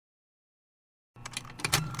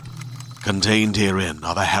Contained herein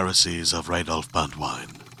are the heresies of Radolf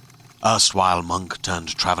Burntwine, erstwhile monk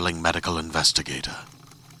turned traveling medical investigator.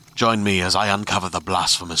 Join me as I uncover the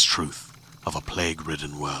blasphemous truth of a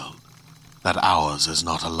plague-ridden world, that ours is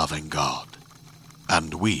not a loving God,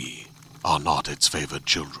 and we are not its favored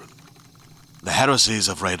children. The heresies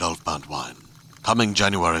of Radolf Burntwine, coming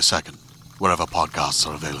January 2nd, wherever podcasts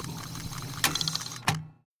are available.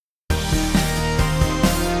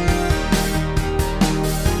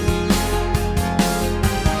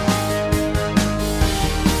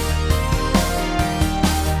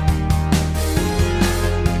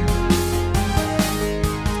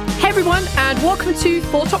 Everyone, and welcome to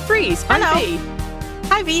 4 Top 3s. I'm Hello. V.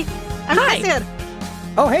 Hi, V. I'm Hi. Cassir.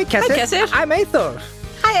 Oh, hey, Cassir. Hi, Cassir. I'm Aethor.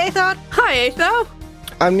 Hi, Aethor. Hi, Aetho.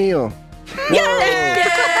 I'm Neil. Yay!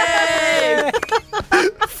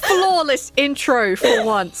 Flawless intro for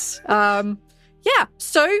once.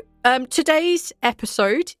 So today's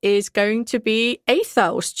episode is going to be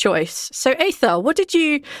Aethel's choice. So, Aethel, what did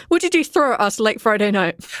you throw at us late Friday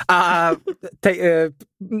night?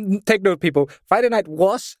 Take note, people. Friday night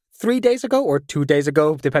was 3 days ago or 2 days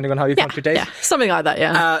ago, depending on how you count your days. Yeah, something like that,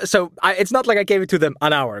 yeah. So it's not like I gave it to them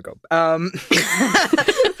an hour ago.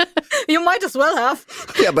 You might as well have.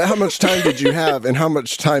 Yeah, but how much time did you have, and how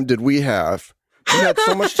much time did we have? We had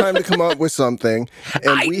so much time to come up with something,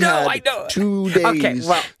 and I we know. had 2 days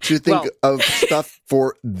to think of stuff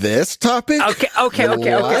for this topic. Okay. What?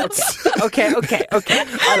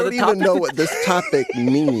 I don't even know what this topic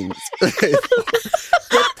means.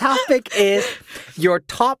 The topic is your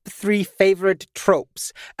top 3 favorite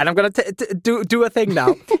tropes. And I'm going to do a thing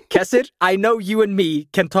now. Cassir, I know you and me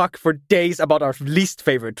can talk for days about our least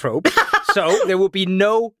favorite trope. So there will be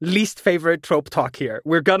no least favorite trope talk here.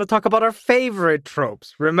 We're going to talk about our favorite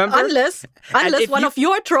tropes. Remember? Unless one of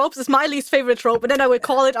your tropes is my least favorite trope, and then I will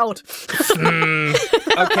call it out.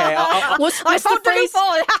 Okay. What's I the found the phrase?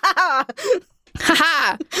 loophole.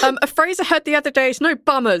 Haha! A phrase I heard the other day is no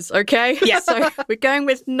bummers, okay? Yeah. So we're going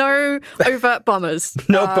with no overt bummers.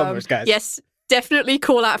 No bummers, guys. Yes, definitely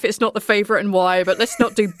call out if it's not the favourite and why, but let's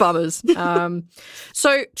not do bummers.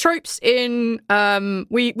 So tropes in...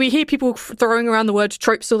 we hear people throwing around the word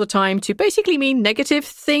tropes all the time to basically mean negative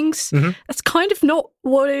things. Mm-hmm. That's kind of not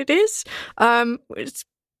what it is. It's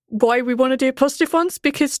why we want to do positive ones,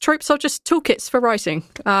 because tropes are just toolkits for writing.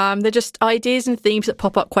 They're just ideas and themes that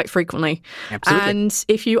pop up quite frequently. Absolutely. And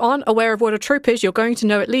if you aren't aware of what a trope is, you're going to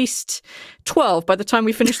know at least 12 by the time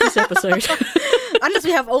we finish this episode. Unless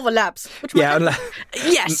we have overlaps. Which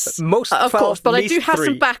Yes, most of 12, course, but I do least have 3.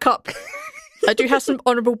 some backup. I do have some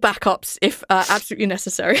honourable backups if absolutely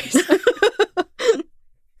necessary.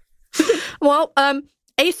 Well,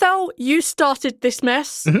 Aethel, you started this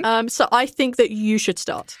mess, so I think that you should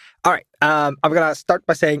start. All right. I'm going to start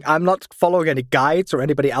by saying I'm not following any guides or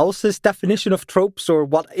anybody else's definition of tropes or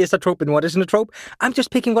what is a trope and what isn't a trope. I'm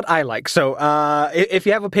just picking what I like. So if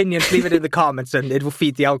you have opinions, leave it in the comments and it will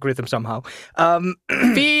feed the algorithm somehow.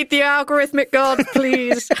 Feed the algorithmic god,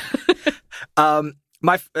 please.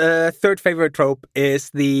 My third favorite trope is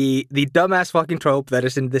the dumbass fucking trope that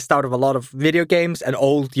is in the start of a lot of video games and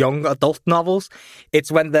old young adult novels.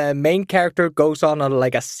 It's when the main character goes on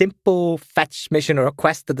a simple fetch mission or a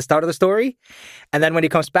quest at the start of the story, and then when he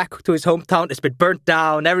comes back to his hometown, it's been burnt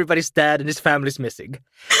down, everybody's dead, and his family's missing.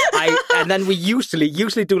 And then we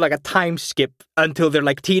usually do like a time skip until they're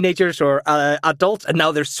like teenagers or adults, and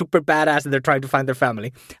now they're super badass and they're trying to find their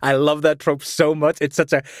family. I love that trope so much. It's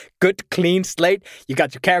such a good, clean slate. You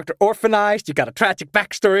got your character orphanized, you got a tragic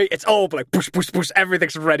backstory, it's all like push,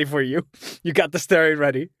 everything's ready for you. You got the story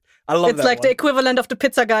ready. I love that. It's like the equivalent of the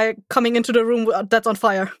pizza guy coming into the room that's on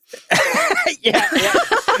fire. Yeah.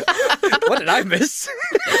 What did I miss?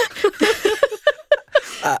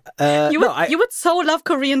 You would so love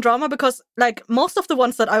Korean drama because, like, most of the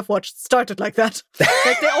ones that I've watched started like that.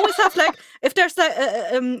 Like, they always have, like, if there's, like,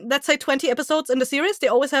 let's say 20 episodes in the series, they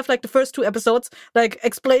always have, like, the first 2 episodes, like,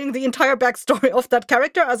 explaining the entire backstory of that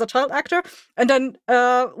character as a child actor. And then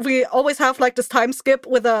we always have, like, this time skip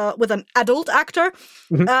with an adult actor.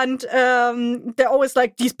 Mm-hmm. And they're always,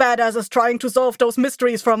 like, these badasses trying to solve those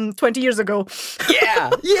mysteries from 20 years ago.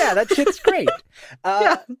 Yeah, that shit's great.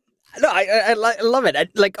 Yeah. No, I love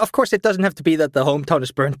it. Like, of course, it doesn't have to be that the hometown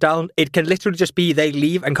is burnt down. It can literally just be they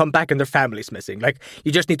leave and come back and their family's missing. Like,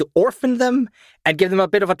 you just need to orphan them and give them a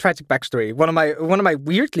bit of a tragic backstory. One of my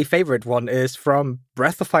weirdly favorite one is from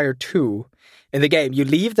Breath of Fire 2. In the game, you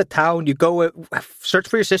leave the town, you go search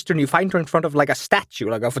for your sister, and you find her in front of like a statue,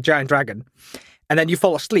 like of a giant dragon. And then you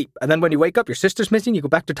fall asleep. And then when you wake up, your sister's missing. You go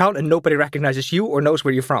back to town, and nobody recognizes you or knows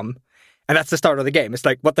where you're from. And that's the start of the game. It's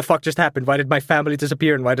like, what the fuck just happened? Why did my family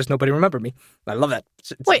disappear and why does nobody remember me? I love that.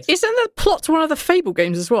 Wait, isn't the plot to one of the Fable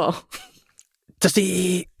games as well? To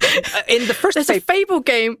see... in the first... There's a Fable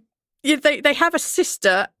game. Yeah, they have a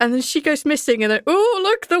sister and then she goes missing and then, oh,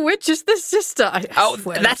 look, the witch is the sister.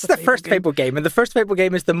 That's the first Fable game. And the first Fable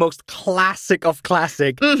game is the most classic of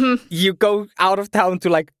classic. Mm-hmm. You go out of town to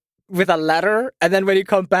like... with a letter, and then when you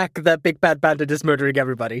come back, the big bad bandit is murdering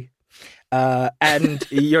everybody. And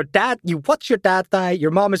you watch your dad die, your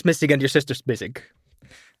mom is missing, and your sister's missing.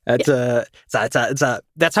 That's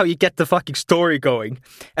how you get the fucking story going.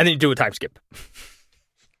 And then you do a time skip.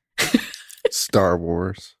 Star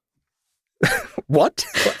Wars. What?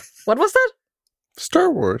 What was that? Star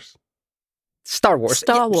Wars. Star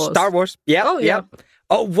Wars. Yeah. Oh, yeah.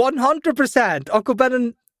 Oh, 100%. Uncle Ben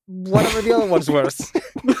and whatever the other one's was.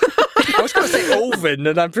 I was going to say Owen,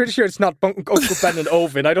 and I'm pretty sure it's not Uncle Ben and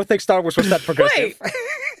Owen. I don't think Star Wars was that progressive. Wait.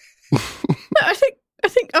 No, I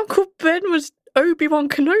think Uncle Ben was Obi-Wan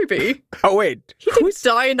Kenobi. Oh, wait. He didn't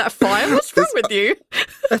die in that fire. What's wrong with you?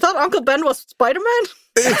 I thought Uncle Ben was Spider-Man.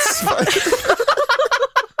 It's Who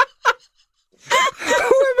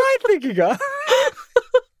am I thinking of?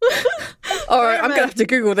 All right, I'm going to have to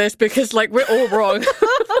Google this because, like, we're all wrong.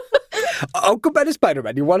 Uncle Ben is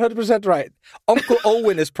Spider-Man. You're 100% right. Uncle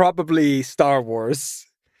Owen is probably Star Wars.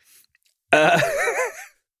 But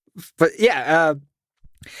yeah,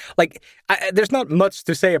 there's not much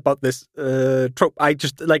to say about this trope. I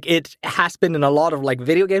just, like, it has been in a lot of, like,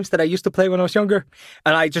 video games that I used to play when I was younger.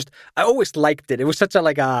 And I always liked it. It was such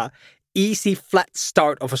a easy, flat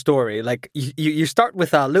start of a story. Like, you start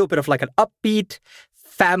with a little bit of, like, an upbeat,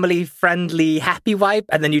 family-friendly, happy vibe,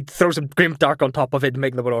 and then you throw some grimdark on top of it and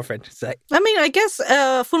make them an orphan. It's like, I mean, I guess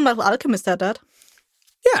Full Metal Alchemist had that.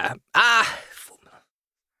 Yeah.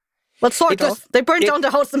 Well, sort of. They burned down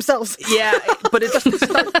the house themselves. Yeah, but it doesn't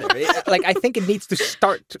start there. I think it needs to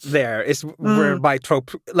start there. Is where my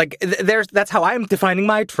trope. Like, that's how I'm defining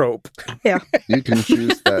my trope. Yeah. You can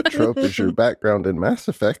choose that trope as your background in Mass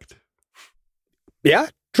Effect. Yeah,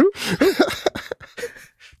 true.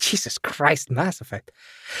 Jesus Christ, Mass Effect.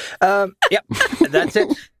 Yep, that's it.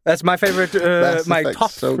 That's my favorite. My top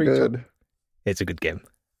so 3. Good. It's a good game.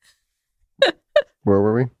 Where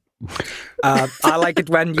were we? I like it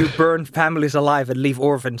when you burn families alive and leave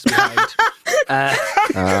orphans behind.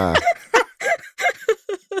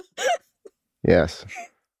 Yes.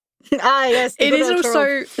 Yes. It is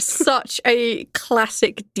also such a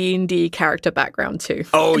classic D&D character background too.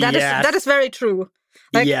 Oh, that is very true.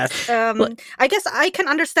 Like, yes. I guess I can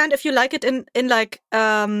understand if you like it in like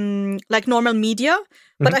normal media,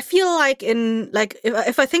 but I feel like in like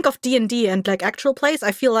if I think of D&D and like actual plays,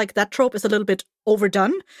 I feel like that trope is a little bit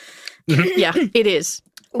overdone. Yeah, it is.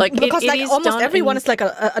 Like because it is almost everyone is like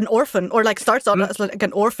an orphan or like starts out as like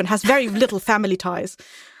an orphan, has very little family ties.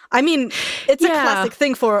 I mean, it's a classic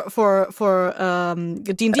thing for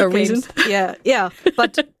D&D games. Reason. Yeah,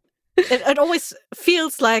 but it always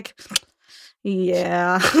feels like.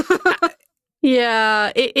 Yeah.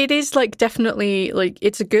 Yeah, it is like definitely like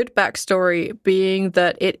it's a good backstory, being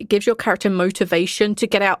that it gives your character motivation to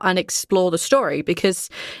get out and explore the story because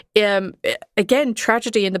again,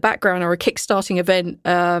 tragedy in the background or a kickstarting event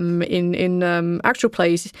in actual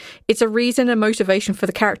plays, it's a reason and motivation for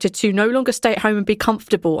the character to no longer stay at home and be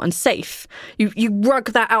comfortable and safe. You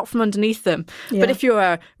rug that out from underneath them. Yeah. But if you're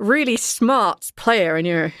a really smart player and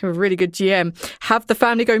you're a really good GM, have the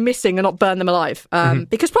family go missing and not burn them alive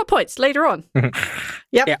because plot points later on.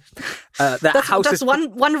 Yep. Yeah. That's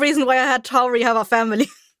one reason why I had Tauri have a family.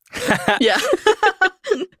 Yeah.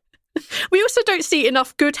 We also don't see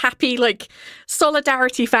enough good, happy, like,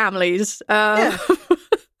 solidarity families. Yeah,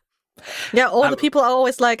 all the people are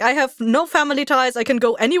always like, I have no family ties. I can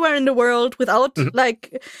go anywhere in the world without,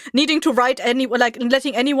 like, needing to write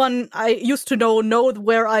letting anyone I used to know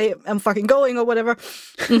where I am fucking going or whatever.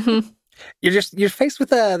 Mm-hmm. You're faced with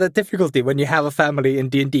the difficulty when you have a family in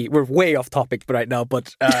D&D. We're way off topic right now,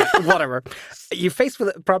 but whatever. You're faced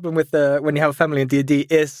with a problem with when you have a family in D&D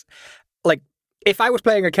is, like, if I was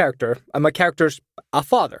playing a character and my character's a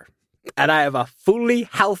father and I have a fully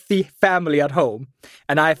healthy family at home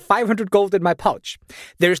and I have 500 gold in my pouch,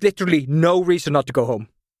 there's literally no reason not to go home.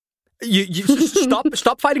 You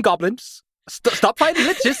stop fighting goblins. Stop fighting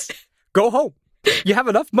liches. Go home. You have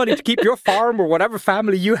enough money to keep your farm or whatever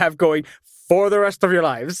family you have going for the rest of your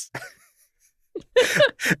lives.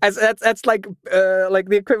 That's like the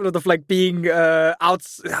equivalent of like being out.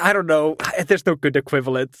 I don't know. There's no good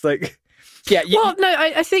equivalent. Like, yeah.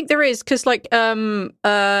 I think there is because like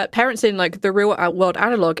parents in like the real world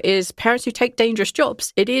analog is parents who take dangerous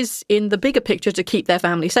jobs. It is in the bigger picture to keep their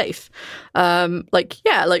family safe.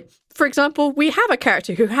 for example, we have a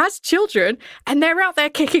character who has children and they're out there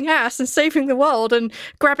kicking ass and saving the world and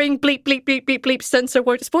grabbing bleep, bleep, bleep, bleep, bleep, censor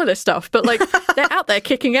won't spoiler stuff. But like they're out there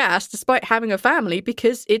kicking ass despite having a family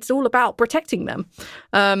because it's all about protecting them.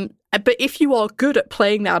 But if you are good at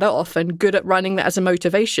playing that off and good at running that as a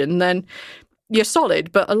motivation, then you're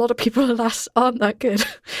solid. But a lot of people, alas, aren't that good.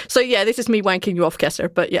 So yeah, this is me wanking you off,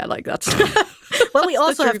 Kesser. But yeah, like that's... Well, we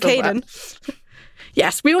also have Caden.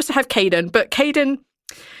 Yes, we also have Caden. But Caden,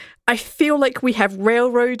 I feel like we have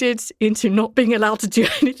railroaded into not being allowed to do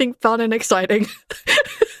anything fun and exciting.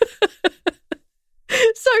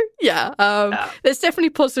 So yeah, there's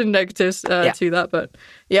definitely positives and negatives to that. But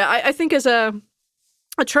yeah, I think as a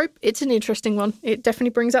trope, it's an interesting one. It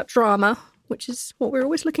definitely brings out drama, which is what we're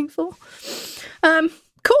always looking for.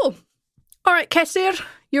 Cool. All right, Kesser,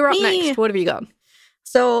 you're up next. What have you got?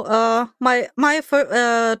 So my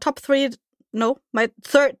top three. No, my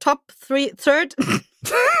third.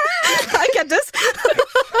 I get this.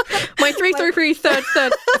 My three, third,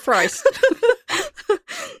 thrice.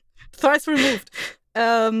 Thrice removed.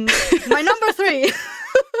 My number 3.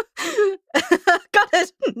 Got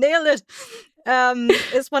it. Nailed it.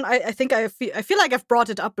 Is one I think I feel like I've brought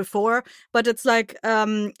it up before, but it's like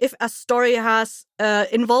if a story has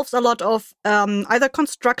involves a lot of either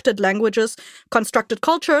constructed languages, constructed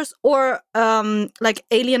cultures, or like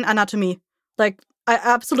alien anatomy. Like I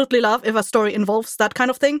absolutely love if a story involves that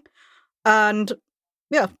kind of thing, and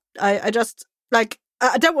yeah, I just like.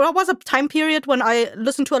 There was a time period when I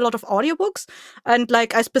listened to a lot of audiobooks, and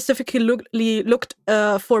like I specifically looked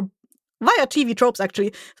for via TV tropes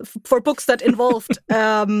actually for books that involved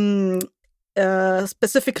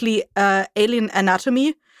specifically alien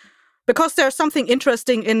anatomy, because there's something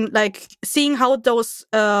interesting in like seeing how those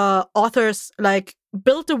authors like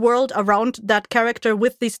build the world around that character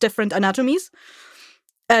with these different anatomies,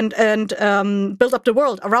 and build up the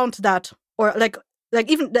world around that, or like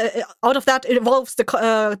even out of that evolves the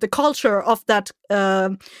culture of that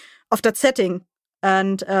setting,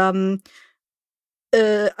 and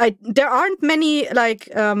there aren't many like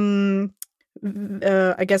I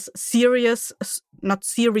guess not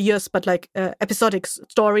serious, but like episodic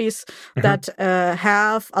stories that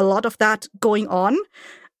have a lot of that going on.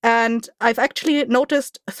 And I've actually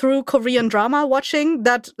noticed through Korean drama watching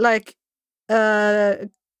that like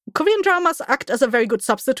Korean dramas act as a very good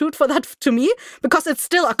substitute for that to me, because it's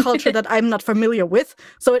still a culture that I'm not familiar with.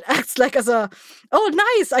 So it acts like as a, oh,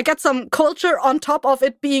 nice, I get some culture on top of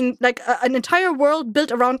it being like an entire world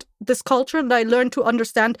built around this culture. And I learn to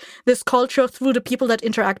understand this culture through the people that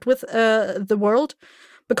interact with the world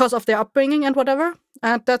because of their upbringing and whatever.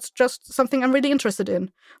 And that's just something I'm really interested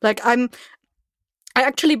in. Like I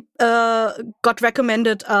actually got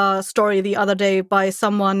recommended a story the other day by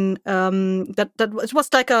someone that it was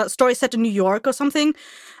like a story set in New York or something,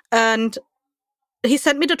 and he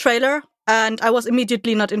sent me the trailer, and I was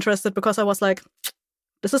immediately not interested because I was like,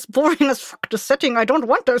 "This is boring as fuck. The setting, I don't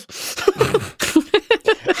want this."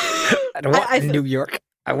 I don't want New York.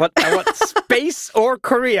 I want space or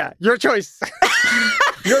Korea. Your choice.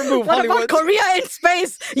 Your move, what Hollywood. About Korea in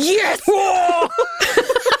space? Yes.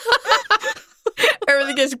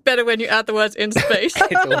 Everything is better when you add the words in space.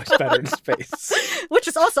 It's always better in space. Which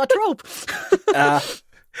is also a trope.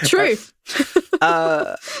 True.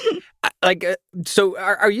 So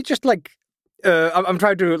are you just like, I'm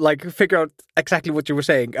trying to like figure out exactly what you were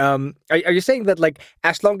saying. Are you saying that like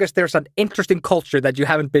as long as there's an interesting culture that you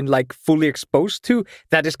haven't been like fully exposed to,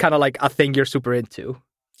 that is kind of like a thing you're super into?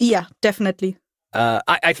 Yeah, definitely.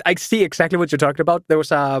 I see exactly what you're talking about. There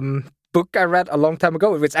was book I read a long time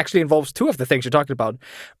ago, which actually involves two of the things you're talking about.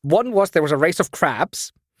 One was there was a race of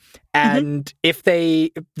crabs, and if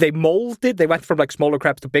they molded, they went from like smaller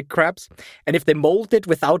crabs to big crabs, and if they molded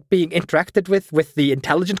without being interacted with the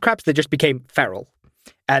intelligent crabs, they just became feral.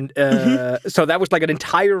 And so that was like an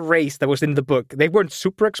entire race that was in the book. They weren't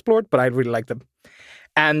super explored, but I really liked them.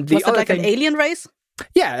 And the was it like an alien race?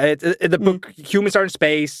 Yeah, in the book, humans are in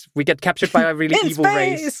space. We get captured by a really evil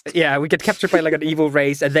race. Yeah, we get captured by like an evil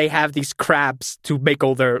race, and they have these crabs to make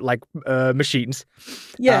all their like machines.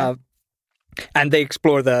 Yeah. And they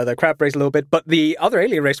explore the crab race a little bit. But the other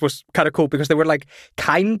alien race was kind of cool because they were like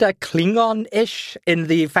kind of Klingon-ish in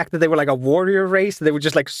the fact that they were like a warrior race. They were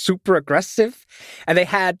just like super aggressive. And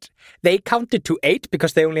they counted to 8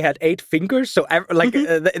 because they only had 8 fingers. So like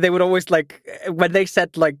they would always like, when they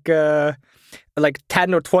said like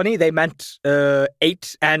 10 or 20, they meant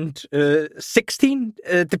 8 and 16,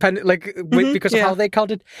 depending because of how they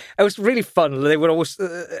counted. It was really fun. They would always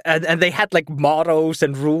and they had like mottos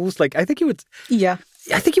and rules. Like I think you would. Yeah,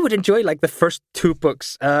 I think you would enjoy like the first 2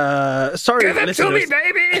 books. Sorry, give it to me,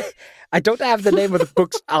 baby. I don't have the name of the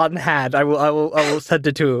books on hand. I will send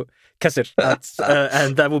it to Kesser.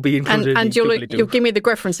 And that will be included. And you'll give me the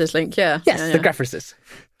references link. Yeah. Yes, yeah. The references.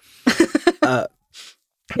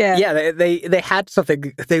 Yeah, they had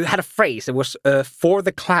something. They had a phrase. It was for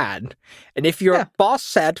the clan, and if your boss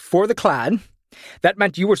said for the clan, that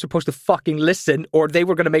meant you were supposed to fucking listen, or they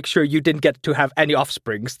were going to make sure you didn't get to have any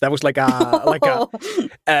offsprings. That was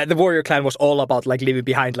the warrior clan was all about like leaving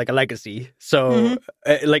behind like a legacy. So,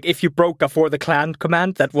 like if you broke a for the clan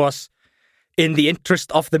command that was in the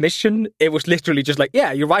interest of the mission, it was literally just like,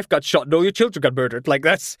 yeah, your wife got shot, no, your children got murdered. Like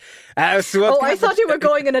that's I thought you were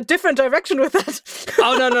going in a different direction with that.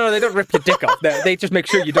 Oh no, they don't rip your dick off. They just make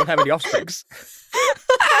sure you don't have any offsprings.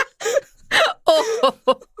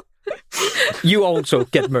 You also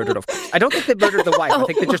get murdered, of course. I don't think they murdered the wife. I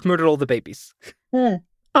think they just murdered all the babies.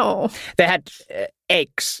 Oh, they had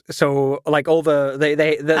eggs, so like all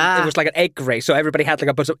it was like an egg race. So everybody had like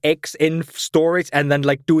a bunch of eggs in storage, and then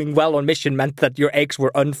like doing well on mission meant that your eggs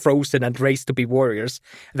were unfrozen and raised to be warriors.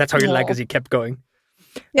 And that's how your legacy kept going.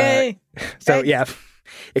 Yay! So yeah,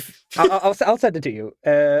 if I'll send it to you.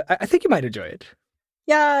 I think you might enjoy it.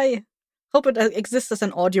 Yay! Hope it exists as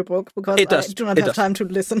an audiobook because I do not have time to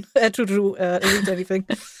listen to read anything.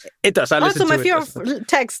 It does. I listen also, to my fear of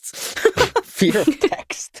texts. Fear of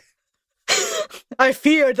text. I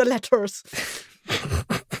fear the letters.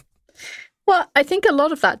 Well, I think a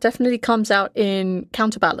lot of that definitely comes out in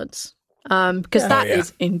Counterbalance, because that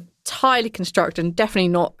is entirely constructed and definitely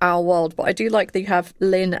not our world. But I do like that you have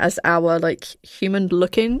Lynn as our like human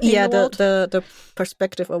looking. The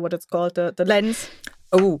perspective, or what it's called, the lens.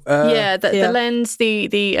 Oh, the lens,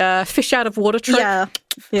 the fish out of water trope.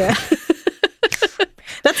 Yeah.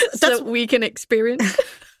 that's so we can experience.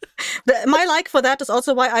 My like for that is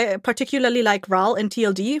also why I particularly like RAL in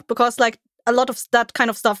TLD, because like a lot of that kind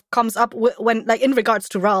of stuff comes up when like in regards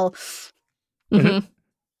to RAL. Mm-hmm.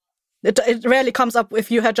 It rarely comes up if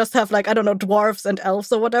you just have like, I don't know, dwarves and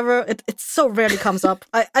elves or whatever. It so rarely comes up.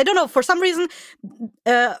 I don't know, for some reason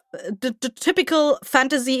the typical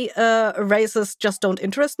fantasy races just don't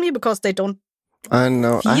interest me because they don't I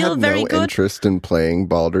know. I had no good. interest in playing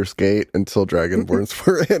Baldur's Gate until Dragonborns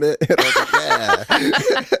were in it. And I was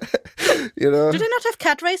like, you know? Do they not have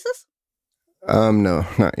cat races? No,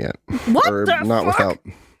 not yet. What or the not fuck? Without.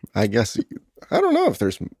 I guess I don't know if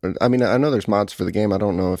there's. I mean, I know there's mods for the game. I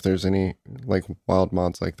don't know if there's any like wild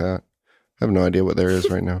mods like that. I have no idea what there is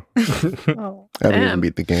right now. Oh, I haven't even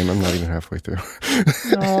beat the game. I'm not even halfway through.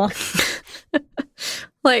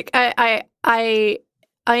 Like I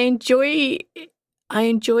enjoy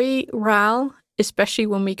RAL, especially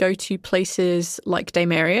when we go to places like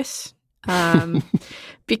Daemarius,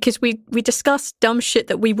 because we discuss dumb shit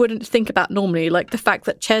that we wouldn't think about normally, like the fact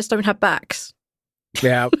that chairs don't have backs.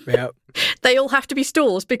 Yeah. They all have to be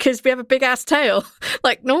stools because we have a big ass tail.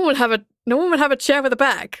 Like no one would have a chair with a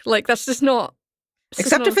back. Like that's just not.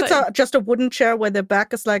 Except if it's just a wooden chair where the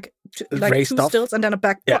back is like two stilts and then a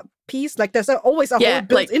back piece. Like there's always a hole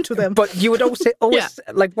built into them. But you would always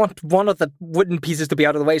like want one of the wooden pieces to be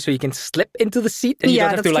out of the way so you can slip into the seat and you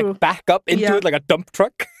don't have to like back up into it like a dump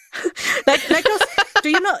truck. like those, do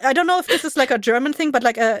you know? I don't know if this is like a German thing, but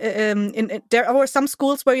like there were some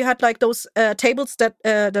schools where you had like those tables that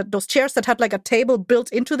those chairs that had like a table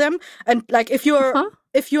built into them, and like if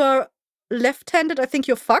you're left-handed, I think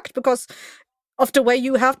you're fucked because of the way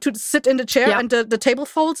you have to sit in the chair and the table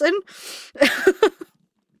folds in.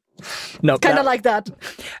 No, kind of like that.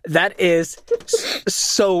 That is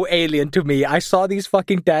so alien to me. I saw these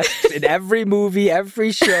fucking desks in every movie,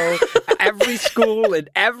 every show, every school, and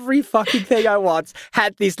every fucking thing I watched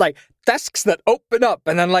had these like desks that open up,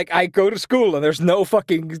 and then like I go to school and there's no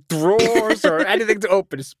fucking drawers or anything to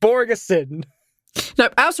open. It's boring as sin. No,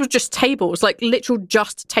 ours was just tables, like literal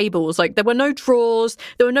just tables. Like there were no drawers,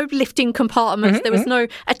 there were no lifting compartments, there was no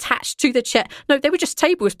attached to the chair. No, they were just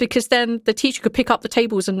tables because then the teacher could pick up the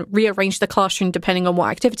tables and rearrange the classroom depending on what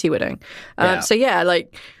activity we're doing. So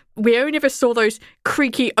like we only ever saw those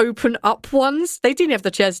creaky open up ones. They didn't have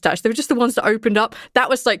the chairs attached. They were just the ones that opened up. That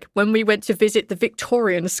was like when we went to visit the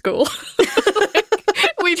Victorian school.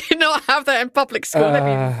 We did not have that in public school.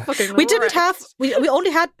 We didn't have. We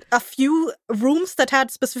only had a few rooms that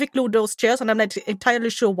had specifically those chairs, and I'm not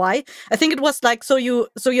entirely sure why. I think it was like so you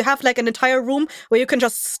have like an entire room where you can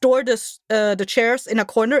just store the chairs in a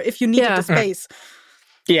corner if you needed the space.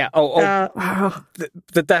 Yeah.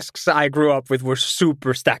 The desks I grew up with were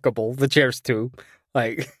super stackable. The chairs too,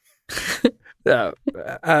 like. But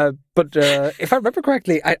if I remember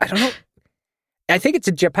correctly, I don't know. I think it's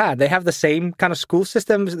in Japan. They have the same kind of school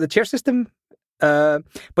systems, the chair system.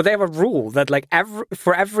 but they have a rule that like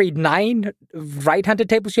for every 9 right-handed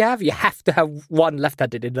tables you have to have 1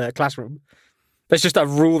 left-handed in the classroom. That's just a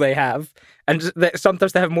rule they have, and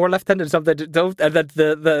sometimes they have more left-handed, and sometimes they don't, and then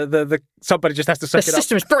the somebody just has to suck it up. The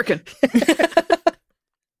system is broken.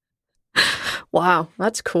 Wow,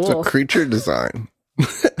 that's cool. So creature design.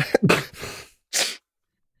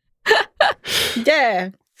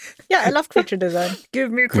 Yeah, I love creature design.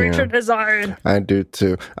 Give me creature design. I do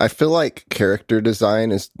too. I feel like character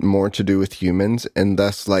design is more to do with humans and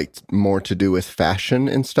thus like more to do with fashion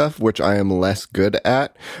and stuff, which I am less good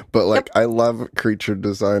at. But like I love creature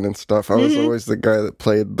design and stuff. I was always the guy that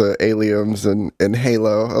played the aliens in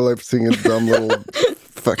Halo. I love seeing his dumb little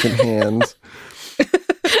fucking hands.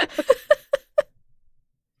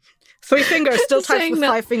 3 fingers, still tied with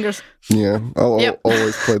 5 fingers. Yeah, I'll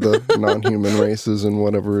always play the non-human races and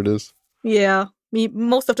whatever it is. Yeah,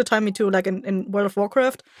 most of the time, me too. Like in World of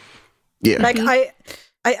Warcraft. Yeah, like I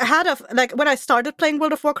had when I started playing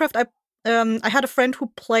World of Warcraft, I had a friend who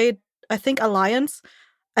played, I think, Alliance,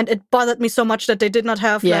 and it bothered me so much that they did not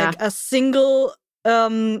have like a single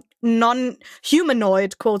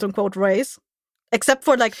non-humanoid quote unquote race, except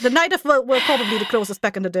for like the Night of were probably the closest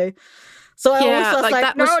back in the day. So I always was like,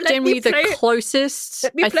 that was generally the closest.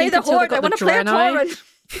 Let me play the Horde. I want to play a Tauren.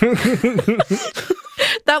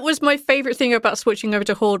 That was my favorite thing about switching over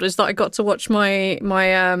to Horde, is that I got to watch my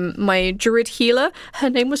druid healer. Her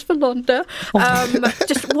name was Valonda.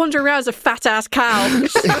 Just wander around as a fat ass cow. It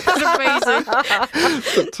was amazing.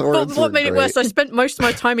 But what made it worse, I spent most of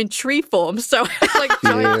my time in tree form, so I was like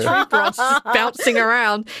giant tree branches just bouncing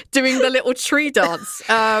around doing the little tree dance.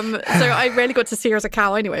 So I rarely got to see her as a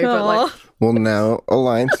cow anyway. But like, well, now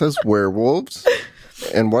Alliance has werewolves.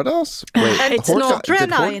 And what else? Wait, it's not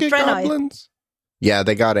did Horde get goblins? Yeah,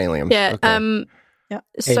 they got aliens. Yeah. Okay.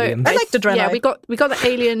 So I like the Draenei. Yeah, we got the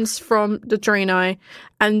aliens from the Draenei,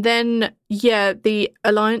 and then the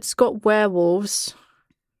Alliance got werewolves.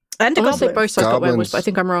 And the I want to say both sides got Goblins werewolves, but I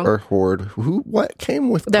think I'm wrong. Or Horde? What came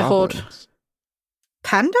with They're goblins? Horde.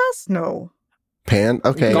 Pandas? No.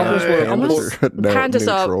 Okay. Goblins were Pandas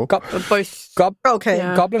neutral. are both. Okay.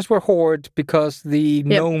 Yeah. Goblins were Horde because the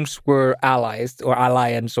gnomes were allies or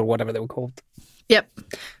alliance or whatever they were called. Yep.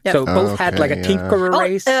 So both had like a tinkerer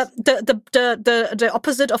race. The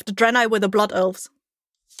opposite of the Draenei were the Blood Elves.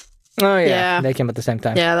 Oh yeah, they came at the same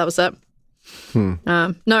time. Yeah, that was it.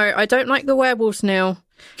 No, I don't like the werewolves now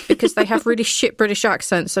because they have really shit British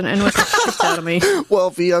accents and annoys the shit out of me.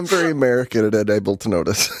 Well, V, I'm very American and unable to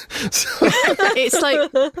notice. So. It's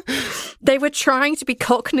like they were trying to be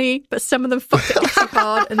Cockney, but some of them fucked it up so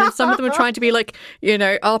hard, and then some of them were trying to be like,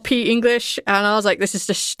 RP English, and I was like, this is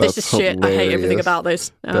shit. I hate everything about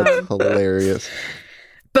this. That's hilarious.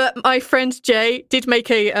 But my friend Jay did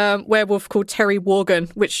make a werewolf called Terry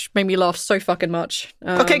Worgen, which made me laugh so fucking much.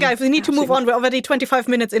 Okay, guys, we need to move on. We're already 25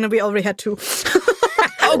 minutes in and we already had 2.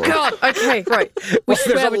 Oh, God. Okay, right. We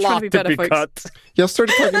swear we're trying to be better, folks. Cut. Y'all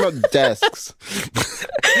started talking about desks.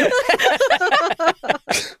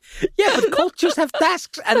 Yeah, but cultures have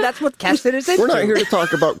desks, and that's what Caston is into. We're not here to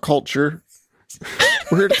talk about culture.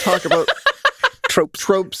 We're here to talk about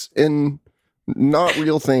tropes in not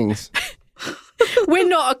real things. We're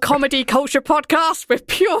not a comedy culture podcast. We're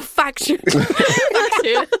pure faction.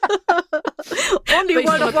 Only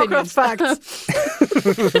World of Warcraft facts.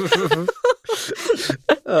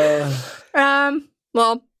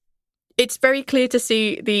 Well, it's very clear to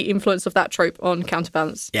see the influence of that trope on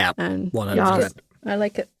Counterbalance. Yeah, and 100%. I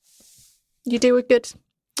like it. You do it good.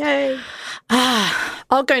 Yay.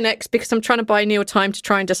 I'll go next because I'm trying to buy Neil time to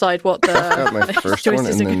try and decide what the I got my first one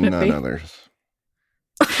choices and are then going to be. none others.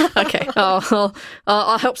 Okay,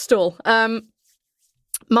 I'll help stall.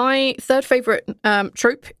 My third favorite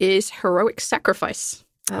trope is heroic sacrifice.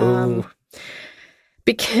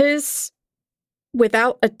 Because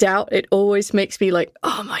without a doubt, it always makes me like,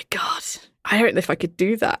 oh my God, I don't know if I could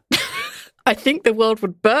do that. I think the world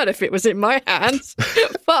would burn if it was in my hands.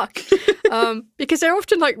 Fuck. Because they're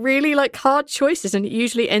often like really like hard choices, and it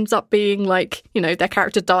usually ends up being like, their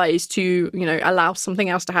character dies to, allow something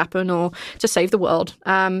else to happen or to save the world.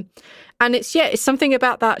 And it's something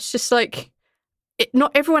about that. It's just like,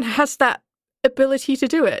 not everyone has that ability to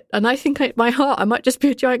do it. And I think at my heart, I might just be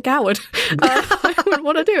a giant coward. I wouldn't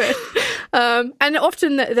want to do it. And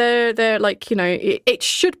often they're like, it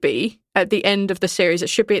should be at the end of the series. It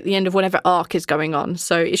should be at the end of whatever arc is going on.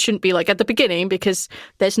 So it shouldn't be like at the beginning because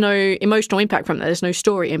there's no emotional impact from that. There's no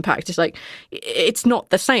story impact. It's like, it's not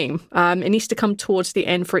the same. It needs to come towards the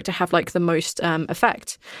end for it to have like the most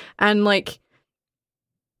effect. And like,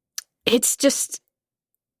 it's just...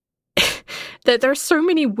 there are so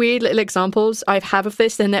many weird little examples I have of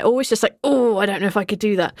this, and they're always just like, oh, I don't know if I could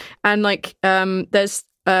do that. And like, there's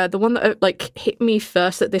the one that like hit me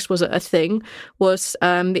first that this was a thing was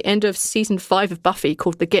the end of season 5 of Buffy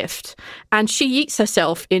called The Gift, and she yeets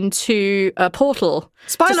herself into a portal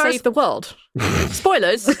to save the world.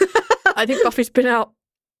 Spoilers. I think Buffy's been out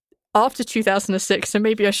after 2006, so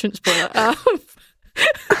maybe I shouldn't spoil it.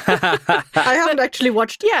 I haven't actually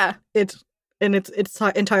watched it in its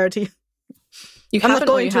entirety. I'm not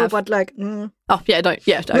going to, but like... Oh, yeah, don't.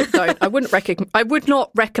 I would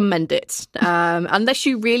not recommend it. Unless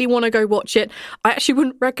you really want to go watch it, I actually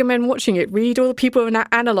wouldn't recommend watching it. Read all the people and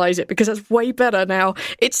analyze it, because that's way better now.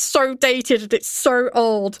 It's so dated and it's so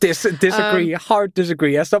old. Disagree. Hard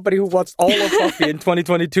disagree. As somebody who watched all of Buffy in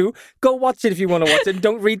 2022, go watch it if you want to watch it. And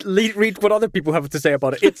don't read what other people have to say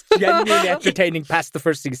about it. It's genuinely entertaining past the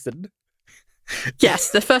first season.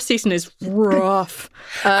 Yes, the first season is rough.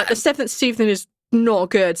 The 7th season is not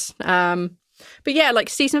good. But yeah, like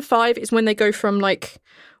season 5 is when they go from like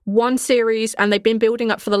one series, and they've been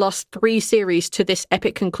building up for the last 3 series to this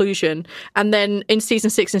epic conclusion. And then in season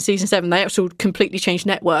 6 and season 7, they actually completely change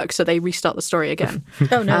network, so they restart the story again.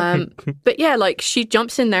 Oh no! But yeah, like she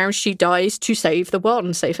jumps in there and she dies to save the world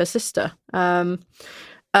and save her sister.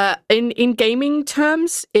 In gaming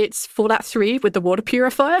terms, it's Fallout 3 with the water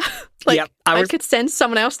purifier. I could send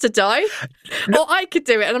someone else to die, or I could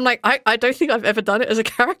do it. And I'm like, I don't think I've ever done it as a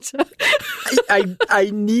character. I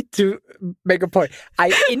need to make a point.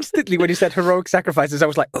 I instantly, when you said heroic sacrifices, I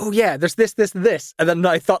was like, oh yeah, there's this. And then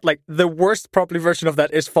I thought like the worst probably version of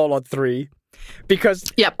that is Fallout 3. Because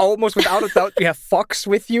almost without a doubt, you have Fox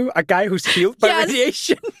with you, a guy who's healed by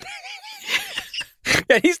radiation.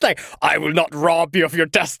 And he's like, I will not rob you of your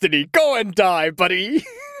destiny. Go and die, buddy.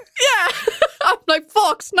 Yeah. I'm like,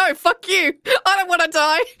 Fox, no, fuck you. I don't want to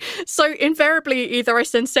die. So invariably, either I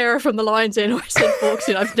send Sarah from the Lions in or I send Fox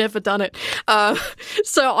in. I've never done it.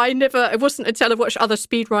 So it wasn't until I watched other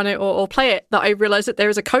speedrun it or play it that I realized that there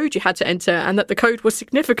was a code you had to enter and that the code was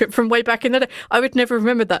significant from way back in the day. I would never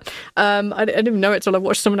remember that. I didn't even know it till I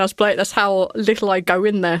watched someone else play it. That's how little I go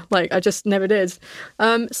in there. Like, I just never did.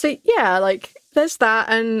 So yeah, like, there's that.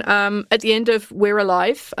 And at the end of We're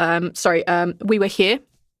Alive, We Were Here,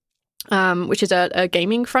 which is a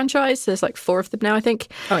gaming franchise. There's like 4 of them now, I think.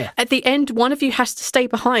 Oh, yeah. At the end, one of you has to stay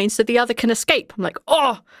behind so the other can escape. I'm like,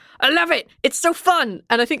 oh, I love it. It's so fun.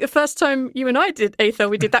 And I think the first time you and I did, Aethel,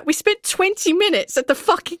 we did that. We spent 20 minutes at the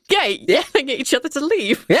fucking gate yelling at each other to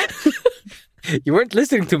leave. Yeah. You weren't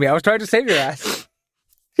listening to me. I was trying to save your ass.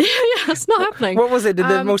 Yeah, it's not happening. What was it? In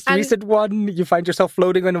the most recent one, you find yourself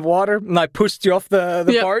floating in the water and I pushed you off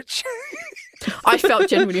the barge? I felt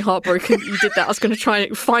genuinely heartbroken that you did that. I was going to try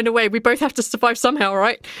and find a way. We both have to survive somehow,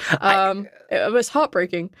 right? It was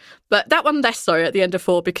heartbreaking. But that one less so at the end of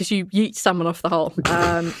 4 because you yeet someone off the hull.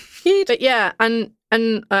 But yeah, and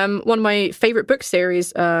one of my favourite book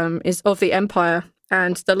series is Of the Empire.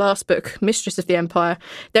 And the last book, Mistress of the Empire,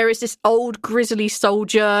 there is this old grizzly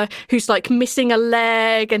soldier who's like missing a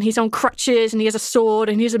leg and he's on crutches and he has a sword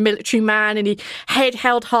and he's a military man and he head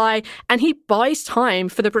held high and he buys time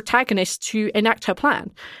for the protagonist to enact her plan.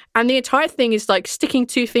 And the entire thing is like sticking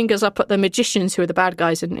 2 fingers up at the magicians who are the bad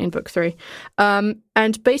guys in book 3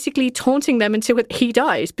 and basically taunting them until he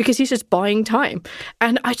dies because he's just buying time.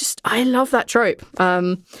 And I love that trope.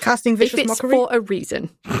 Casting vicious mockery? For a reason.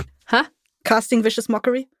 Huh? Casting vicious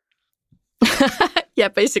mockery? Yeah,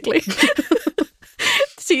 basically.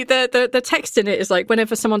 See, the text in it is like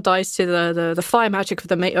whenever someone dies to the fire magic of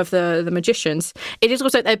the magicians, it is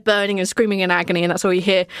also they're burning and screaming in agony, and that's all you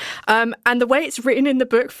hear. And the way it's written in the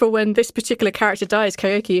book for when this particular character dies,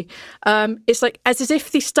 Kyoki, it's like as if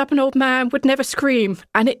the stubborn old man would never scream,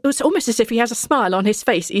 and it was almost as if he has a smile on his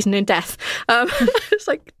face, even in death. It's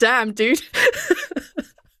like, damn, dude.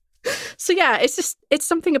 So yeah, it's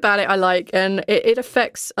something about it I like, and it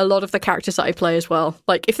affects a lot of the characters that I play as well.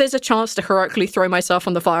 Like if there's a chance to heroically throw myself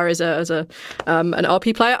on the fire as an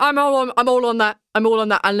RP player, I'm all on that. I'm all on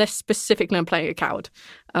that, unless specifically I'm playing a coward.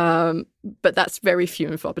 But that's very few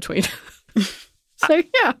and far between. So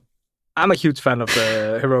yeah, I'm a huge fan of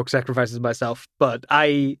the heroic sacrifices myself, but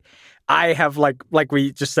I have like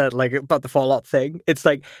we just said, like about the Fallout thing. It's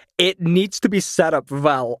like it needs to be set up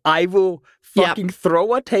well. I will fucking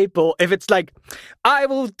throw a table if it's like I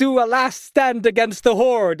will do a last stand against the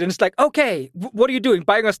horde, and it's like, okay, what are you doing?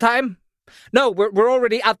 Buying us time? No, we're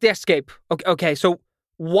already at the escape. Okay, so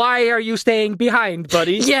why are you staying behind,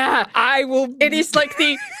 buddy? Yeah, I will. It is like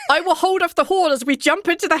I will hold off the horde as we jump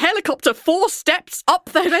into the helicopter 4 steps up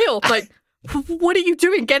the hill. Like, what are you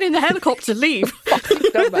doing? Get in the helicopter, leave.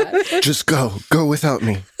 Just go without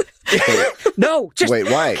me. No, just Wait,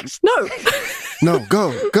 why? No. No,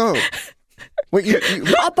 go. Wait,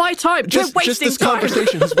 I'll buy time. just this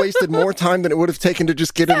conversation has wasted more time than it would have taken to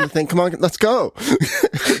just get in the thing. Come on, let's go.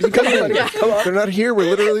 Come on. They're not here. We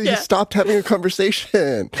literally stopped having a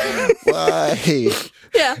conversation. Why?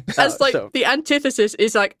 Yeah, as the antithesis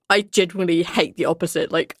is like, I genuinely hate the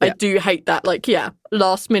opposite. Like, I do hate that. Like,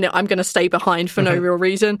 last minute, I'm going to stay behind for no real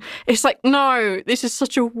reason. It's like, no, this is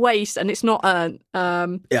such a waste, and it's not earned.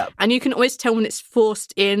 And you can always tell when it's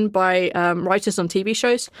forced in by writers on TV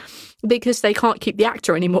shows because they can't keep the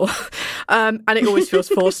actor anymore. And it always feels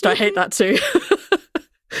forced. I hate that too.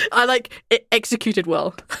 I like it executed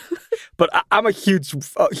well. But I'm a huge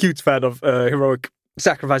fan of heroic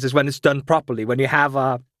sacrifices when it's done properly. When you have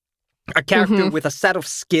a character with a set of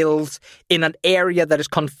skills in an area that is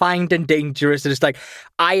confined and dangerous, and it's like,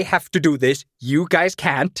 I have to do this. You guys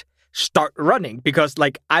can't. Start running, because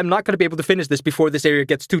like I'm not going to be able to finish this before this area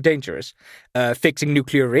gets too dangerous. Fixing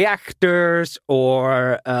nuclear reactors,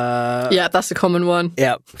 or that's a common one.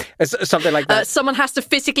 Yeah, something like that. Someone has to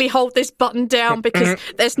physically hold this button down because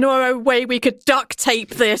there's no way we could duct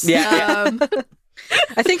tape this. Yeah.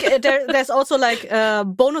 I think there's also like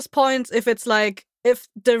bonus points if it's like, if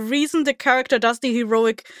the reason the character does the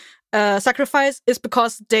heroic sacrifice is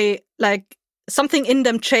because they like something in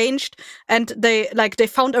them changed and they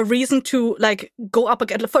found a reason to like go up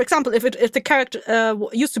again. For example, if the character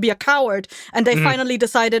used to be a coward and they finally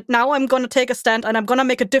decided, now I'm going to take a stand and I'm going to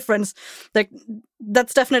make a difference, like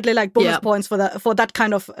that's definitely like bonus points for that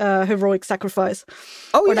kind of heroic sacrifice.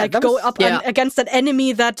 Oh yeah, or like go up against an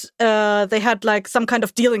enemy that they had like some kind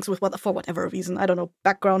of dealings with for whatever reason, I don't know,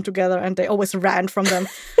 background together, and they always ran from them.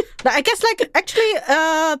 I guess like actually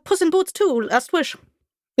Puss in Boots 2, Last Wish.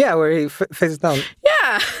 Yeah, where he faces down.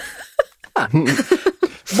 Yeah. What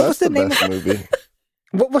was the name of movie?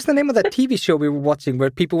 What was the name of that TV show we were watching where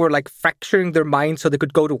people were like fracturing their minds so they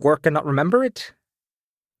could go to work and not remember it?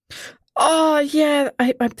 Oh yeah,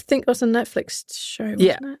 I think it was a Netflix show.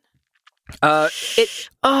 Wasn't it?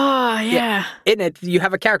 In it, you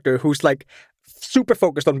have a character who's like super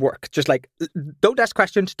focused on work, just like don't ask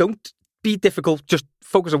questions, don't be difficult, just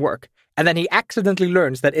focus on work. And then he accidentally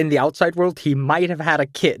learns that in the outside world, he might have had a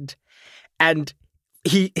kid. And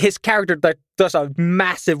his character that does a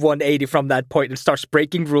massive 180 from that point and starts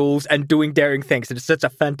breaking rules and doing daring things. And it's such a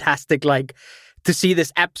fantastic, like, to see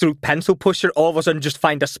this absolute pencil pusher all of a sudden just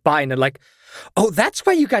find a spine and like, oh, that's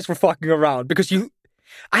why you guys were fucking around, because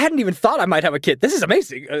I hadn't even thought I might have a kid. This is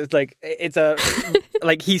amazing. It's like,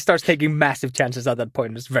 like he starts taking massive chances at that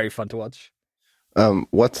point. It's very fun to watch.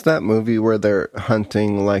 What's that movie where they're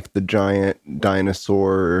hunting like the giant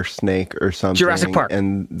dinosaur or snake or something? Jurassic Park.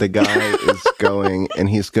 And the guy is going and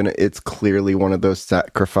it's clearly one of those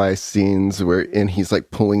sacrifice scenes and he's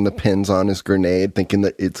like pulling the pins on his grenade thinking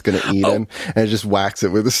that it's going to eat him, and just whacks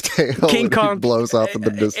it with his tail. King Kong. He blows off in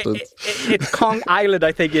the distance. It's Kong Island,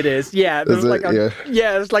 I think it is. Yeah. Is like it?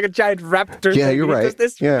 It's like a giant raptor. Yeah, thing. you're right. It's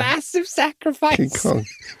this massive sacrifice. King Kong.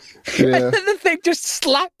 Yeah. And then the thing just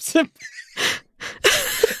slaps him.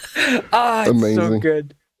 It's amazing. So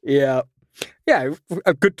good. Yeah,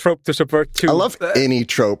 a good trope to subvert too. I love any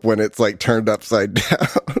trope when it's like turned upside down.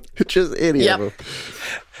 Just any of them.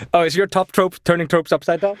 Oh, is your top trope turning tropes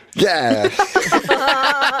upside down? Yeah.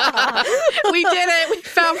 We did it. We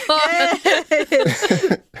found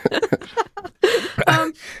one.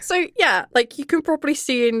 So yeah, like you can probably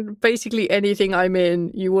see in basically anything I'm in,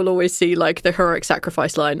 you will always see like the heroic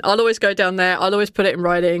sacrifice line. I'll always go down there. I'll always put it in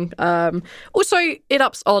writing. Also, it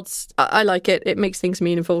ups odds. I like it. It makes things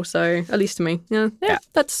meaningful. So at least to me, yeah.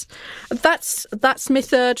 That's my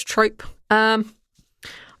third trope. All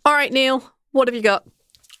right, Neil, what have you got?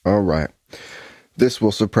 All right. This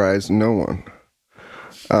will surprise no one.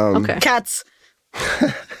 Okay. Cats.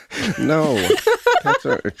 No, cats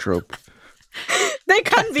are a trope. They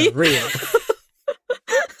can be. Real.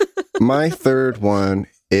 My third one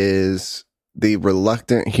is the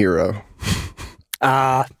reluctant hero.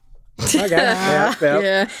 Okay.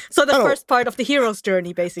 Yeah. So the first part of the hero's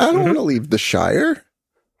journey, basically. I don't want to leave the Shire.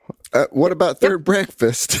 What about third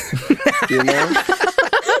breakfast? You know?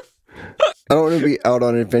 I don't want to be out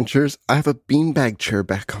on adventures. I have a beanbag chair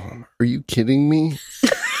back home. Are you kidding me?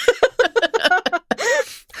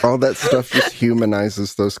 All that stuff just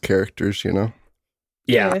humanizes those characters, you know?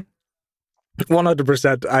 Yeah.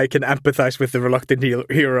 100%. I can empathize with the reluctant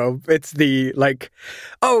hero. It's the, like,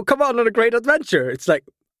 oh, come on a great adventure. It's like,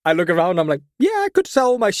 I look around, I'm like, yeah, I could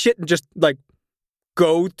sell my shit and just, like,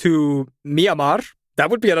 go to Myanmar. That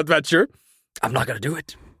would be an adventure. I'm not going to do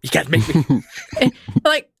it. You can't make me.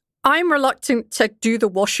 Like, I'm reluctant to do the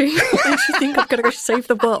washing. And you think I'm going to go save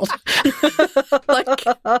the world? Like,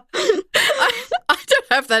 I don't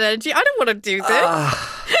have that energy. I don't want to do this.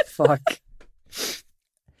 Fuck.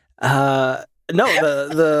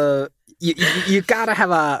 No, you gotta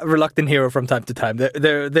have a reluctant hero from time to time.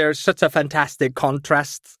 They're such a fantastic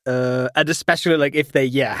contrast, and especially like if they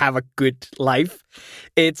have a good life.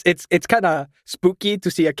 It's kind of spooky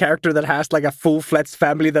to see a character that has like a full-fledged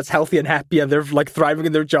family that's healthy and happy and they're like thriving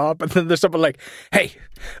in their job, and then there's someone like, "Hey,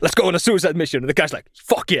 let's go on a suicide mission," and the guy's like,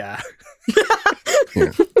 "Fuck yeah."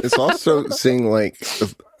 Yeah. It's also seeing like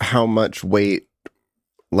how much weight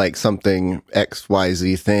like something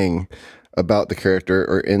XYZ thing about the character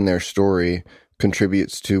or in their story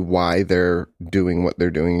contributes to why they're doing what they're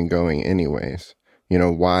doing and going anyways. You know,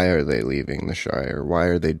 why are they leaving the Shire? Why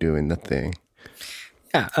are they doing the thing?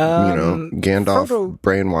 Yeah, Gandalf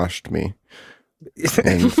brainwashed me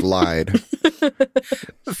and lied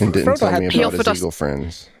and didn't tell me about his eagle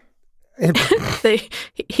friends. He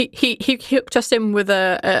hooked us in with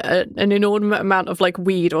an inordinate amount of like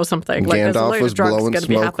weed or something. Like, Gandalf was blowing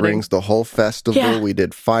smoke rings the whole festival. Yeah. We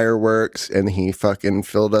did fireworks, and he fucking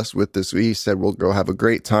filled us with this. He said, "We'll go have a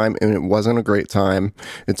great time," and it wasn't a great time.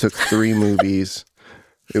 It took 3 movies.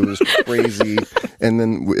 It was crazy. And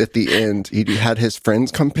then at the end, he had his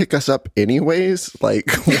friends come pick us up anyways. Like,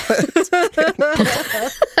 what?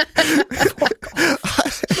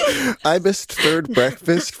 I missed third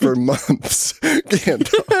breakfast for months.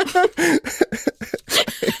 Gandalf.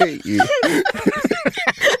 I hate you.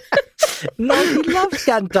 No, he loves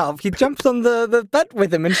Gandalf. He jumps on the bed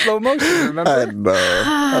with him in slow motion, remember? I know.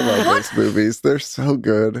 I love those movies. They're so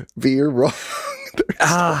good. But you're wrong.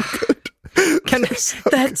 They're so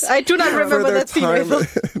good. I do not remember that scene.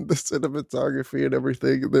 The cinematography and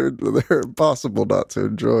everything, they're impossible not to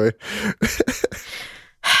enjoy.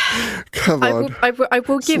 Come on. I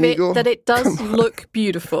will give Smeagol, it that it does look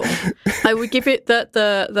beautiful. I would give it that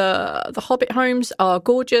the Hobbit homes are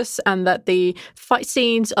gorgeous and that the fight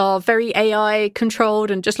scenes are very AI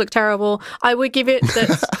controlled and just look terrible. I would give it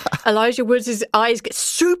that Elijah Woods' eyes get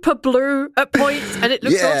super blue at points and it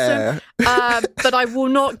looks awesome. But I will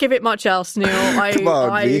not give it much else, Neil.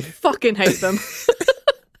 I fucking hate them.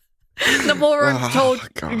 The more I'm told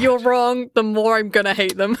you're wrong, the more I'm gonna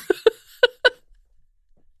hate them.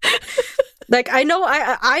 Like, I know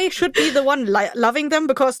I should be the one loving them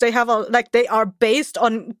because they have they are based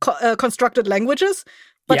on constructed languages,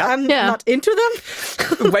 but I'm not into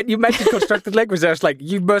them. When you mentioned constructed languages, I was like,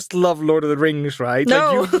 you must love Lord of the Rings, right?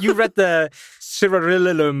 No. Like you read the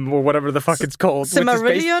Silmarillion or whatever the fuck it's called.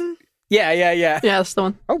 Silmarillion? Yeah. Yeah, that's the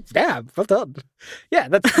one. Oh, yeah, well done. Yeah,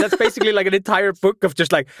 that's basically like an entire book of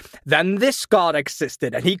just like, then this god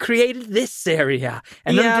existed and he created this area.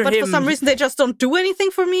 And but for some reason they just don't do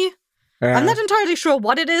anything for me. I'm not entirely sure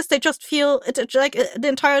what it is. They just feel like the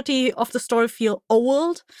entirety of the story feel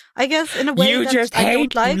old, I guess, in a way you that just I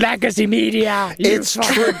hate don't like. legacy media. It's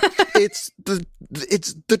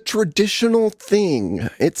the traditional thing.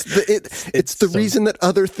 It's the reason that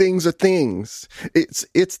other things are things. It's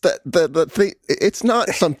the thing. It's not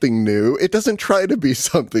something new. It doesn't try to be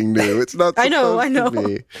something new. It's not. I know. To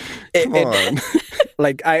be. Come on.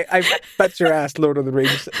 Like I bet your ass, Lord of the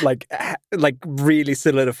Rings, like really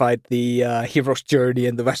solidified the hero's journey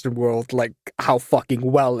in the Western world. Like how fucking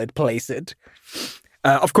well it plays it.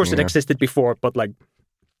 Of course, it existed before, but like.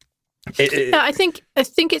 I think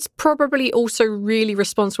it's probably also really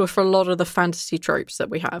responsible for a lot of the fantasy tropes that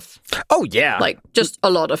we have. Oh yeah, like just a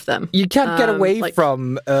lot of them. You can't get away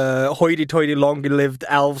from hoity-toity, long-lived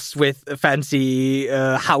elves with fancy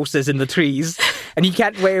houses in the trees, and you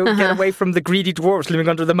can't get away from the greedy dwarves living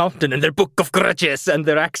under the mountain and their book of grudges and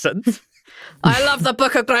their accents. I love the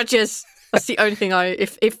book of grudges. That's the only thing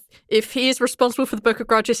if he is responsible for the Book of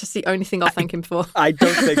Grudges, that's the only thing I'll thank him for. I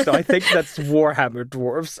don't think so. I think that's Warhammer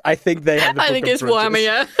dwarves. I think they have the Book of Grudges. Warhammer,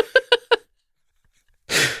 yeah.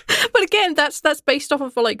 But again, that's based off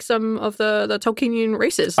of like some of the Tolkienian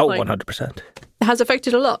races. Oh, like, 100%. It has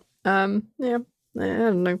affected a lot. I don't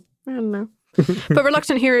know. But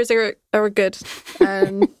reluctant heroes are good.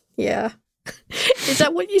 Yeah. Is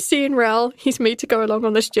that what you see in Rel? He's made to go along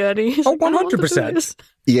on this journey. He's 100%.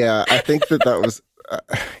 Yeah, I think that was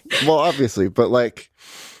well, obviously, but like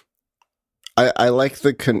I like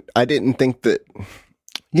I didn't think that,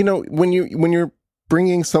 you know, when you're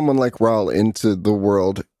bringing someone like Rel into the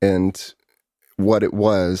world and what it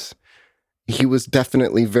was, he was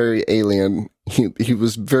definitely very alien. He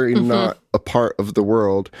was very not a part of the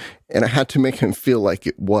world, and I had to make him feel like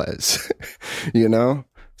it was, you know?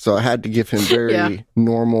 So I had to give him very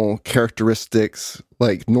normal characteristics,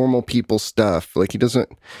 like normal people stuff. Like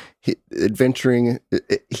adventuring,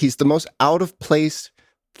 he's the most out of place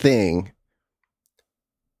thing.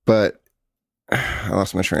 But I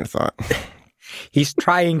lost my train of thought. He's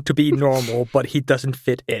trying to be normal, but he doesn't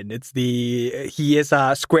fit in. He is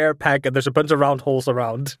a square peg, and there's a bunch of round holes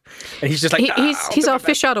around, and he's just like he's our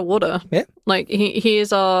fish out of water. Yeah, like he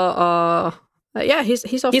is our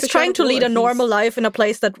he's our. He's trying to lead a normal life in a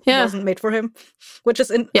place that wasn't made for him, which is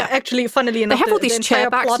actually, funnily enough, they have all these chair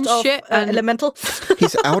backs and shit. Elemental.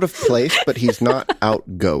 He's out of place, but he's not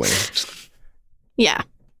outgoing. Yeah,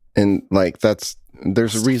 and like there's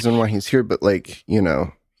a reason why he's here, but like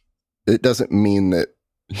it doesn't mean that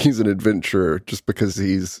he's an adventurer just because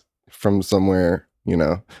he's from somewhere,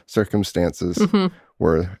 circumstances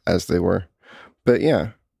were as they were. But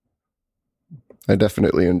yeah, I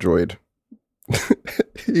definitely enjoyed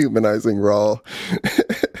humanizing Rawl,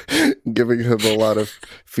 giving him a lot of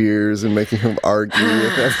fears and making him argue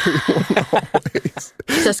with everyone always.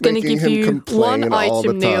 Just going to give you one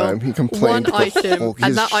item, Neil. He complained one item,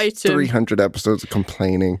 and that item 300 episodes of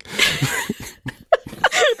complaining.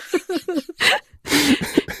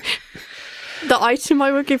 The item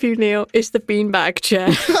I will give you, Neil, is the beanbag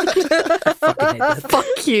chair.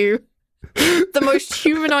 Fuck you. The most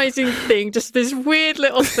humanizing thing, just this weird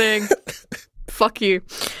little thing. Fuck you.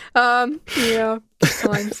 Yeah,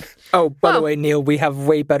 times. Oh, by the way, Neil, we have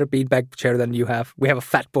way better beanbag chair than you have. We have a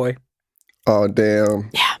fat boy. Oh, damn.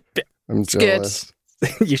 Yeah. I'm jealous.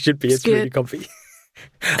 You should be. It's really comfy.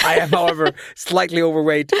 I am, however, slightly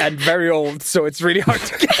overweight and very old, so it's really hard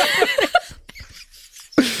to get out.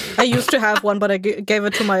 I used to have one, but I gave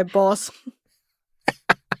it to my boss.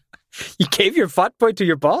 You gave your fat boy to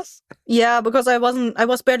your boss? Yeah, because I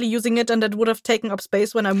was barely using it, and it would have taken up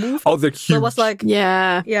space when I moved. Oh, they're huge. So it was like,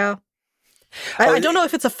 yeah. I don't know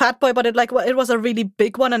if it's a fat boy, but it was a really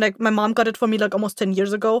big one, and my mom got it for me like almost 10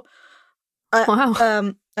 years ago.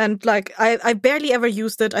 Wow. And like I barely ever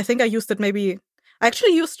used it. I think I used it maybe. I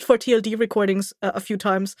actually used for TLD recordings a few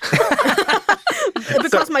times.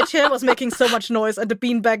 Because my chair was making so much noise and the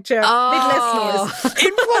beanbag chair made less noise.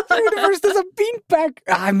 In what universe does a beanbag?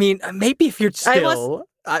 I mean, maybe if you're still...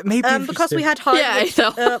 because we had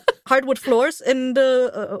hardwood floors in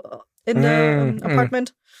the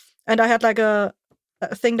apartment, and I had like a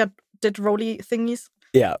thing that did rolly thingies.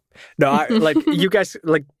 Yeah. No, you guys,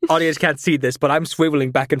 audience can't see this, but I'm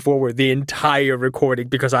swiveling back and forward the entire recording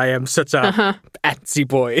because I am such a antsy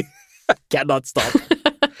boy. Cannot stop.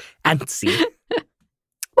 Antsy.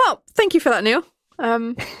 Well, thank you for that, Neil.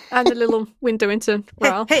 And a little window into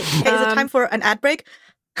Rawl. Hey, is it time for an ad break?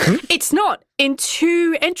 It's not. In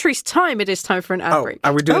 2 entries' time, it is time for an ad break.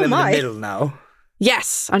 Are we doing it in the middle now?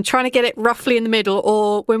 Yes, I'm trying to get it roughly in the middle,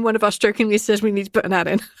 or when one of us jokingly says we need to put an ad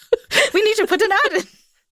in. We need to put an ad in.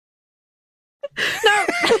 No.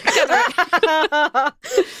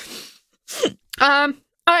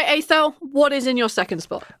 All right, Aethel, what is in your second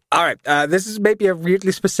spot? All right, this is maybe a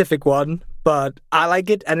weirdly specific one, but I like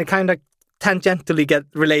it, and it kind of tangentially get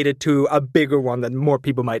related to a bigger one that more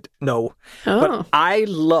people might know. Oh. But I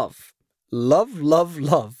love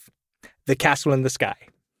The Castle in the Sky.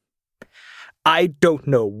 I don't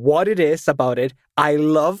know what it is about it. I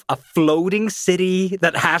love a floating city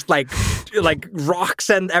that has like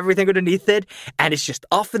rocks and everything underneath it, and it's just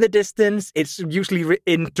off in the distance. It's usually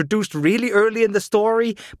introduced really early in the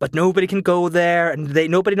story, but nobody can go there, and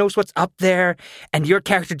nobody knows what's up there, and your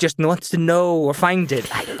character just wants to know or find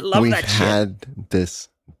it. I love that shit. We've had this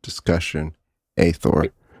discussion,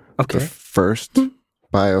 Aethor. Okay. The first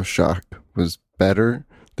BioShock was better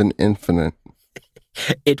than Infinite.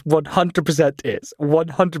 It 100% is.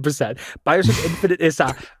 100%. BioShock Infinite is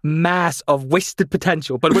a mass of wasted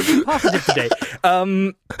potential, but we're being positive today.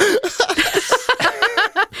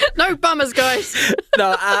 No bummers, guys.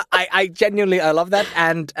 No, I genuinely, I love that.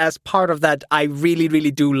 And as part of that, I really,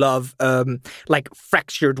 really do love,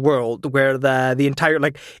 Fractured World, where the entire,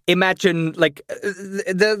 imagine,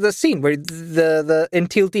 the scene where in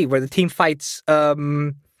TLD, where the team fights,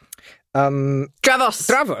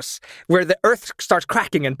 Dravos, where the earth starts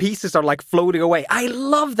cracking and pieces are floating away. I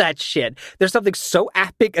love that shit. There's something so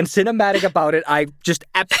epic and cinematic about it. I just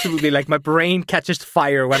absolutely my brain catches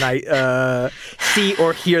fire when I see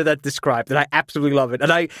or hear that described, and I absolutely love it.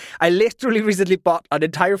 And I literally recently bought an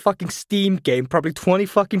entire fucking Steam game, probably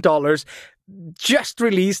 $20 just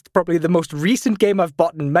released, probably the most recent game I've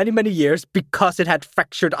bought in many, many years, because it had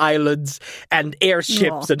fractured islands and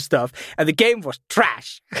airships and stuff, and the game was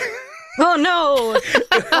trash. Oh no!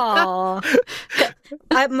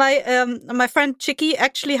 My friend Chicky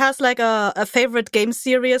actually has a favorite game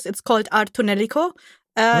series. It's called Artunelico,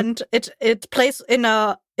 and it plays in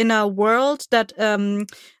a world that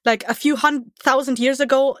like a few 100,000 years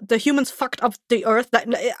ago the humans fucked up the Earth. That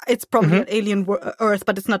it's probably an alien Earth,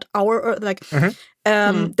 but it's not our Earth. Like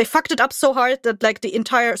they fucked it up so hard that like the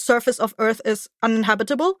entire surface of Earth is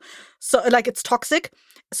uninhabitable. So like it's toxic.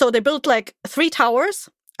 So they built like 3 towers.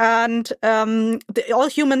 And all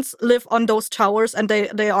humans live on those towers, and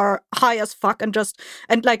they are high as fuck, and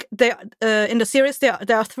like they in the series there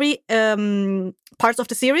are 3 parts of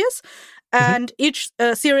the series, and each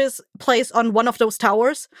series plays on one of those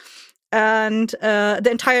towers, and the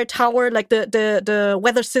entire tower, like the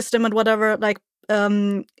weather system and whatever, like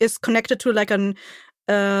is connected to like an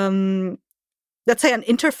let's say an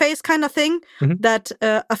interface kind of thing that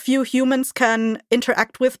a few humans can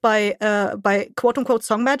interact with by quote unquote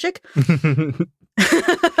song magic.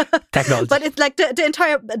 Technology. But it's like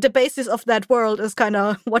the basis of that world is kind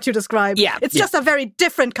of what you described. Yeah, it's just a very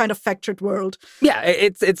different kind of factored world. Yeah,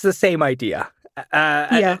 it's the same idea.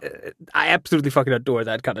 I absolutely fucking adore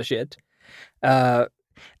that kind of shit.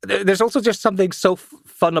 There's also just something so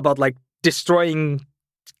fun about like destroying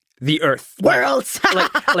the Earth. Worlds!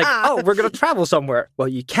 like, oh, we're going to travel somewhere. Well,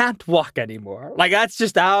 you can't walk anymore. Like, that's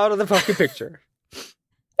just out of the fucking picture.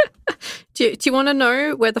 Do you want to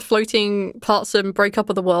know where the floating parts and breakup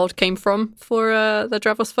of the world came from for the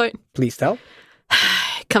Dravos fight? Please tell.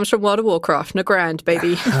 It comes from World of Warcraft. Nagrand,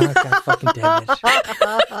 baby. Oh, God fucking damn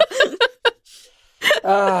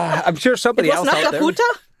it. I'm sure somebody else out there... Laputa?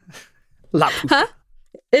 Laputa. Huh?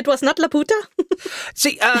 It was not Laputa?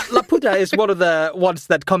 See, Laputa is one of the ones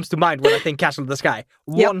that comes to mind when I think Castle in the Sky.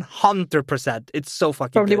 100%. It's so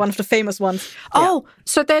fucking Probably good. one of the famous ones. Oh,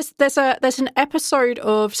 so there's an episode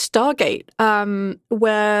of Stargate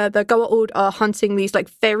where the Goa'uld are hunting these like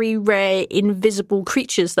very rare invisible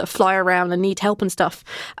creatures that fly around and need help and stuff.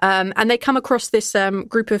 And they come across this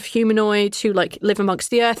group of humanoids who like live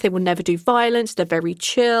amongst the Earth. They will never do violence. They're very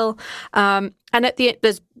chill. And at the end,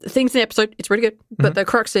 there's things in the episode, it's really good, but the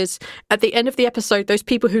crux is, at the end of the episode, those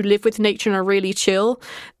people who live with nature and are really chill,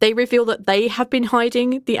 they reveal that they have been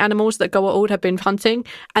hiding the animals that Goa'uld have been hunting,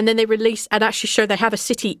 and then they release and actually show they have a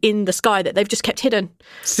city in the sky that they've just kept hidden.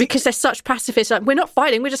 Because they're such pacifists, like, we're not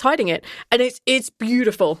fighting, we're just hiding it. And it's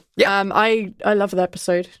beautiful. Yeah. I love that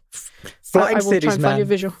episode. Flying cities, man. Find you a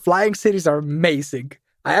visual. Flying cities are amazing.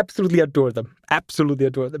 I absolutely adore them. Absolutely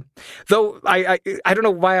adore them. Though I don't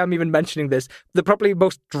know why I'm even mentioning this. The probably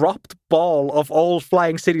most dropped ball of all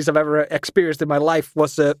flying cities I've ever experienced in my life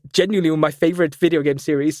was genuinely my favorite video game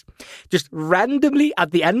series. Just randomly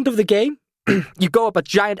at the end of the game, you go up a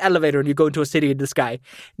giant elevator and you go into a city in the sky.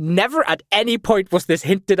 Never at any point was this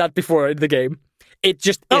hinted at before in the game. It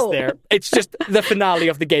just is there. It's just the finale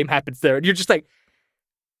of the game happens there. And you're just like,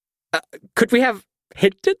 could we have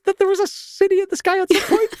hinted that there was a city in the sky at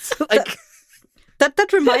some point? Like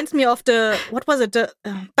that reminds me of what was it? The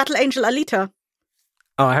Battle Angel Alita.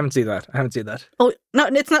 Oh, I haven't seen that. Oh no,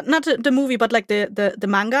 it's not the movie, but like the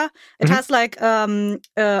manga. It has like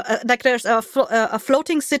there's a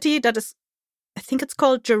floating city that is, I think it's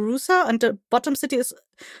called Jerusa, and the bottom city is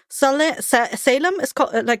Salem. Is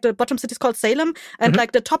called like the bottom city is called Salem, and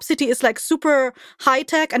like the top city is like super high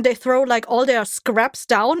tech, and they throw like all their scraps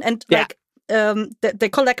down and like. They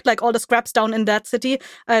collect like all the scraps down in that city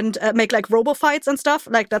and make like robo fights and stuff.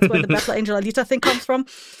 Like that's where the Battle Angel Alita thing comes from.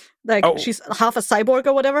 Like she's half a cyborg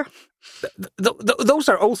or whatever. Those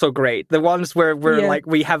are also great. The ones where like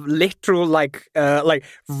we have literal like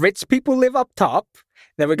rich people live up top.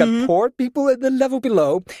 Then we got poor people in the level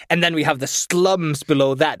below, and then we have the slums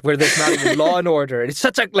below that, where there's not even law and order. It's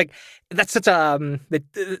such a that's such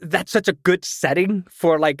a good setting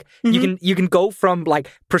for like you can go from like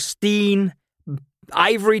pristine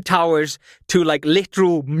ivory towers to like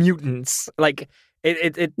literal mutants. Like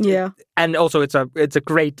it and also it's a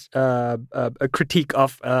great a critique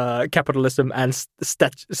of capitalism and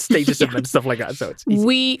statism and stuff like that. So it's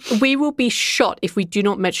easy. We will be shot if we do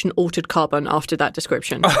not mention altered carbon after that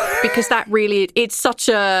description, because that really, it's such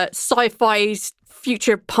a sci-fi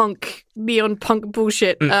future punk neon punk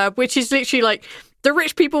bullshit, which is literally like the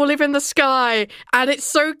rich people live in the sky and it's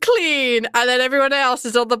so clean, and then everyone else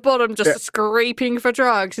is on the bottom just scraping for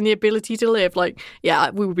drugs and the ability to live. Like,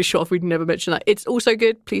 yeah, we would be shocked if we'd never mention that. It's also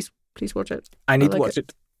good. Please watch it. I need to watch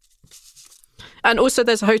it. And also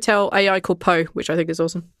there's a hotel AI called Poe, which I think is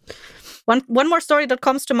awesome. One more story that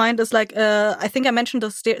comes to mind is like I think I mentioned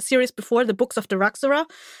the series before, the Books of the Raxora,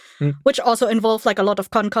 which also involve like a lot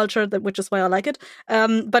of con culture, which is why I like it.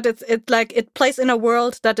 But it plays in a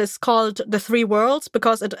world that is called the Three Worlds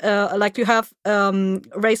because it like you have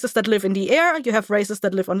races that live in the air, you have races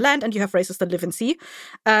that live on land, and you have races that live in sea.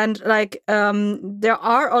 And like there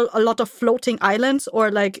are a lot of floating islands,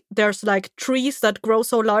 or like there's like trees that grow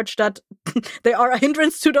so large that they are a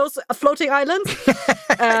hindrance to those floating islands.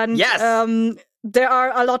 And Yes. there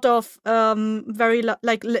are a lot of very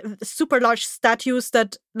super large statues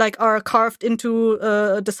that like are carved into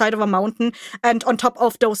the side of a mountain, and on top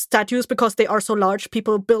of those statues, because they are so large,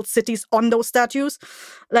 people build cities on those statues.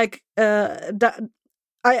 Like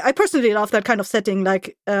I personally love that kind of setting,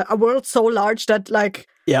 like a world so large that like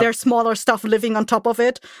there's smaller stuff living on top of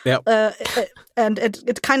it. Yep. And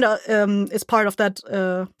it kind of is part of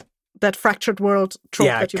that fractured world trope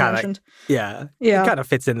that you mentioned. Yeah. It kind of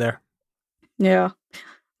fits in there. Yeah.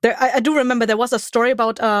 I do remember there was a story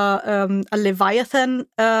about a Leviathan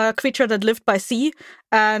creature that lived by sea,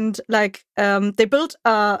 and like they built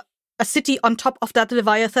a city on top of that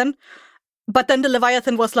Leviathan, but then the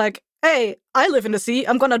Leviathan was like, "Hey, I live in the sea.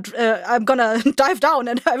 I'm gonna dive down,"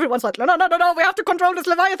 and everyone's like, "No, we have to control this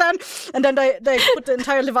Leviathan." And then they put the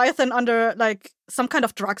entire Leviathan under like some kind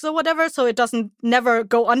of drugs or whatever, so it doesn't never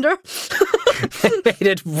go under. They made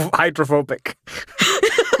it hydrophobic.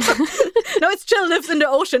 No, it still lives in the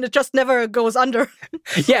ocean. It just never goes under.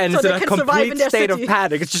 Yeah, and so it's in a complete state of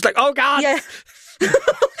panic. It's just like, oh God. Yeah.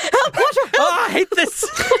 Help, water, help. Oh, I hate this.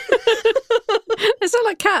 They sound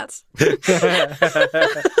like cats.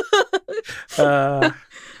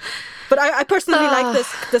 But I personally like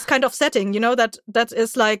this kind of setting, you know, that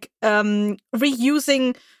is like not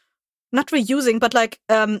reusing, but like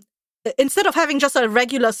instead of having just a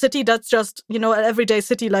regular city that's just, you know, an everyday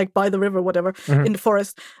city like by the river, whatever, in the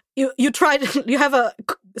forest, you have a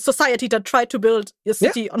society that tried to build a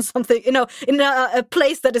city on something, you know, in a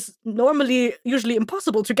place that is usually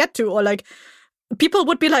impossible to get to, or like people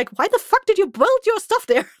would be like, why the fuck did you build your stuff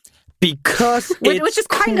there? Because which is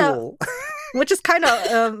kind of cool. which is kind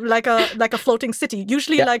of like a floating city.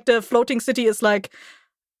 Usually, like the floating city is like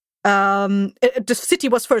the city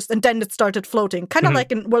was first and then it started floating, kind of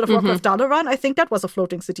like in World of Warcraft Dalaran. I think that was a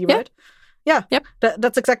floating city, right? Yeah. Yep.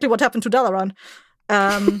 That's exactly what happened to Dalaran.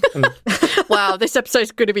 Wow, this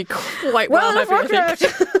episode's going to be quite well heavy, I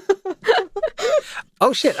think.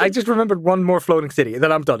 Oh shit, I just remembered one more floating city.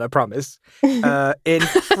 Then I'm done, I promise. In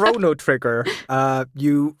Chrono Trigger,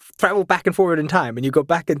 you travel back and forward in time, and you go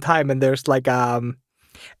back in time, and there's like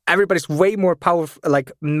everybody's way more powerful,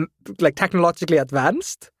 like technologically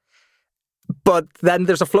advanced. But then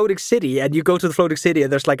there's a floating city, and you go to the floating city,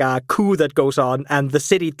 and there's like a coup that goes on, and the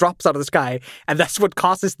city drops out of the sky, and that's what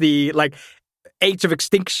causes the like age of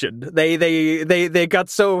extinction. They got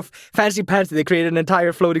so fancy pantsy, they created an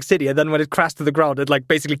entire floating city, and then when it crashed to the ground, it like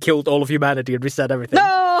basically killed all of humanity and reset everything.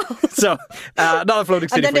 No! So not a floating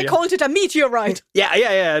city. And then they called it a meteorite. Yeah,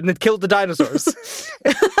 and it killed the dinosaurs.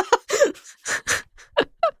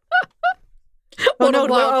 Oh no,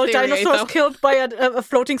 were all dinosaurs killed by a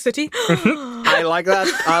floating city? I like that.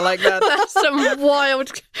 That's some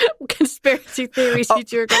wild conspiracy theories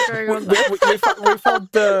you got going on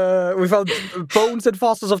there. We found bones and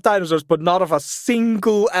fossils of dinosaurs, but not of a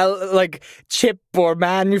single like chip or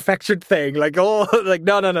manufactured thing. Like no.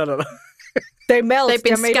 They melt. They've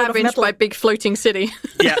been scavenged by big floating city.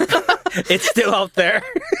 Yeah, it's still out there.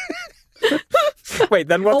 Wait,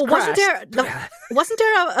 then what crashed? Wasn't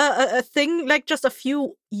there a thing like just a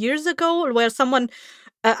few years ago where someone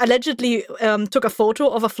allegedly took a photo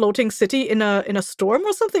of a floating city in a storm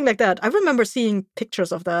or something like that? I remember seeing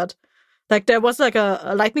pictures of that. Like there was like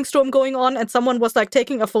a lightning storm going on, and someone was like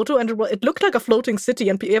taking a photo, and it looked like a floating city,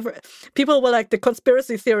 and people were like, the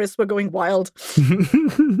conspiracy theorists were going wild.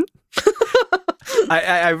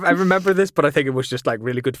 I remember this, but I think it was just like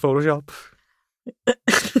really good Photoshop.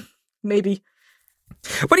 Maybe.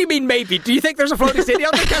 What do you mean, maybe? Do you think there's a floating city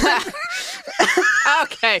out there?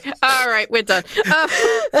 Okay. All right. We're done.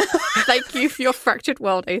 Thank you for your fractured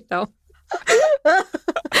world, Ethel.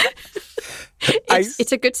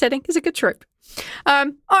 It's a good setting. It's a good trope.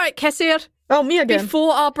 All right, Kesir. Oh, me again.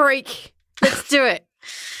 Before our break, let's do it.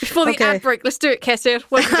 Before the ad break, let's do it, Kesir.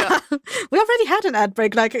 What have you got? We already had an ad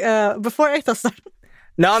break, like before Ethel started.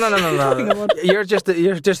 No. You're just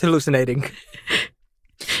hallucinating.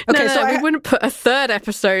 Okay, so we wouldn't put a third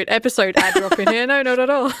episode ad drop in here. No, not at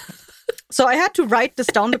all. So I had to write this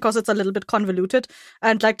down because it's a little bit convoluted,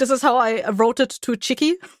 and like this is how I wrote it to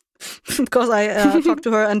Chicky. because I talk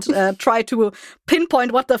to her and try to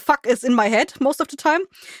pinpoint what the fuck is in my head most of the time.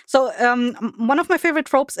 So one of my favorite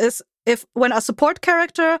tropes is when a support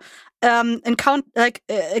character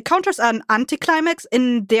encounters an anticlimax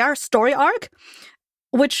in their story arc,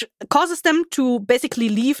 which causes them to basically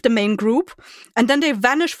leave the main group, and then they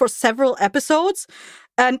vanish for several episodes.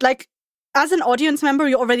 And like, as an audience member,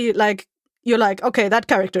 you're like, okay, that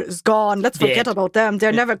character is gone. Let's forget about them.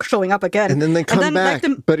 They're never showing up again. And then they come back,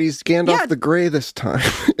 but he's Gandalf the Grey this time.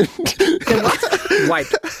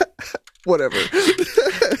 White. Whatever.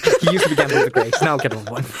 He used to be Gandalf the Grey. He's now Gandalf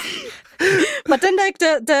one. But then, like,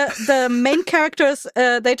 the main characters,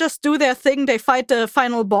 they just do their thing. They fight the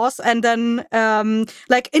final boss, and then,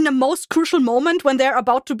 like, in the most crucial moment when they're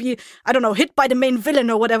about to be, I don't know, hit by the main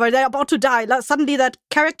villain or whatever, they're about to die. Suddenly, that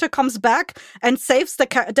character comes back and saves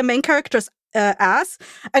the main character's ass.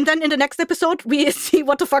 And then in the next episode, we see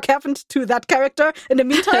what the fuck happened to that character in the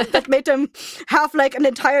meantime that made them have, like, an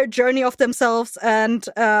entire journey of themselves and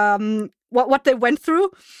what they went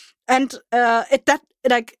through. And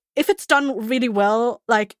if it's done really well,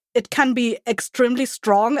 like, it can be extremely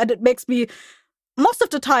strong, and it makes me, most of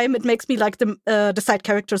the time, it makes me like the side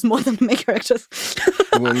characters more than the main characters.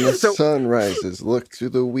 When the sun rises, look to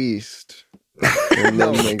the west, and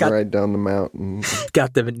then they ride down the mountain.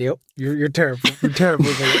 God damn it, Neil. You're terrible. You're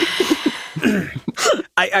terrible.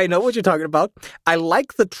 I know what you're talking about. I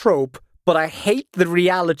like the trope, but I hate the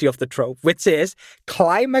reality of the trope, which is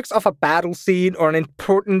climax of a battle scene or an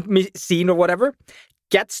important scene or whatever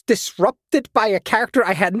gets disrupted by a character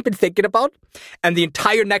I hadn't been thinking about, and the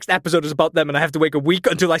entire next episode is about them, and I have to wait a week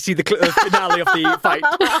until I see the finale of the fight.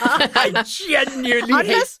 I genuinely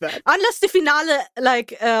hate that. Unless the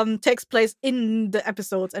finale takes place in the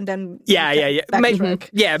episodes, and then maybe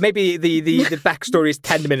the backstory is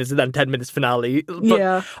 10 minutes and then 10 minutes finale.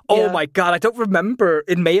 But, my god, I don't remember.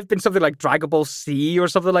 It may have been something like Dragon Ball Z or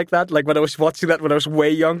something like that. Like when I was watching that when I was way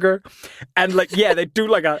younger, and they do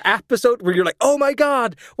like an episode where you're like, oh my god,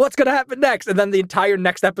 what's gonna happen next? And then the entire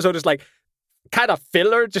next episode is like kind of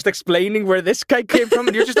filler, just explaining where this guy came from,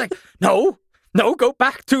 and you're just like, no, go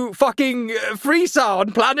back to fucking Frieza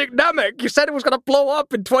on Planet Namek. You said it was gonna blow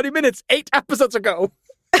up in 20 minutes 8 episodes ago.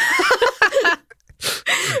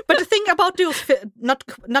 But the thing about those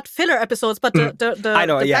not filler episodes, but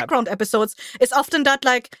the background episodes is often that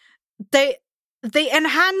like they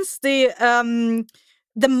enhance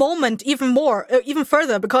the moment even more, even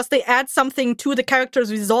further, because they add something to the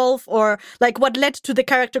character's resolve, or like what led to the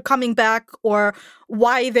character coming back, or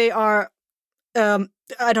why they are, I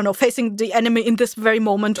don't know, facing the enemy in this very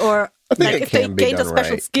moment, or like if they gained a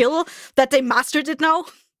special skill that they mastered it now.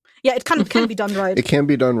 Yeah, it can be done right. It can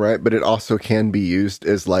be done right, but it also can be used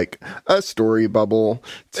as like a story bubble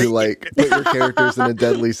to like put your characters in a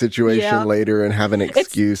deadly situation later and have an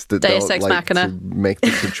excuse that they'll like to make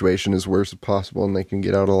the situation as worse as possible, and they can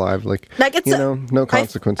get out alive. Like it's no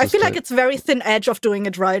consequences. I feel like it's very thin edge of doing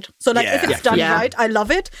it right. So like if it's done right, I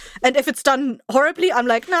love it, and if it's done horribly, I'm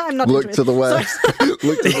like, nah, I'm not. Look to the west.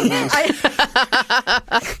 Look to the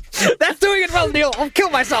west. That's doing it well, Neil. I'll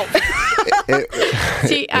kill myself.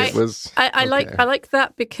 I like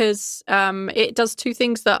that because it does two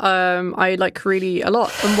things that I like really a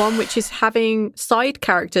lot, and one which is having side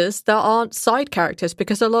characters that aren't side characters,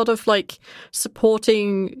 because a lot of like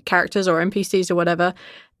supporting characters or NPCs or whatever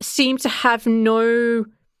seem to have no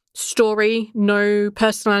story, no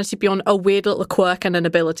personality beyond a weird little quirk and an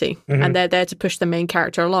ability, and they're there to push the main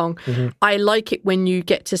character along. I like it when you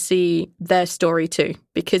get to see their story too,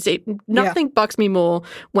 because nothing bugs me more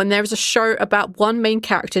when there's a show about one main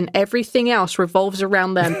character and everything else revolves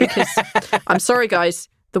around them, because I'm sorry guys,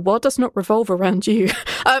 the world does not revolve around you.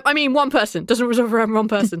 I mean, one person doesn't revolve around one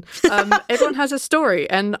person. Everyone has a story,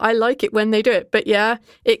 and I like it when they do it. But yeah,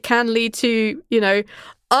 it can lead to,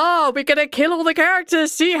 we're going to kill all the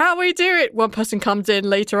characters, see how we do it. One person comes in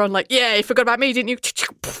later on like, yeah, you forgot about me, didn't you?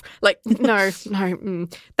 Like, no,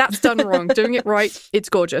 that's done wrong. Doing it right, it's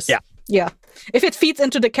gorgeous. Yeah. If it feeds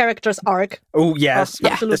into the character's arc. Oh, yes.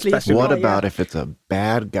 Absolutely. What about if it's a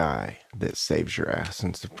bad guy that saves your ass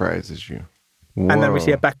and surprises you? Whoa. And then we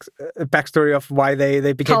see a backstory of why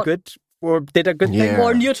they became good or did a good thing.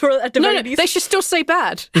 More neutral at the very least. They should still say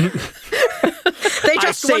bad. They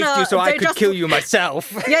just saved you so I could kill you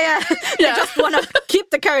myself. Yeah. They just want to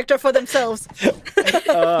keep the character for themselves.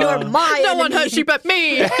 You're my No one hurts you but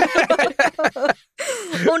me.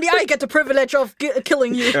 Only I get the privilege of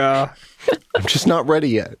killing you. I'm just not ready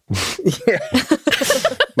yet.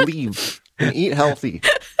 Leave and eat healthy.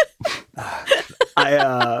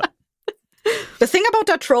 The thing about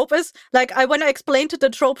that trope is, like, when I explained the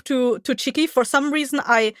trope to Chiki, for some reason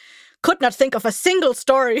I could not think of a single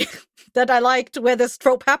story that I liked where this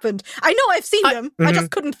trope happened. I know I've seen them. I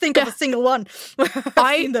just couldn't think of a single one.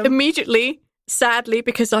 I immediately, sadly,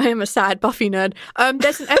 because I am a sad Buffy nerd,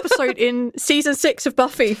 there's an episode in season 6 of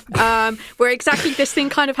Buffy where exactly this thing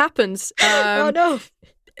kind of happens. Oh no.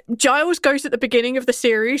 Giles goes at the beginning of the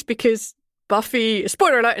series because Buffy,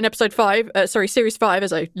 spoiler alert, in series 5,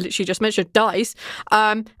 as I literally just mentioned, dies.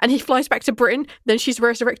 And he flies back to Britain. Then she's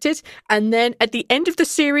resurrected. And then at the end of the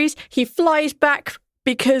series, he flies back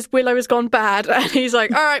because Willow has gone bad. And he's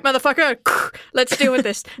like, all right, motherfucker, let's deal with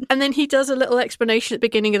this. And then he does a little explanation at the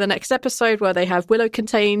beginning of the next episode where they have Willow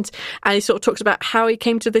contained. And he sort of talks about how he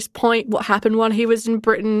came to this point, what happened when he was in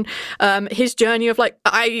Britain, his journey of like,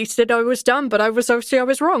 I said I was done, but I was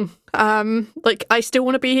wrong. Like, I still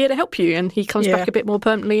want to be here to help you. And he comes back a bit more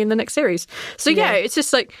permanently in the next series. So yeah, it's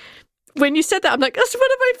just like, when you said that, I'm like, that's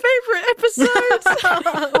one of my favorite episodes.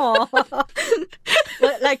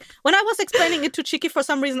 Like, when I was explaining it to Chiki, for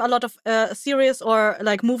some reason, a lot of series or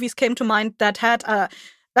like movies came to mind that had an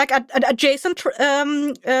adjacent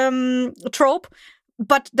trope,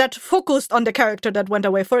 but that focused on the character that went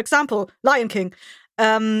away. For example, Lion King.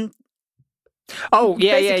 Simba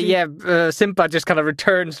just kind of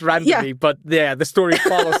returns randomly, but the story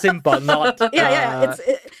follows Simba, not it's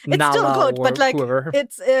still good, but like whoever.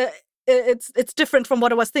 It's different from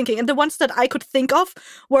what I was thinking. And the ones that I could think of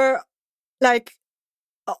were like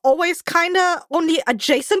always kind of only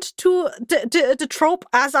adjacent to the trope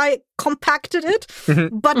as I compacted it,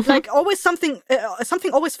 but like always something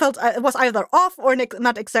always felt was either off or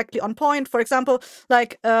not exactly on point. For example,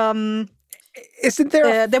 like isn't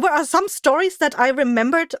there there were some stories that I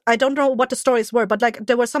remembered. I don't know what the stories were, but like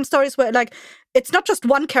there were some stories where like it's not just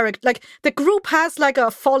one character. Like the group has like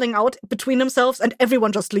a falling out between themselves and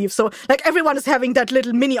everyone just leaves. So like everyone is having that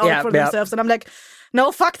little mini arc for themselves. And I'm like,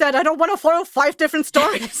 no, fuck that. I don't want to follow 5 different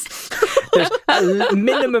stories. There's a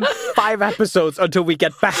minimum 5 episodes until we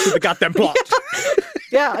get back to the goddamn plot.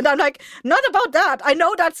 Yeah, and I'm like, not about that. I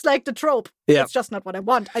know that's like the trope. Yeah. It's just not what I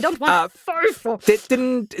want. I don't want 5.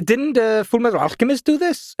 Didn't Full Metal Alchemist do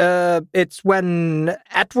this? It's when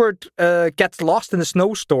Edward gets lost in a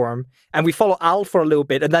snowstorm, and we follow Al for a little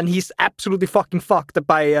bit, and then he's absolutely fucking fucked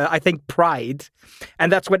by, I think, Pride.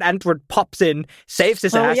 And that's when Edward pops in, saves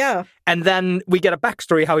his ass, and then we get a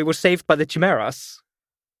backstory how he was saved by the Chimeras.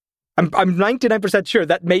 I'm 99% sure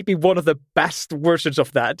that may be one of the best versions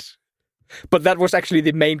of that. But that was actually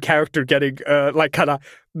the main character getting like kind of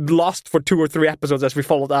lost for 2 or 3 episodes as we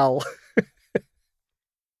followed Al.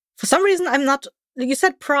 For some reason, I'm not. You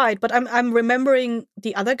said Pride, but I'm remembering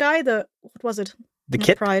the other guy. What was it? The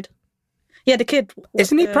kid. Pride. Yeah, the kid.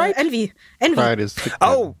 Isn't he Pride? Envy. Pride is. The kid.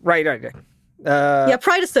 Oh, right.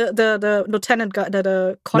 Pride is the lieutenant guy.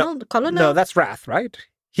 The colonel. No, that's Wrath, right?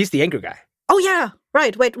 He's the angry guy. Oh yeah,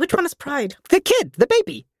 right. Wait, which one is Pride? The kid, the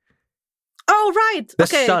baby. Oh, right. The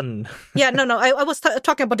son. Yeah, no. I was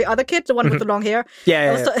talking about the other kid, the one with the long hair.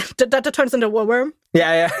 That turns into a worm.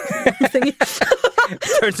 Yeah.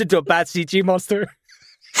 Turns into a bad CG monster.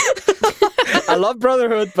 I love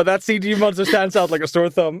Brotherhood, but that CG monster stands out like a sore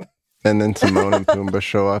thumb. And then Timon and Pumbaa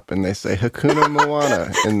show up and they say, Hakuna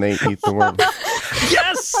Moana, and they eat the worm.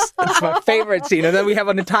 Yes! That's my favorite scene. And then we have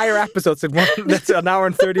an entire episode that's an hour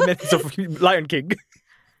and 30 minutes of Lion King.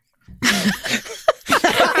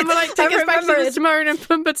 I'm like, take us back to the Timon and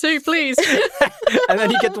Pumbaa 2, please. And then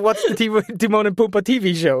you get to watch the Timon and Pumbaa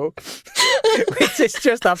TV show, which is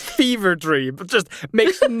just a fever dream. It just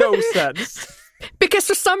makes no sense. Because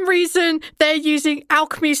for some reason, they're using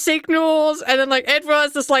alchemy signals, and then like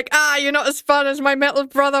Edward's just like, you're not as fun as my metal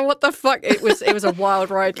brother, what the fuck? It was a wild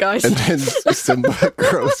ride, guys. And then Simba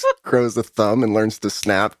grows a thumb and learns to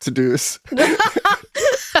snap to do this.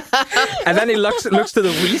 And then he looks to the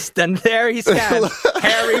west, and there he stands,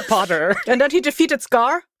 Harry Potter. And then he defeated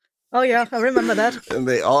Scar. Oh yeah, I remember that. And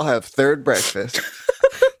they all have third breakfast.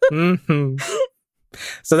 Mm-hmm.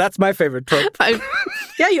 So that's my favorite trope.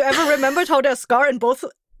 Yeah, you ever remembered how there's Scar in both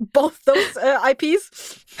those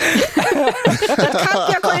IPs? That can't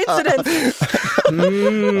be a coincidence.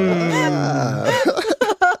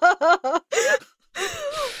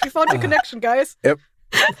 We found the connection, guys. Yep.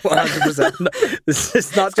 100%. No, this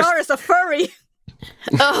is not Scar is a furry.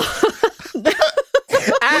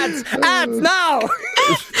 Ads now!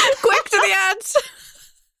 Quick to the ads!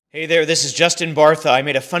 Hey there, this is Justin Bartha. I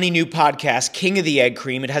made a funny new podcast, King of the Egg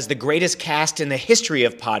Cream. It has the greatest cast in the history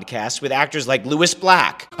of podcasts with actors like Louis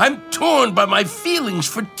Black. I'm torn by my feelings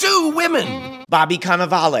for 2 women. Bobby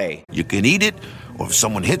Cannavale. You can eat it, or if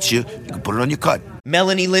someone hits you, you can put it on your cut.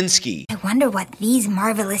 Melanie Linsky. I wonder what these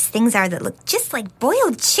marvelous things are that look just like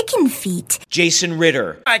boiled chicken feet. Jason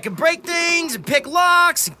Ritter. I can break things and pick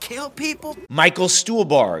locks and kill people. Michael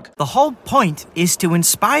Stuhlbarg. The whole point is to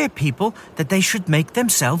inspire people that they should make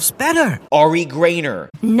themselves better. Ari Grainer.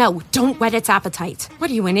 No, don't whet its appetite.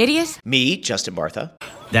 What are you, an idiot? Me, Justin Bartha.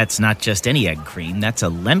 That's not just any egg cream, that's a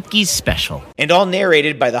Lemke's special. And all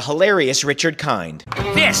narrated by the hilarious Richard Kind.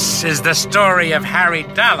 This is the story of Harry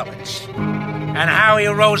Dalowitz and how he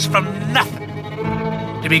rose from nothing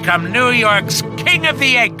to become New York's King of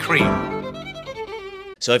the Egg Cream.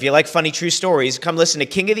 So if you like funny true stories, come listen to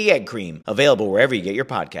King of the Egg Cream, available wherever you get your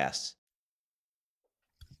podcasts.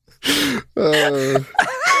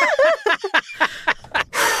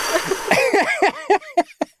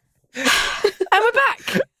 And we're back.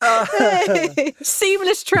 Hey.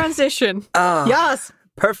 Seamless transition. Yes.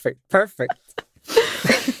 Perfect.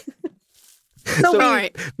 So, all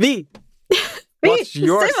right. V, what's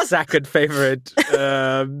your second favorite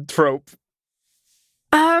trope?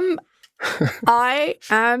 I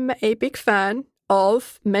am a big fan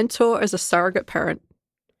of mentor as a surrogate parent.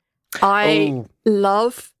 I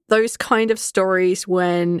love those kind of stories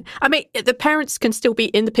when, I mean, the parents can still be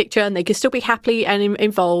in the picture and they can still be happily and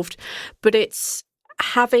involved, but it's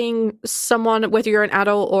having someone, whether you're an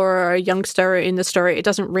adult or a youngster in the story, it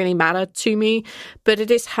doesn't really matter to me, but it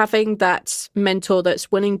is having that mentor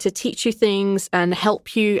that's willing to teach you things and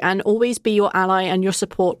help you and always be your ally and your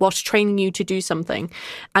support whilst training you to do something.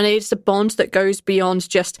 And it's a bond that goes beyond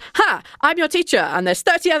just, I'm your teacher and there's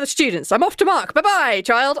 30 other students. I'm off to Mark. Bye-bye,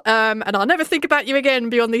 child. And I'll never think about you again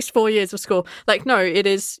beyond these 4 years of school. Like, no, it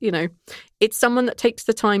is, it's someone that takes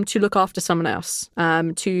the time to look after someone else,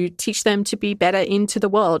 to teach them to be better into the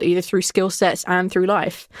world, either through skill sets and through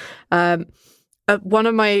life. One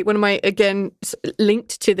of my again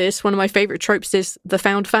linked to this, one of my favorite tropes is the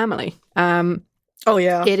found family. Oh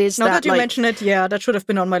yeah, it is. Now that you mention it, yeah, that should have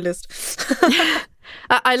been on my list.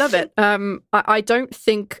 I love it. I don't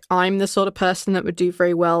think I'm the sort of person that would do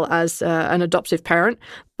very well as an adoptive parent,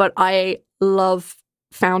 but I love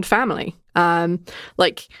found family. I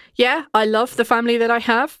love the family that I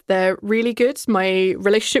have. They're really good. My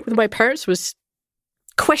relationship with my parents was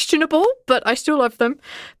questionable, but I still love them.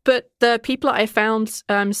 But the people I found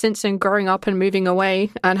since then growing up and moving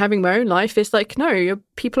away and having my own life is like, no, your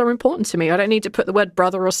people are important to me. I don't need to put the word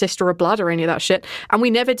brother or sister or blood or any of that shit. And we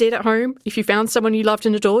never did at home. If you found someone you loved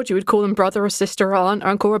and adored, you would call them brother or sister or aunt,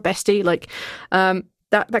 uncle or bestie. Like,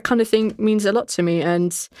 that kind of thing means a lot to me.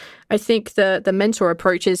 And I think the mentor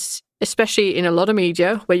approach is, especially in a lot of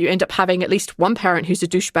media where you end up having at least one parent who's a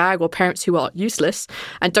douchebag or parents who are useless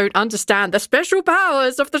and don't understand the special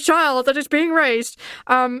powers of the child that is being raised.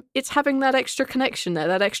 It's having that extra connection there,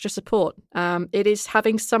 that extra support. It is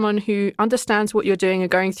having someone who understands what you're doing and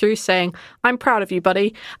going through, saying, I'm proud of you,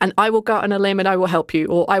 buddy, and I will go out on a limb and I will help you,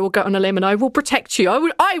 or I will go out on a limb and I will protect you.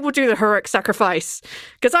 I will do the heroic sacrifice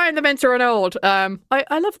because I am the mentor and old. I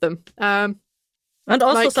love them. And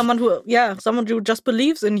also someone who just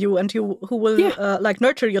believes in you and who will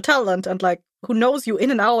nurture your talent and who knows you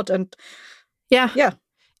in and out and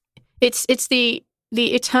it's the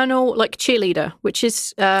eternal cheerleader, which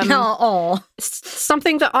is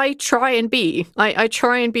something that I try and be. I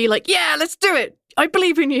try and be like, yeah, let's do it. I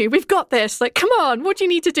believe in you. We've got this. Like, come on. What do you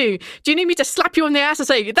need to do? Do you need me to slap you on the ass and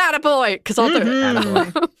say, that a boy? Because I'll do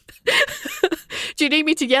it. Do you need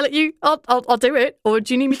me to yell at you? I'll do it. Or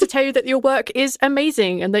do you need me to tell you that your work is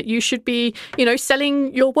amazing and that you should be,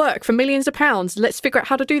 selling your work for millions of pounds? Let's figure out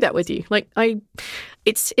how to do that with you.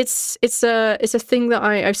 It's a thing that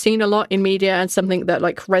I've seen a lot in media and something that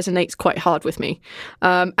resonates quite hard with me.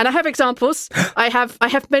 And I have examples. I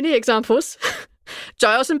have many examples.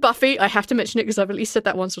 Giles and Buffy, I have to mention it because I've at least said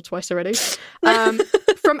that once or twice already.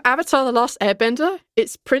 From Avatar: The Last Airbender,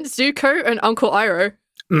 it's Prince Zuko and Uncle Iroh.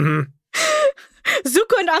 Mm-hmm.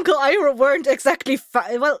 Zuko and Uncle Iroh weren't exactly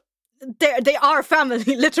they are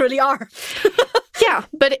family, literally are. Yeah,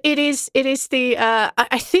 but it is the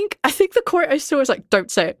I think the quote I saw was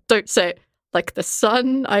don't say it. Like the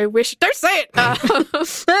sun, I wish. Don't say it.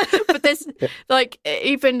 But there's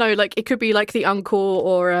even though it could be the uncle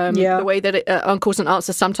or the way that uncles and aunts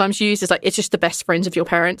are sometimes used is it's just the best friends of your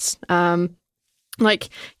parents.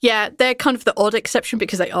 They're kind of the odd exception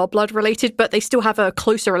because they are blood related, but they still have a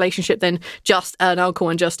closer relationship than just an uncle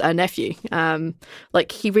and just a nephew.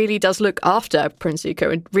 He really does look after Prince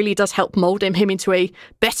Zuko and really does help mold him into a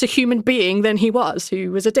better human being than he was,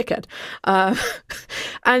 who was a dickhead.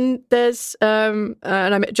 And there's, and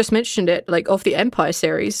I just mentioned it, of the Empire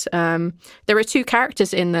series, there are two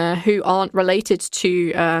characters in there who aren't related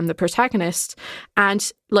to the protagonist,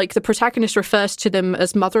 and like the protagonist refers to them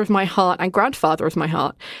as mother of my heart and grandfather of my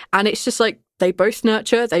heart. And it's just like they both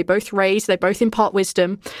nurture, they both raise, they both impart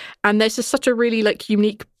wisdom. And there's just such a really like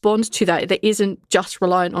unique bond to that isn't just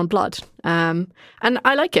reliant on blood. And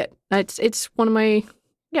I like it. It's one of my,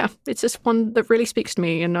 it's just one that really speaks to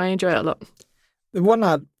me and I enjoy it a lot. The one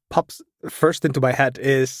that pops first into my head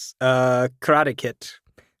is Karate Kid.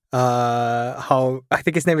 How I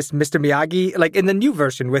think his name is Mr. Miyagi, like in the new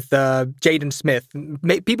version with Jaden Smith.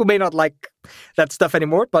 People may not like that stuff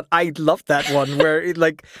anymore, but I love that one where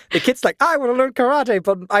like the kid's like, I want to learn karate,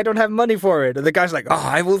 but I don't have money for it. And the guy's like, oh,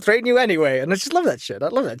 I will train you anyway. And I just love that shit. I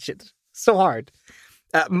love that shit. So hard.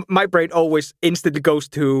 My brain always instantly goes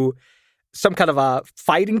to some kind of a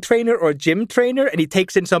fighting trainer or a gym trainer, and he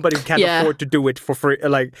takes in somebody who can't afford to do it for free,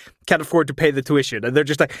 like can't afford to pay the tuition, and they're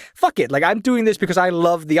just like, "Fuck it!" Like I'm doing this because I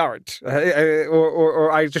love the art,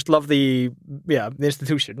 or I just love the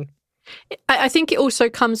institution. I think it also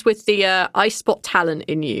comes with the I spot talent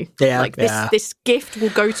in you. Yeah, like this gift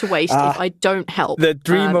will go to waste if I don't help. The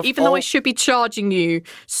dream of even though I should be charging you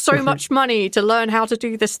so much money to learn how to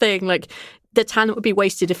do this thing, like the talent would be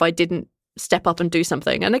wasted if I didn't step up and do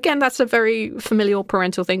something. And again, that's a very familial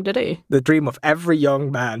parental thing to do. The dream of every young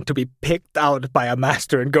man to be picked out by a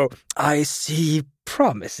master and go, I see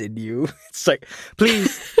promise in you. It's like,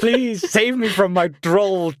 please save me from my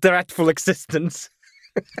droll, dreadful existence.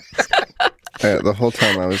 The whole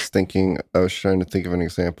time I was trying to think of an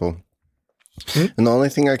example. And the only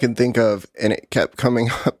thing I could think of, and it kept coming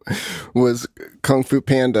up, was Kung Fu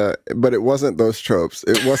Panda, but it wasn't those tropes.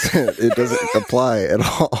 It doesn't apply at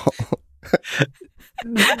all.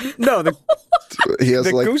 No, he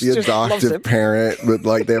has like the adoptive parent, but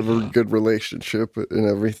like they have a good relationship and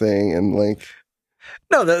everything, and like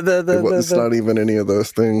no, it's not even any of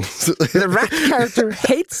those things. The rat character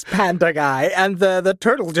hates Panda Guy, and the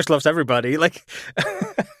turtle just loves everybody. Like,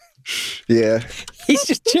 yeah, he's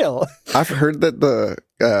just chill. I've heard that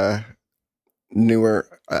the newer,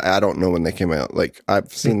 I don't know when they came out. Like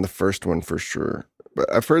I've seen the first one for sure, but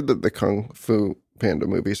I've heard that the Kung Fu Panda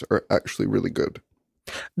movies are actually really good.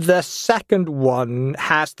 The second one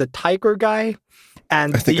has the tiger guy,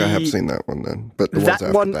 and I think I have seen that one then. But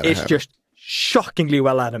that one is just shockingly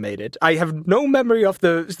well animated. I have no memory of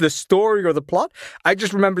the story or the plot. I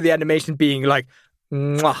just remember the animation being like,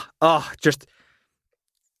 just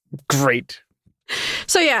great.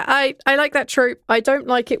 So yeah, I like that trope. I don't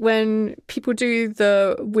like it when people do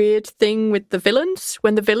the weird thing with the villains,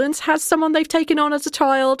 when the villains has someone they've taken on as a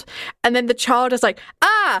child, and then the child is like,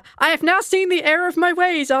 I have now seen the error of my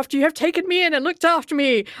ways after you have taken me in and looked after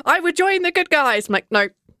me. I would join the good guys. I'm like, no,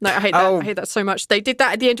 I hate that. I hate that so much. They did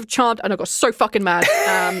that at the end of Charmed, and I got so fucking mad.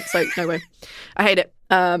 So no way. I hate it.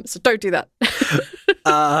 So don't do that.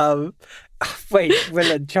 Wait,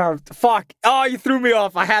 villain, Charmed. Fuck. Oh, you threw me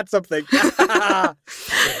off. I had something.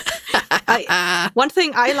 One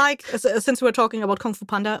thing I like, since we're talking about Kung Fu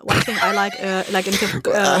Panda, one thing I like in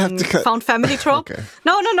the found family trope. Okay.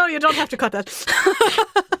 No, you don't have to cut that.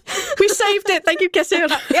 We saved it. Thank you, Kesir.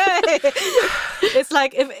 Yay! It's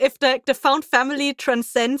like if the found family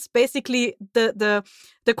transcends basically the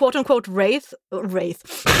quote unquote wraith.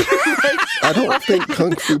 I don't think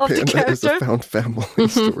Kung Fu Panda is a found family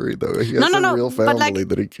story though. He has a real family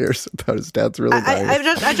that he cares about. His dad's really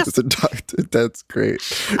nice. I just it's adopted. That's great.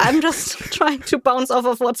 I'm just trying to bounce off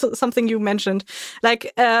of something you mentioned.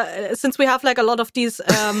 Like since we have like a lot of these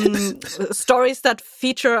stories that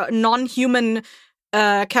feature non-human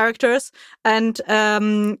characters, and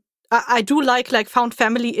I do like found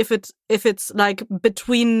family if it's like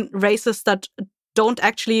between races that don't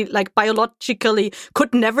actually like biologically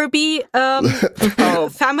could never be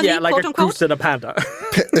family, yeah, like quote a unquote. goose and a panda.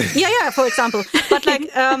 yeah, for example. But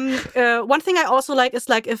like one thing I also like is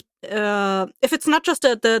like if it's not just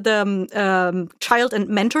the child and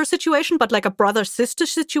mentor situation, but like a brother sister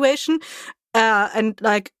situation. And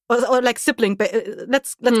like or like sibling,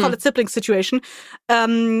 let's call it sibling situation,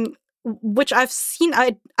 which I've seen.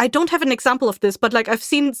 I don't have an example of this, but like I've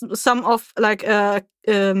seen some of like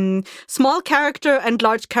small character and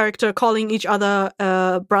large character calling each other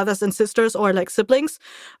brothers and sisters or like siblings.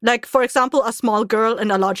 Like for example, a small girl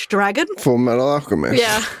and a large dragon. Full Metal Alchemist.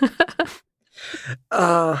 Yeah.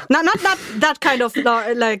 not that kind of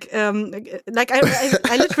like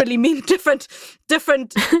I literally mean different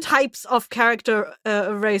types of character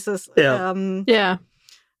races. Yeah.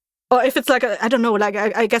 Or if it's like I don't know, like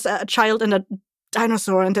I guess a child and a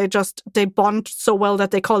dinosaur, and they bond so well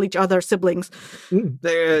that they call each other siblings.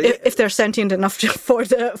 If they're sentient enough for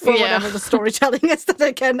whatever the storytelling is, that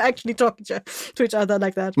they can actually talk to each other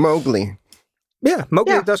like that. Mowgli. Yeah,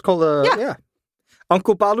 Mowgli does call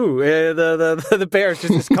Uncle Baloo, the bear is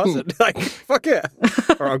just his cousin. Like, fuck yeah.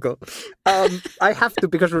 Or uncle. I have to,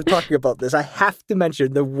 because we're talking about this, I have to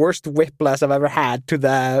mention the worst whiplash I've ever had to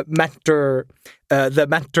the mentor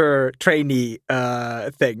trainee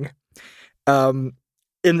thing.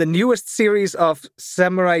 In the newest series of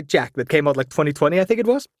Samurai Jack that came out like 2020, I think it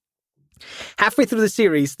was. Halfway through the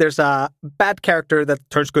series, there's a bad character that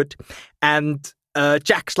turns good, and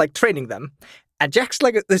Jack's like training them. And Jack's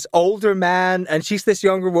like this older man, and she's this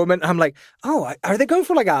younger woman. I'm like, oh, are they going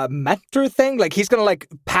for like a mentor thing? Like he's gonna like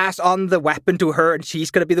pass on the weapon to her, and she's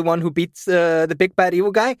gonna be the one who beats the big bad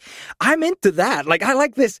evil guy. I'm into that. Like I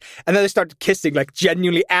like this. And then they started kissing, like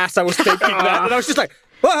genuinely as I was thinking that, and I was just like,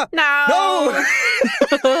 ah, no,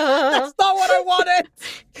 that's not what I wanted.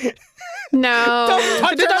 No, don't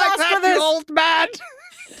touch her like that, you old man.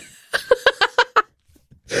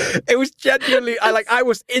 It was genuinely, I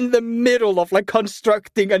was in the middle of like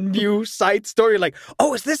constructing a new side story, like,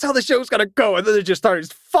 oh, is this how the show's gonna go? And then it just started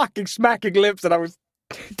fucking smacking lips, and I was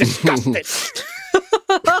disgusted.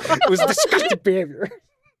 It was disgusting behavior.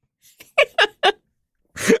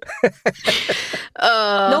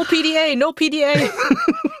 No PDA, no PDA.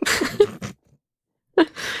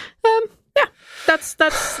 Yeah, that's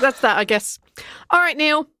that, I guess. All right,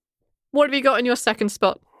 Neil, what have you got in your second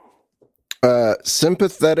spot?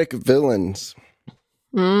 Sympathetic villains.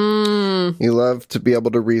 You love to be able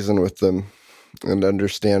to reason with them and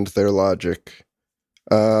understand their logic.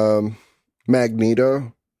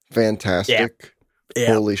 Magneto, fantastic.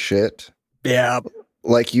 Yeah. Holy shit. Yeah.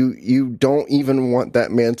 Like you don't even want that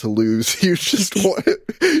man to lose. You just want him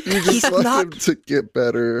to get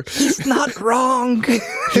better. He's not wrong.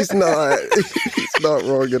 He's not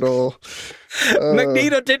wrong at all.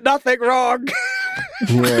 Magneto did nothing wrong.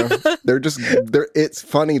 Yeah, it's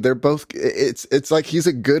funny. They're both. It's like he's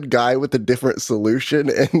a good guy with a different solution,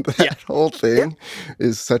 and that whole thing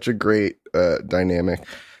is such a great dynamic.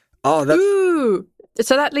 Oh, ooh!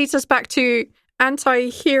 So that leads us back to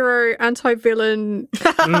anti-hero, anti-villain,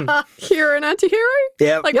 hero and anti-hero.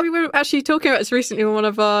 Yeah, we were actually talking about this recently in one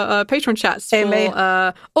of our Patreon chats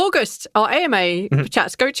for August, our AMA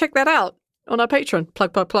chats. Go check that out on our Patreon.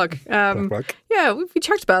 Plug. Plug. Yeah, we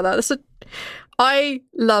talked about that. I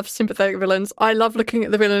love sympathetic villains. I love looking at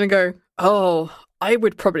the villain and go, oh, I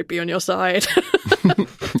would probably be on your side.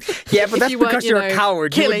 Yeah, but that's because you're a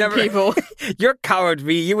coward. Killing people. You're a coward,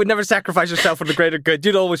 V. You would never sacrifice yourself for the greater good.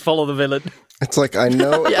 You'd always follow the villain. It's like, I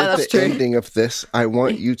know at the ending of this, I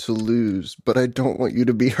want you to lose, but I don't want you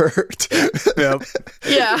to be hurt. Yep.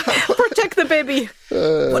 Yeah. Protect the baby.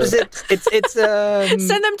 What is it? It's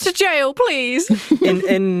send them to jail, please.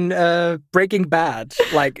 In Breaking Bad,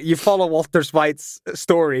 like you follow Walter White's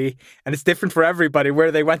story, and it's different for everybody.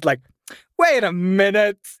 Where they went like, wait a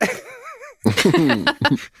minute,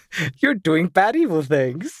 you're doing bad evil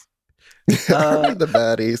things. The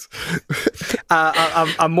baddies.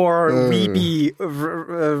 A more weedy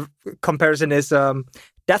comparison is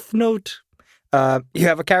Death Note. You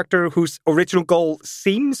have a character whose original goal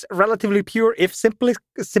seems relatively pure, if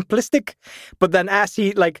simplistic, but then as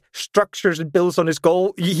he like structures and builds on his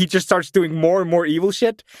goal, he just starts doing more and more evil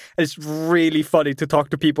shit. And it's really funny to talk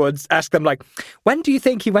to people and ask them like, when do you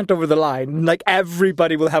think he went over the line? Like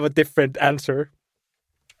everybody will have a different answer.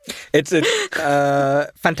 It's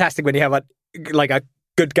fantastic when you have a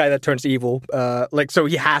good guy that turns evil. So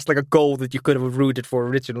he has like a goal that you could have rooted for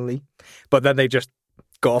originally, but then they just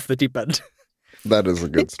go off the deep end. That is a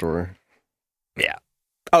good story. Yeah.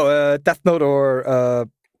 Oh, Death Note or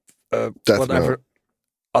whatever Note.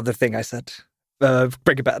 Other thing I said.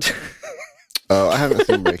 Breaking Bad. Oh, I haven't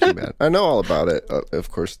seen Breaking Bad. I know all about it, of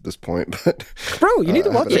course, at this point. But bro, you need to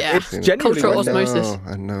watch it. Yeah. It's genuinely cultural osmosis.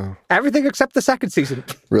 I know. Everything except the second season.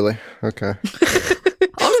 Really? Okay. I was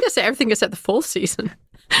going to say everything except the fourth season.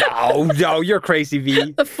 No, you're crazy,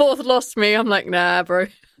 V. The fourth lost me. I'm like, nah, bro.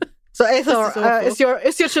 So, Aethor,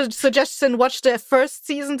 is your suggestion watch the first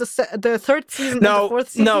season, the third season, and the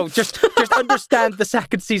fourth season? No, just understand the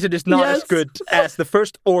second season is not as good as the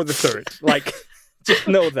first or the third. Like, just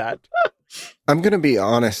know that. I'm going to be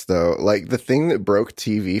honest, though. Like, the thing that broke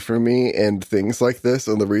TV for me and things like this,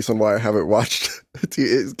 and the reason why I haven't watched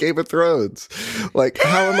is Game of Thrones. Like,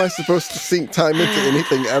 how am I supposed to sink time into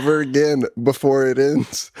anything ever again before it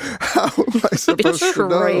ends? How am I supposed to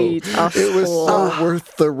know? It was so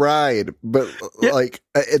worth the ride. But,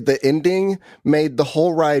 the ending made the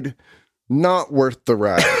whole ride not worth the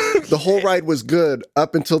ride. The whole ride was good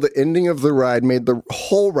up until the ending of the ride made the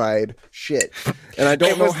whole ride shit. And I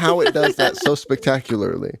don't know how it does that so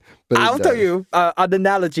spectacularly. But I'll tell you an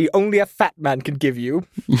analogy only a fat man can give you.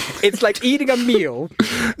 It's like eating a meal,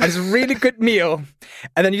 and it's a really good meal,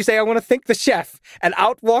 and then you say, I want to thank the chef, and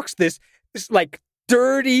out walks this like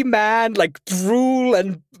dirty man, like drool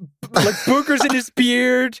and like boogers in his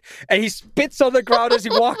beard, and he spits on the ground as he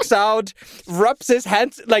walks out, rubs his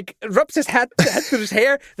head through his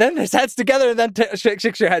hair, then his hands together, and then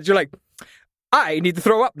shakes your head. You're like, I need to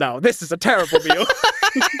throw up now. This is a terrible meal.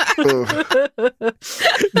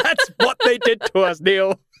 That's what they did to us,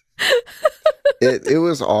 Neil. It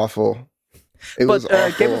was awful. It was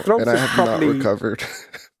awful, Game of Thrones and I have not recovered.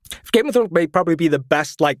 Game of Thrones may probably be the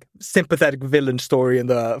best, like, sympathetic villain story in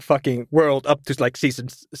the fucking world up to, like, season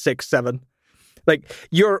 6, 7. Like,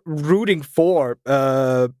 you're rooting for,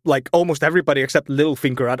 like, almost everybody except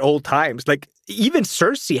Littlefinger at all times. Like, even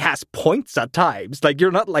Cersei has points at times. Like, you're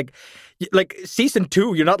not, like season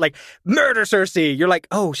 2, you're not, like, murder Cersei. You're like,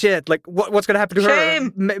 oh, shit, like, what's gonna happen to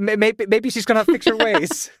Shame. her? Maybe she's gonna fix her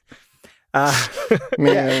ways. Yeah,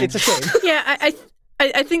 it's a shame. Yeah,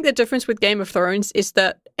 I think the difference with Game of Thrones is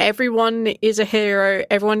that everyone is a hero,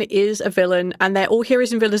 everyone is a villain, and they're all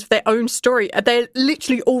heroes and villains of their own story. They're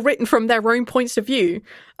literally all written from their own points of view.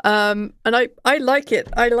 And I like it.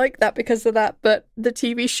 I like that because of that. But the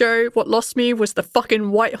TV show, what lost me was the fucking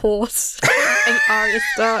White Horse and Arya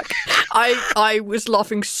Stark. I was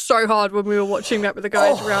laughing so hard when we were watching that with the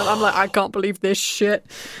guys around. I'm like, I can't believe this shit.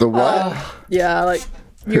 The what? Yeah, like...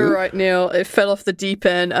 You're right, Neil. It fell off the deep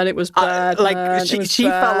end, and it was bad. She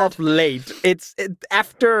fell off late.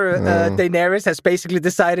 After Daenerys has basically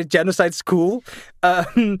decided genocide's cool.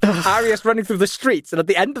 Arya's running through the streets, and at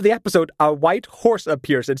the end of the episode, a white horse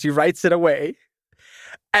appears, and she rides it away.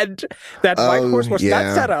 And that white horse was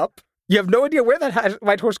not set up. You have no idea where that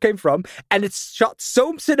white horse came from, and it's shot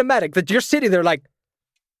so cinematic that you're sitting there like,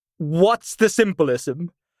 "What's the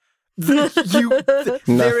symbolism?" This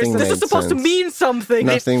is supposed to mean something.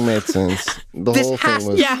 Nothing made sense. The whole thing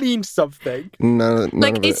was to mean something. None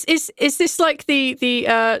like, of it. is this like the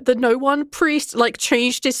no one priest like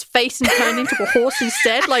changed his face and turned into a horse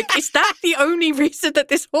instead? Like, is that the only reason that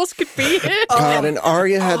this horse could be here? God, and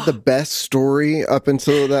Arya had the best story up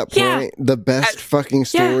until that point. Yeah. The best fucking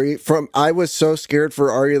story. Yeah. I was so scared for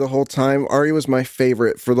Arya the whole time. Arya was my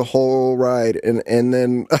favorite for the whole ride, and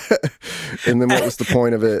then what was the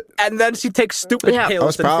point of it? And then she takes stupid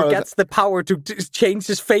pills and forgets the power to change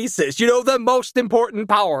his faces. You know, the most important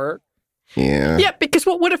power. Yeah. Yeah, because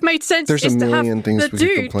what would have made sense is to have the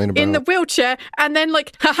dude in the wheelchair and then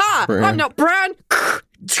like, haha, Bran. I'm not Bran.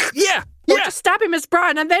 Yeah. Or just stab him as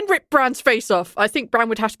Bran and then rip Bran's face off. I think Bran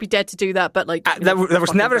would have to be dead to do that, but like... that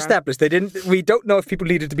was never established. We don't know if people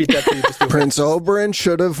needed to be dead for you to do Prince Oberyn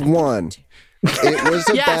should have won. It was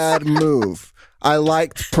a bad move. I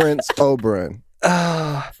liked Prince Oberyn.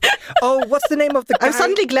 What's the name of the guy? I'm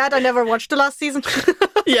suddenly glad I never watched the last season.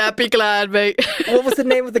 Yeah, be glad, mate. What was the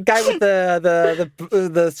name of the guy with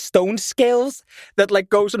the stone scales that like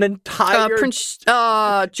goes on an entire Prince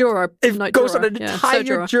Jorah. It goes on an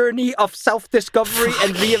entire journey of self-discovery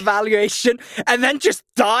and reevaluation, and then just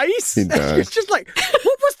dies. He dies. It's just like,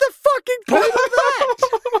 what was the fucking point of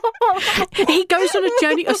that? He goes on a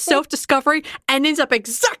journey of self-discovery and ends up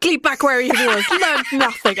exactly back where he was, learned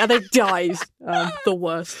nothing, and then dies. The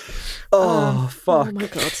worst. Fuck. Oh my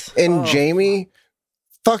god. And Jaime,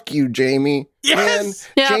 fuck you, Jaime. Yes!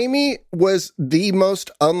 Man, Jaime was the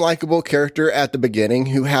most unlikable character at the beginning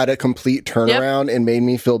who had a complete turnaround and made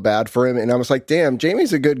me feel bad for him. And I was like, damn,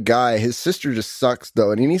 Jaime's a good guy. His sister just sucks,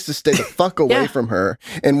 though, and he needs to stay the fuck away from her.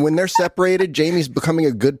 And when they're separated, Jaime's becoming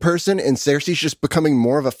a good person, and Cersei's just becoming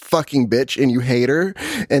more of a fucking bitch, and you hate her.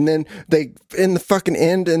 And then they, in the fucking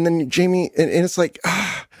end, and then Jaime, and it's like,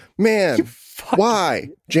 man, why?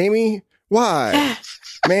 Jaime, why?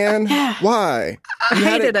 Man, why? I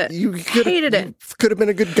hated it. You hated it. Could have been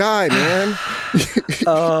a good guy, man.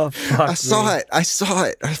 Fuck I saw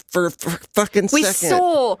it for a fucking second. We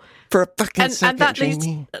saw for a fucking second. And that leads.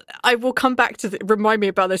 I will come back to remind me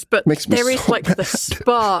about this, but there is like the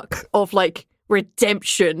spark of like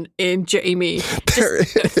redemption in Jaime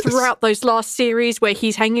throughout those last series where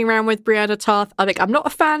he's hanging around with Brianna Tarth. I think I'm not a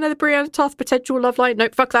fan of the Brianna Tarth potential love line. No,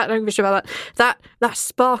 fuck that. I don't give a shit about that. That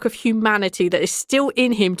spark of humanity that is still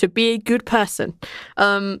in him to be a good person.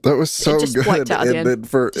 That was so good. And then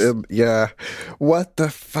for him, what the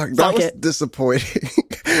fuck? That was disappointing.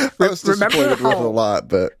 I was disappointed with a lot,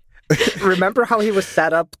 but. Remember how he was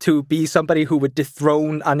set up to be somebody who would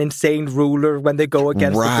dethrone an insane ruler when they go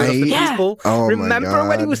against the will of the people? Oh, remember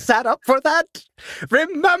when he was set up for that?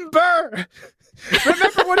 Remember?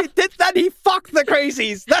 Remember when he did that? He fucked the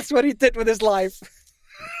crazies. That's what he did with his life.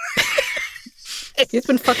 He's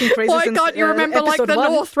been fucking crazy Why since can't you remember like the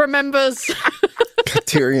 1? North remembers?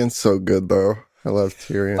 Tyrion's so good, though. I love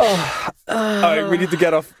Tyrion. All right, we need to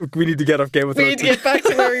get off. We need to get off Game of Thrones. We need to get back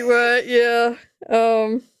to where we were. Yeah.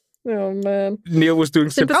 Oh man. Neil was doing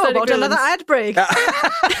Oh, about another ad break.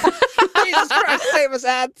 Jesus Christ, save us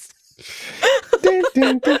ads. And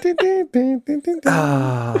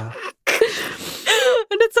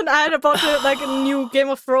it's an ad about a new Game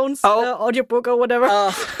of Thrones audiobook or whatever.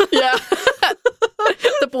 Yeah.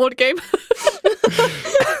 The board game.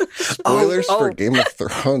 Spoilers for Game of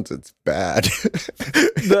Thrones, it's bad.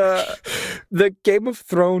 The Game of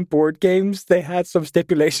Thrones board games, they had some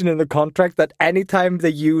stipulation in the contract that anytime they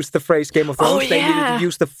used the phrase Game of Thrones, they needed to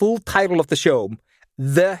use the full title of the show,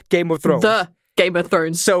 The Game of Thrones. The Game of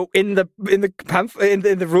Thrones. So in the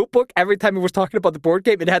rule book, every time it was talking about the board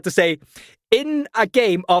game, it had to say, in a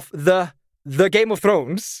game of the Game of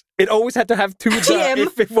Thrones. It always had to have two the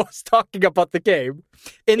if it was talking about the game.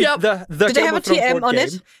 In the Did Game they have of a Thrones TM board on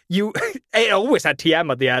game, it? It always had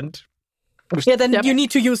TM at the end. Yeah, then you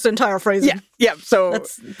need to use the entire phrase. Yeah. So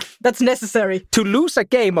that's necessary to lose a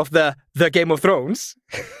game of the Game of Thrones.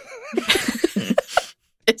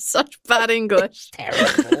 It's such bad English.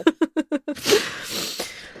 Terrible.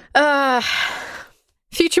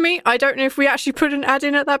 Future me, I don't know if we actually put an ad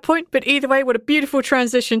in at that point, but either way, what a beautiful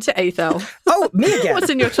transition to Aethel. Oh, me again. What's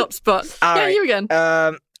in your top spot? Right. You again.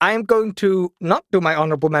 I am going to not do my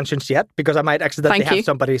honorable mentions yet, because I might accidentally have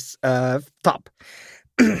somebody's top.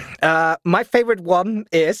 My favorite one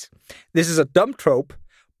is, this is a dumb trope,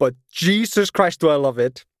 but Jesus Christ do I love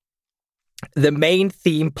it. The main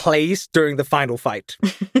theme plays during the final fight.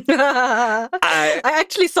 I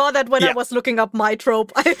actually saw that when I was looking up my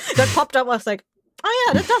trope. That popped up, I was like, oh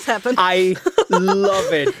yeah, that does happen. I love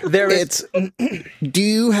it. Do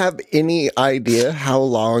you have any idea how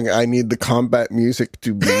long I need the combat music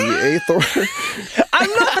to be, Aethor? I'm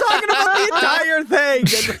not talking about the entire thing.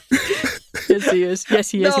 Yes, he is. Yes,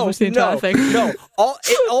 he is. He was the entire thing. No,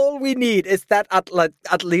 all we need is that at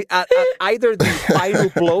either the final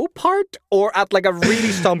blow part or at like a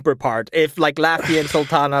really stumper part. If like Laffy and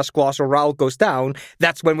Sultana, Squash, or Raoul goes down,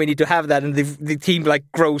 that's when we need to have that, and the team like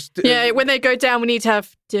grows. When they go down, we need to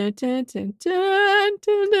have on a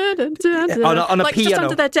like piano, just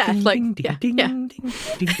under their death. Like, yeah. I'm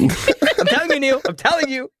telling you, Neil. I'm telling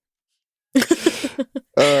you.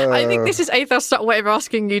 I think this is Aethel's subtle way of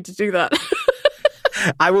asking you to do that.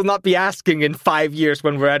 I will not be asking in 5 years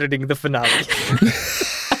when we're editing the finale.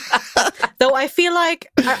 Though I feel like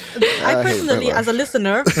I personally, as a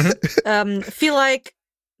listener, feel like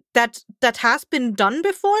that has been done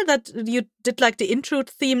before. That you did like the intro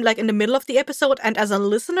theme like in the middle of the episode, and as a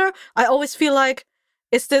listener, I always feel like,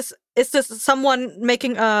 is this someone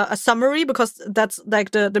making a summary, because that's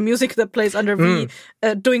like the music that plays under V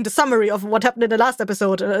doing the summary of what happened in the last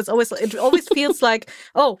episode. It always feels like,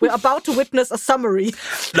 oh, we're about to witness a summary.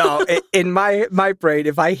 No, in my brain,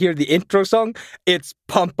 if I hear the intro song, it's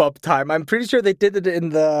pump up time. I'm pretty sure they did it in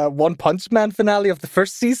the One Punch Man finale of the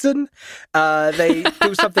first season. They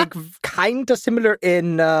do something kind of similar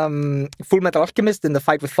in Full Metal Alchemist in the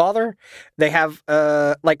fight with Father. They have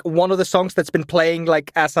like one of the songs that's been playing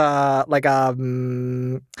like as a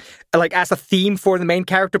theme for the main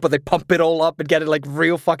character, but they pump it all up and get it like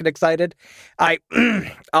real fucking excited. I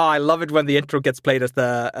love it when the intro gets played as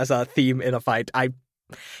a theme in a fight.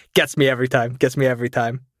 Gets me every time.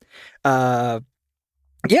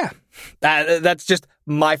 That's just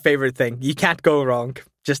my favorite thing. You can't go wrong.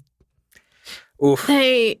 Just oof.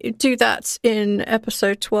 They do that in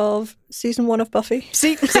episode 12, season 1 of Buffy.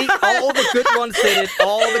 See, all the good ones did it.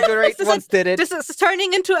 All the great ones did it. This is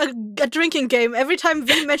turning into a drinking game. Every time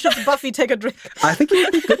V mentions Buffy, take a drink. I think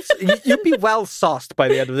you'd be good. You'd be well sauced by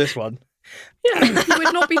the end of this one. Yeah, you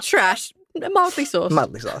would not be trashed. Mildly sauced.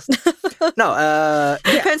 No,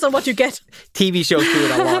 depends on what you get. TV shows do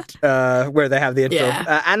it a lot, where they have the intro.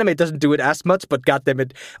 Yeah. Anime doesn't do it as much, but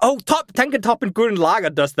goddammit. Oh, Tengen Top and Gurren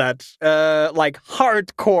Lagann does that, like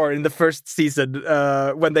hardcore in the first season,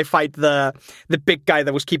 when they fight the big guy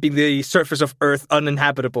that was keeping the surface of Earth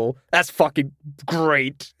uninhabitable. That's fucking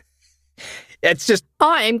great. It's just...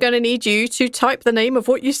 I am going to need you to type the name of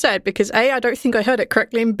what you said, because A, I don't think I heard it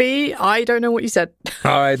correctly, and B, I don't know what you said.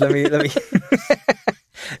 All right, let me...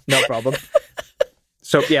 No problem.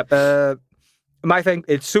 So, yeah, my thing,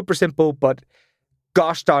 it's super simple, but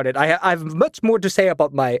gosh darn it. I have much more to say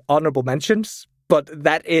about my honorable mentions, but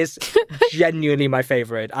that is genuinely my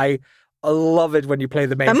favorite. I love it when you play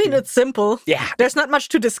the main. I mean, theme. it's simple. Yeah. There's not much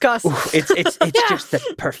to discuss. Ooh, it's just that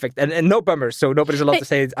perfect. And no bummers, so nobody's allowed to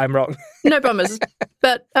say I'm wrong. No bummers.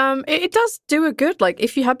 But it does do a good, like,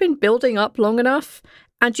 if you have been building up long enough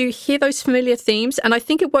and you hear those familiar themes, and I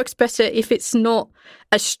think it works better if it's not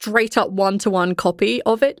a straight up one-to-one copy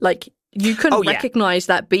of it. Like, you can recognize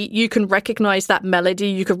that beat, you can recognize that melody,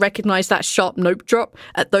 you can recognize that sharp note drop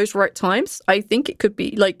at those right times. I think it could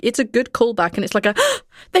be, like, it's a good callback, and it's like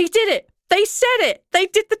they did it! They said it! They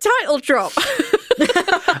did the title drop!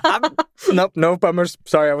 Nope, no bummers.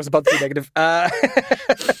 Sorry, I was about to be negative.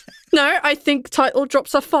 No, I think title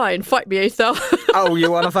drops are fine. Fight me, Aethel. Oh, you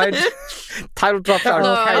want to fight? Title drops are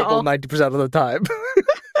terrible 90% of the time.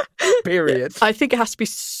 Period. I think it has to be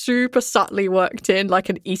super subtly worked in, like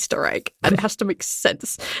an Easter egg, and it has to make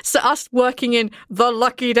sense. So us working in the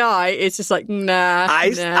lucky die is just like, nah.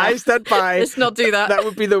 I stand by. Let's not do that. That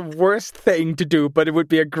would be the worst thing to do, but it would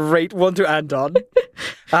be a great one to end on.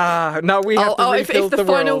 Now we have to rebuild if the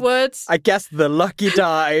final world. Words. I guess the lucky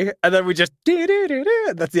die, and then we just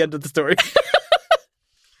that's the end of the story.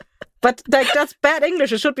 But that's bad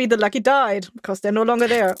English. It should be the lucky died because they're no longer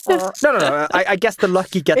there. Or... No. I guess the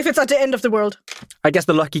lucky get. If it's at the end of the world. I guess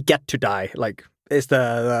the lucky get to die. Like is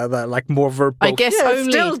the like more verbose. I guess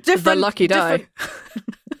only still the lucky die.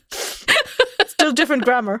 Still different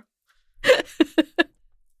grammar.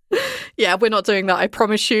 Yeah, we're not doing that. I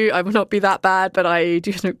promise you, I will not be that bad. But I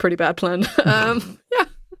do have a pretty bad plan. Yeah.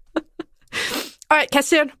 All right,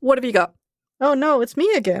 Cassian, what have you got? Oh no, it's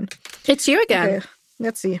me again. It's you again. Okay,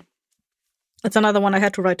 let's see. It's another one I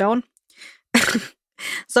had to write down.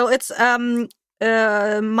 So it's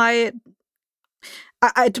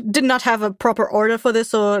I did not have a proper order for this,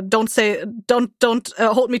 so don't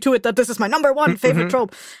hold me to it that this is my number one favorite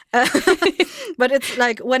trope. But it's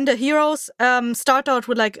like when the heroes start out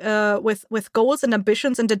with like with goals and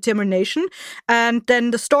ambitions and determination, and then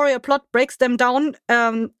the story or plot breaks them down,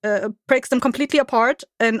 breaks them completely apart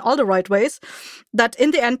in all the right ways. That in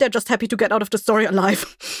the end they're just happy to get out of the story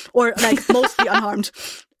alive, or like mostly unharmed.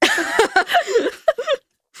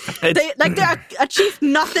 They achieved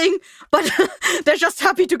nothing, but they're just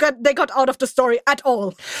happy they got out of the story at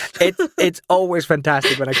all. It's always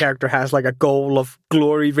fantastic when a character has like a goal of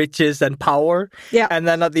glory, riches, and power. Yeah. And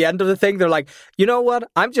then at the end of the thing, they're like, you know what?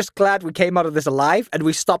 I'm just glad we came out of this alive and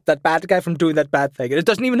we stopped that bad guy from doing that bad thing. And it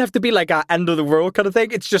doesn't even have to be like a end of the world kind of thing.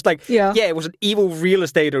 It's just like, it was an evil real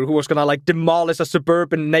estater who was gonna like demolish a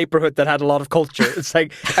suburban neighborhood that had a lot of culture. It's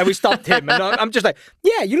like, and we stopped him. And I'm just like,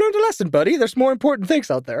 yeah, you learned a lesson, buddy. There's more important things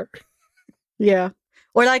out there. Yeah.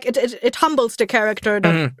 Or like it humbles the character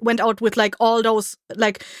that went out with like all those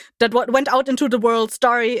like that went out into the world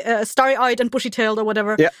starry-eyed and bushy-tailed or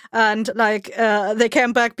whatever. Yeah. And like they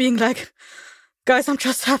came back being like, guys, I'm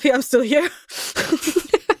just happy I'm still here.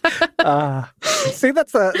 See,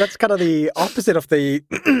 that's kind of the opposite of the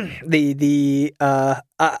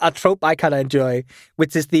a trope I kind of enjoy,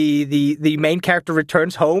 which is the main character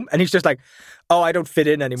returns home and he's just like, oh, I don't fit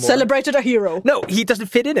in anymore. Celebrated a hero. No, he doesn't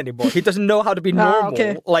fit in anymore. He doesn't know how to be normal.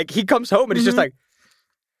 Okay. Like he comes home and he's just like,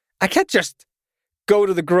 I can't just go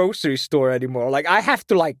to the grocery store anymore. Like I have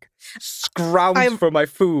to like scrounge for my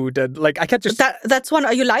food and like I can't just. That's one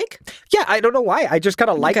you like? Yeah, I don't know why. I just kind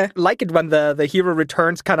of like it when the hero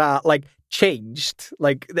returns kind of like changed.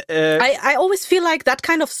 Like I always feel like that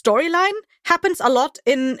kind of storyline happens a lot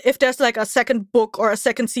if there's like a second book or a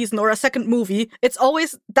second season or a second movie. It's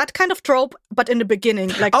always that kind of trope, but in the beginning,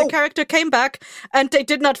 like the character came back and they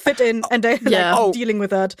did not fit in, and they're dealing with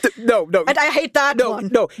that. No, and I hate that one.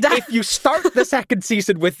 No, if you start the second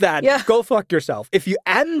season with that, go fuck yourself. If you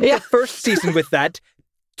end the first season with that,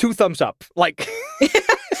 2 thumbs up. Like.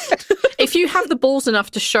 If you have the balls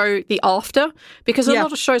enough to show the after, because a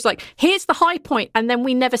lot of shows like, here's the high point, and then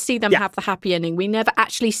we never see them have the happy ending. We never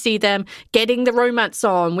actually see them getting the romance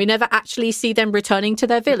on. We never actually see them returning to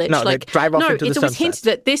their village. No, like, drive off into the sunset. It was hinted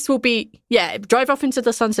that this will be, drive off into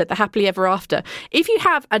the sunset, the happily ever after. If you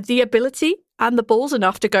have the ability and the balls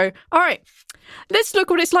enough to go, all right, let's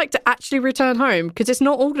look what it's like to actually return home, because it's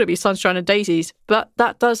not all going to be sunshine and daisies, but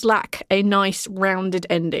that does lack a nice rounded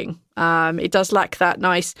ending. It does lack that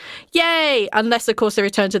nice, yay, unless, of course, they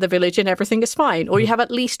return to the village and everything is fine. Or you have at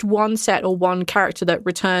least one set or one character that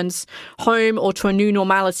returns home or to a new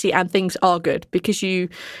normality and things are good. Because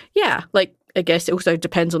I guess it also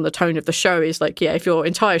depends on the tone of the show. Is like, if your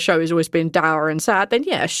entire show has always been dour and sad, then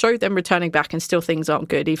show them returning back and still things aren't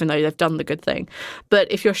good, even though they've done the good thing.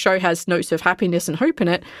 But if your show has notes of happiness and hope in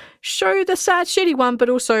it, show the sad, shitty one, but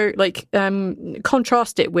also like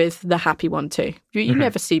contrast it with the happy one too. You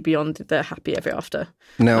never see beyond the happy ever after.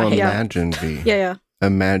 Now imagine, V. Yeah.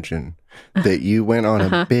 Imagine that you went on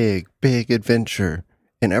a big, big adventure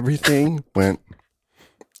and everything went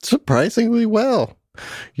surprisingly well.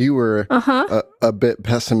 You were a bit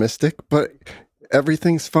pessimistic, but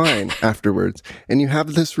everything's fine afterwards. And you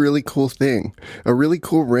have this really cool thing, a really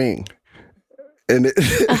cool ring. And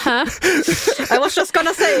I was just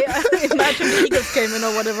gonna say, imagine the Eagles came in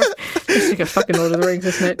or whatever. It's like a fucking Lord of the Rings,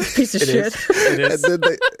 isn't it? Piece of shit. It is.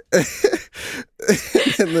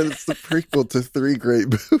 And then it's the prequel to 3 great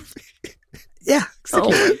movies. Yeah,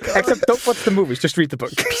 exactly. Except don't watch the movies, just read the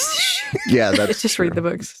book. Yeah, that's just read the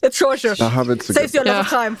books. It's shorter. The Hobbit's a Saves you a lot of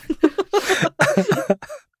time.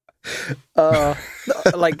 The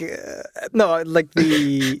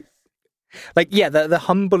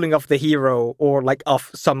humbling of the hero or like of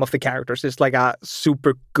some of the characters is like a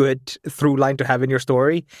super good through line to have in your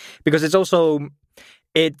story, because it's also,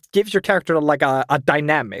 it gives your character like a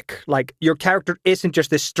dynamic. Like your character isn't just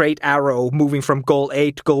this straight arrow moving from goal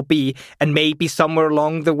A to goal B, and maybe somewhere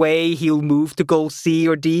along the way he'll move to goal C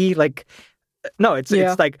or D. Like, no, it's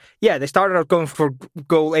like, yeah, they started out going for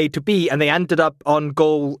goal A to B and they ended up on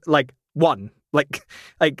goal like 1. Like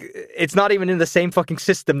it's not even in the same fucking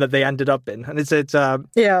system that they ended up in, and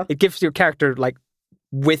it gives your character like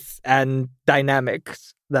width and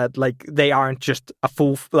dynamics that like they aren't just a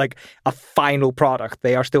full like a final product;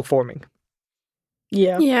 they are still forming.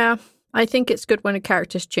 Yeah. I think it's good when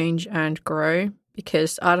characters change and grow,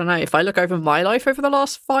 because I don't know, if I look over my life over the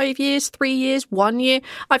last 5 years, 3 years, 1 year,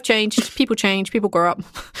 I've changed. People change. People grow up.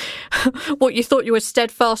 What you thought you were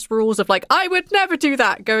steadfast rules of like, I would never do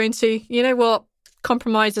that, go into, you know what,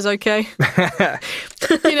 compromise is okay.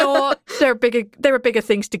 You know what, there are bigger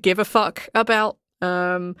things to give a fuck about.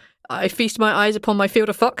 I feast my eyes upon my field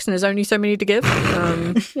of fucks, and there's only so many to give.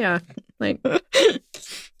 Yeah, like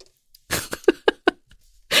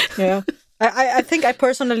yeah. I think I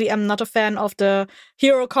personally am not a fan of the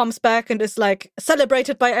hero comes back and is like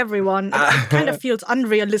celebrated by everyone. It kind of feels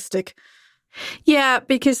unrealistic. Yeah,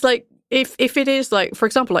 because like if it is like, for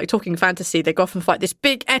example, like talking fantasy, they go off and fight this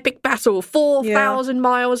big epic battle 4,000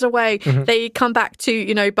 miles away. Mm-hmm. They come back to,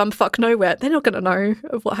 you know, bumfuck nowhere. They're not going to know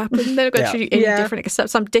of what happened. They're not going to treat you any different, except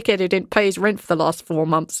some dickhead who didn't pay his rent for the last 4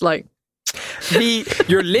 months. Like,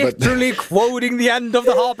 you're literally quoting the end of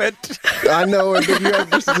The Hobbit. I know, and then you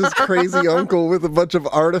have this crazy uncle with a bunch of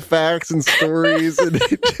artifacts and stories. And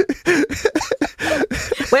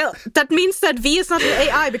well, that means that V is not an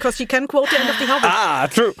AI because she can quote the end of The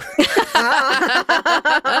Hobbit. True.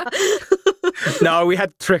 No, we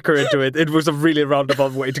had to trick her into it. It was a really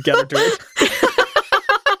roundabout way to get her to it.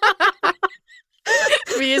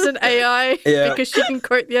 V is an AI because she can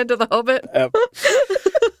quote the end of The Hobbit.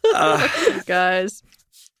 Guys.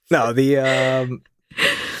 No, the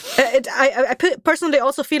I personally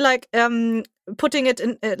also feel like putting it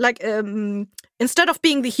in instead of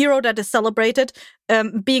being the hero that is celebrated,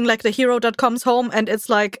 being like the hero that comes home, and it's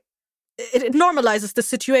like it normalizes the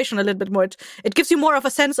situation a little bit more. It gives you more of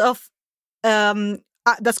a sense of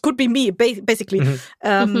that could be me, basically.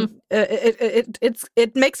 Mm-hmm.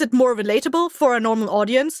 It makes it more relatable for a normal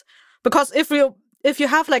audience, because if you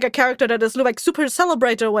have like a character that is like super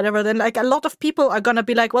celebrated or whatever, then like a lot of people are gonna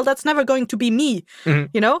be like, well, that's never going to be me. Mm-hmm.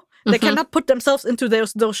 You know, they cannot put themselves into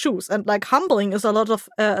those shoes, and like humbling is a lot of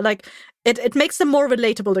like it makes them more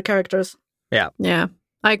relatable, the characters. Yeah,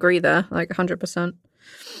 I agree there, like 100%.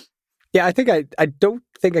 Yeah, I think I don't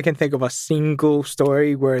think I can think of a single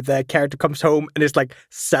story where the character comes home and is like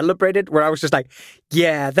celebrated, where I was just like,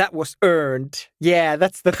 yeah, that was earned. Yeah,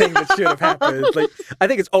 that's the thing that should have happened. Like, I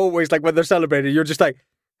think it's always like when they're celebrated, you're just like,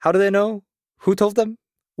 how do they know? Who told them?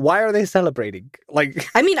 Why are they celebrating? Like,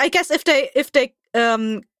 I mean, I guess if they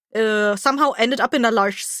somehow ended up in a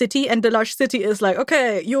large city, and the large city is like,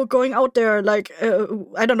 okay, you're going out there, like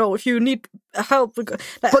I don't know if you need help,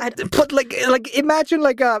 but like imagine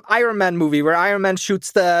like a Iron Man movie where Iron Man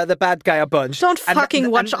shoots the bad guy a bunch. Don't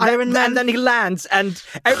fucking watch Iron Man. And then he lands and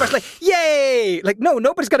everybody's like, yay! Like, no,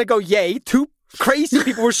 nobody's gonna go yay. Two crazy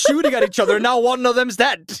people were shooting at each other, and now one of them's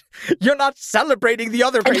dead. You're not celebrating the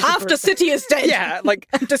other and crazy half person. The city is dead. Yeah, like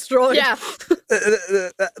and destroyed. Yeah.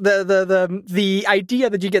 The idea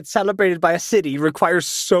that you get celebrated by a city requires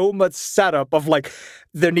so much setup of like,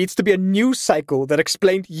 there needs to be a news cycle that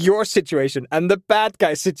explained your situation and the bad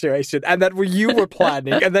guy situation, and that you were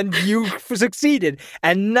planning, and then you succeeded,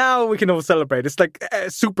 and now we can all celebrate. It's like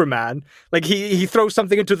Superman. Like he throws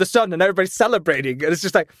something into the sun, and everybody's celebrating, and it's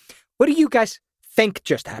just like, what do you guys think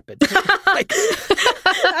just happened? Like,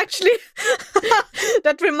 actually,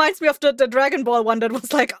 that reminds me of the Dragon Ball one that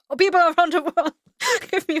was like, oh, people around the world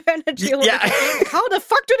give me energy. Yeah. Like, how the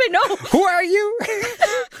fuck do they know? Who are you?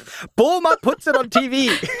 Bulma puts it on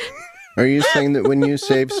TV. Are you saying that when you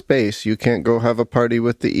save space, you can't go have a party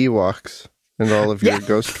with the Ewoks and all of your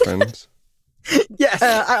ghost friends? Yes.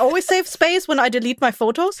 I always save space when I delete my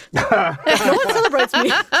photos. No one celebrates me.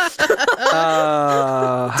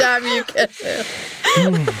 Damn you, Ketil.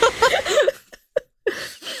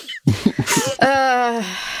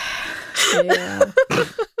 Yeah.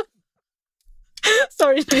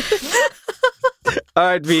 Sorry. All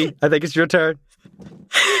right, V, I think it's your turn.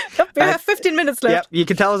 Yep, we have 15 minutes left. Yep, you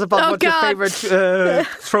can tell us about what your favorite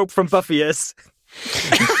trope from Buffy is.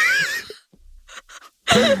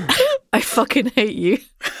 I fucking hate you.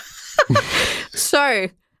 So,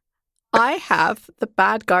 I have the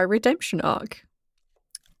bad guy redemption arc.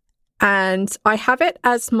 And I have it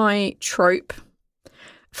as my trope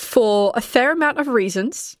for a fair amount of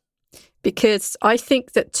reasons. Because I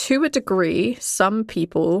think that to a degree, some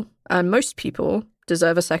people, and most people,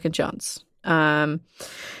 deserve a second chance.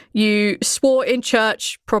 You swore in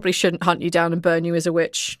church, probably shouldn't hunt you down and burn you as a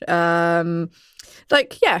witch. Redemption.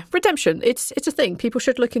 It's a thing. People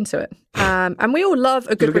should look into it. And we all love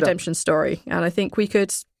a good redemption story. And I think we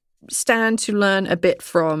could stand to learn a bit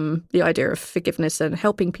from the idea of forgiveness and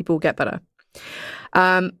helping people get better.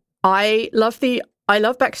 I love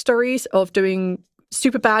backstories of doing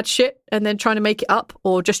super bad shit and then trying to make it up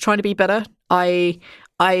or just trying to be better. I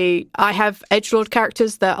have edgelord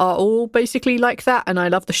characters that are all basically like that, and I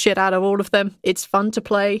love the shit out of all of them. It's fun to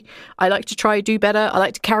play. I like to try to do better. I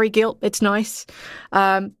like to carry guilt. It's nice.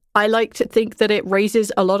 I like to think that it raises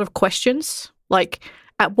a lot of questions. Like,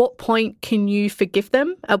 at what point can you forgive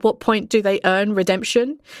them? At what point do they earn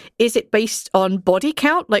redemption? Is it based on body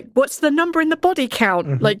count? Like, what's the number in the body count?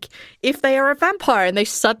 Mm-hmm. Like, if they are a vampire and they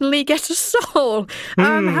suddenly get a soul,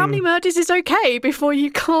 how many murders is okay before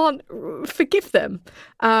you can't forgive them?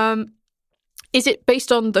 Is it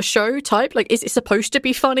based on the show type? Like, is it supposed to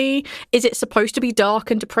be funny? Is it supposed to be dark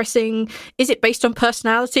and depressing? Is it based on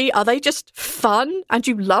personality? Are they just fun and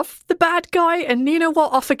you love the bad guy? And you know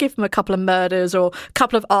what? I'll forgive him a couple of murders or a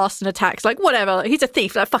couple of arson attacks. Like, whatever. Like, he's a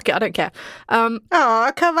thief. Like, fuck it. I don't care.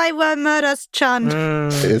 Kawaii murders, Chan.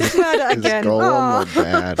 Is Gollum a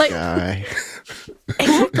bad guy?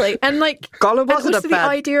 Exactly. And like, Gollum wasn't also a bad...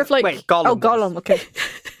 the idea of like... Wait, Gollum. Oh, Gollum. Okay.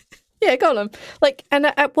 Yeah, Gollum. Like, and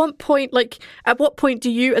at what point do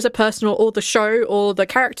you as a person or the show or the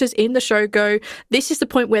characters in the show go, this is the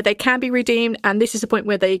point where they can be redeemed and this is the point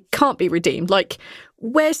where they can't be redeemed? Like,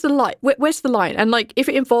 where's the line? Where's the line? And like, if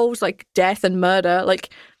it involves like death and murder, like,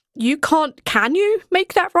 can you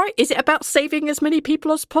make that right? Is it about saving as many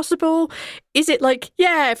people as possible? Is it like,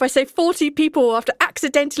 if I save 40 people after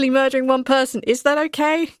accidentally murdering one person, is that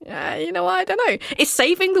okay? I don't know. Is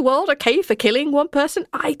saving the world okay for killing one person?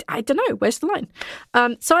 I don't know. Where's the line?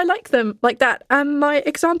 So I like them like that. And my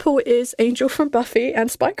example is Angel from Buffy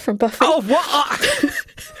and Spike from Buffy. Oh, what?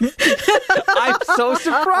 I'm so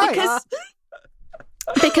surprised.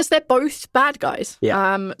 Because they're both bad guys.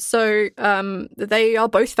 Yeah. So they are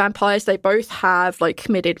both vampires. They both have like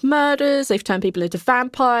committed murders. They've turned people into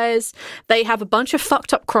vampires. They have a bunch of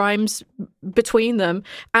fucked up crimes between them.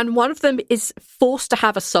 And one of them is forced to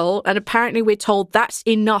have a soul. And apparently we're told that's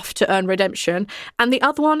enough to earn redemption. And the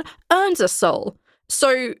other one earns a soul.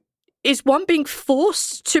 So is one being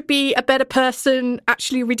forced to be a better person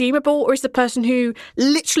actually redeemable, or is the person who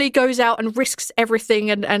literally goes out and risks everything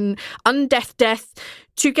and undeath death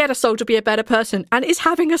to get a soul to be a better person? And is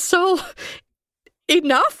having a soul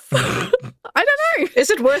enough? I don't know. Is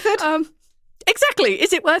it worth it? Exactly.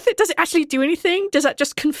 Is it worth it? Does it actually do anything? Does that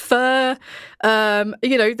just confer,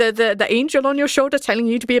 the angel on your shoulder telling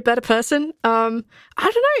you to be a better person? I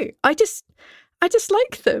don't know. I just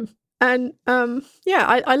like them. And,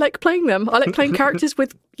 I like playing them. I like playing characters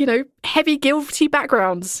with, heavy guilty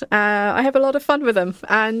backgrounds. I have a lot of fun with them.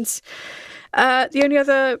 And the only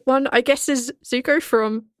other one, I guess, is Zuko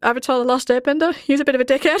from Avatar The Last Airbender. He's a bit of a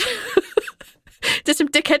dickhead. Did some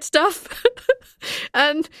dickhead stuff.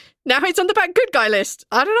 And now he's on the bad good guy list.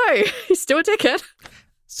 I don't know. He's still a dickhead.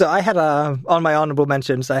 So I had, on my honorable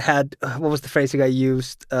mentions, I had, what was the phrasing I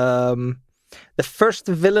used? The first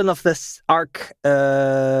villain of this arc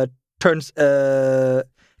turns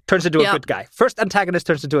into a good guy. First antagonist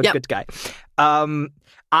turns into a good guy.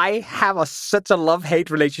 I have such a love-hate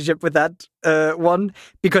relationship with that one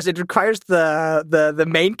because it requires the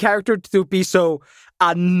main character to be so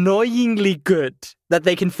annoyingly good that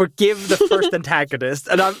they can forgive the first antagonist.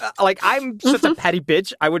 And I'm such a petty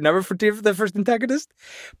bitch. I would never forgive the first antagonist.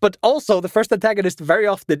 But also the first antagonist very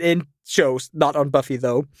often in shows, not on Buffy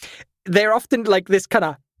though, they're often like this kind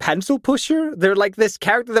of pencil pusher. They're like this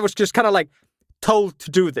character that was just kind of like told to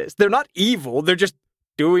do this. They're not evil. They're just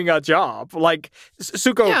doing a job. Like,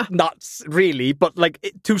 Zuko, not really, but like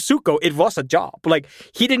to Zuko, it was a job. Like,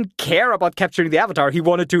 he didn't care about capturing the Avatar. He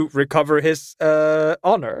wanted to recover his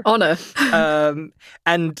honor.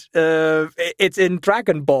 And it's in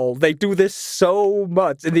Dragon Ball. They do this so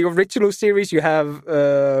much. In the original series, you have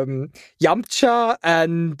Yamcha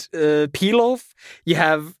and Pilaf. You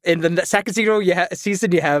have, in the second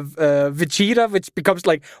season, you have Vegeta, which becomes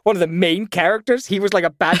like one of the main characters. He was like a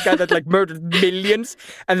bad guy that like murdered millions,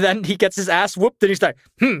 and then he gets his ass whooped, and he's like,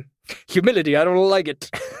 humility, I don't like it.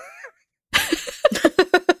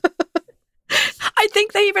 I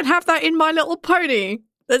think they even have that in My Little Pony.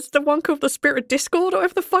 There's the one called the Spirit of Discord, or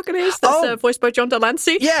whatever the fuck it is. That's voiced by John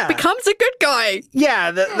Delancey. Yeah, becomes a good guy.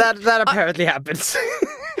 Yeah, that apparently happens.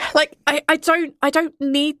 Like, I don't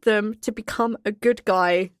need them to become a good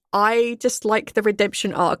guy. I just like the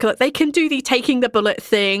redemption arc. Like, they can do the taking the bullet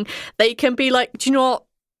thing. They can be like, do you know what?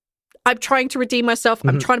 I'm trying to redeem myself.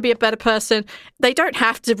 I'm trying to be a better person. They don't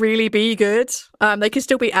have to really be good. They can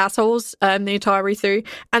still be assholes the entire way through.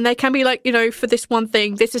 And they can be like, you know, for this one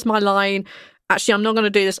thing, this is my line. Actually, I'm not going to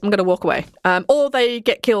do this. I'm going to walk away. Or they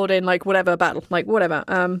get killed in like whatever battle, like whatever.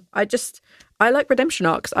 I like redemption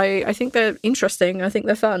arcs. I think they're interesting. I think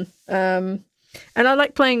they're fun. And I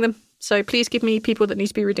like playing them. So please give me people that need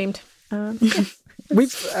to be redeemed.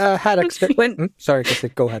 We've had... Sorry, Cassie,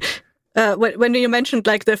 go ahead. When you mentioned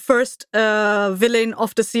like the first villain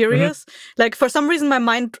of the series, like for some reason my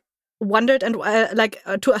mind wandered and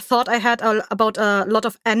to a thought I had about a lot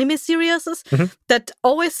of anime series that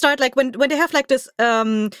always start like when they have like this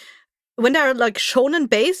when they're like shonen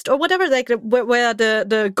based or whatever, like where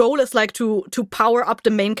the goal is like to power up the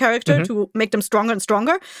main character to make them stronger and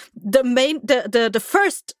stronger. The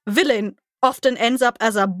first villain often ends up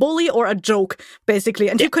as a bully or a joke, basically,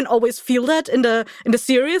 and you can always feel that in the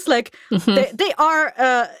series. Like they are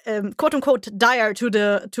quote unquote dire to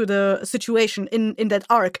the situation in that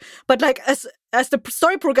arc, but like as the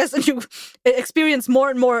story progresses and you experience more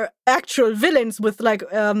and more actual villains with like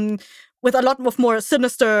with a lot of more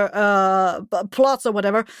sinister plots or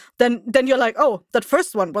whatever, then you're like, oh, that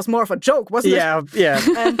first one was more of a joke, wasn't it? Yeah.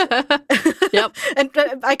 And, and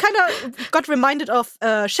I kind of got reminded of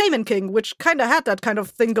Shaman King, which kind of had that kind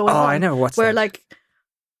of thing going on. Oh, I know. What's where that? Like,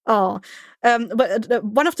 but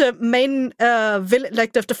one of the main villain,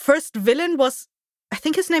 like the first villain was, I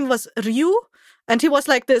think his name was Ryu, and he was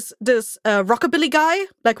like this rockabilly guy,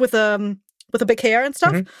 like with a big hair and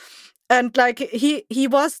stuff. And like he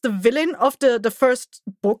was the villain of the first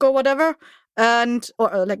book or whatever,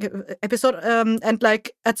 or like episode, and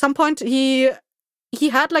like at some point he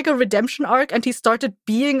had like a redemption arc and he started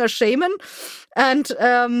being a shaman, and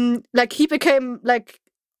like he became like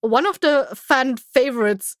one of the fan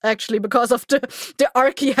favorites actually because of the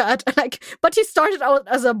arc he had. Like, but he started out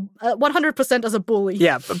as a 100% as a bully.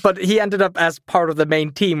 Yeah, but he ended up as part of the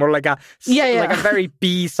main team, or like a very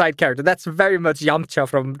B side character. That's very much Yamcha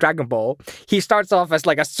from Dragon Ball. He starts off as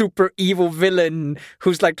like a super evil villain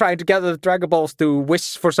who's like trying to gather the Dragon Balls to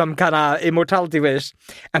wish for some kind of immortality wish,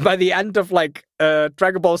 and by the end of like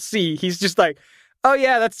Dragon Ball Z, he's just like, oh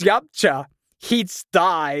yeah, that's Yamcha. He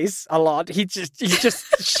dies a lot. He's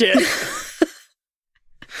just shit.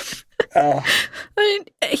 I mean,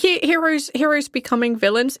 heroes becoming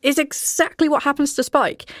villains is exactly what happens to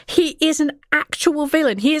Spike. He is an actual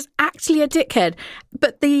villain. He is actually a dickhead.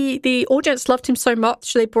 But the audience loved him so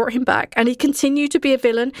much, they brought him back, and he continued to be a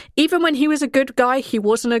villain. Even when he was a good guy, he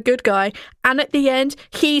wasn't a good guy. And at the end,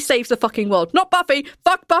 he saves the fucking world. Not Buffy.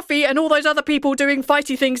 Fuck Buffy and all those other people doing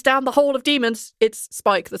fighty things down the hole of demons. It's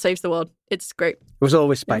Spike that saves the world. It's great. It was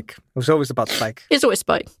always Spike. It was always about Spike. It's always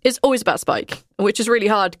Spike. It's always about Spike, which is really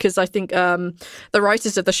hard because I think the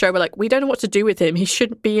writers of the show were like, we don't know what to do with him. He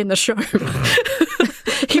shouldn't be in the show.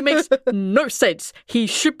 He makes no sense. He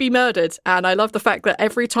should be murdered. And I love the fact that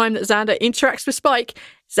every time that Xander interacts with Spike,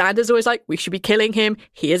 Xander's always like, we should be killing him.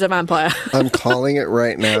 He is a vampire. I'm calling it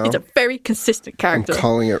right now. It's a very consistent character. I'm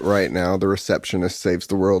calling it right now. The receptionist saves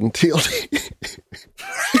the world in TLD.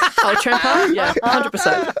 Oh, Tremper? Yeah,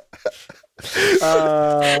 100%.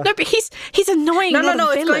 No, but he's annoying.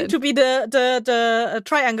 No, it's going to be the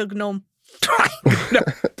triangle gnome.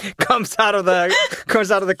 comes out of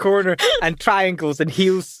the corner and triangles and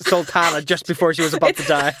heals Sultana just before she was about to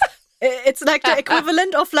die. It's like the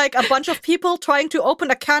equivalent of like a bunch of people trying to open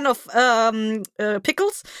a can of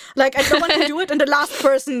pickles, like, and no one can do it, and the last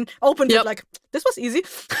person opened it. Like, this was easy.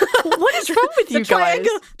 What is wrong with you guys?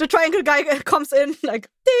 The triangle guy comes in, like,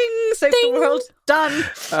 ding, saves the world, done.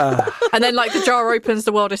 And then like the jar opens,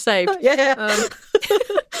 the world is saved. Yeah.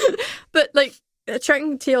 But like,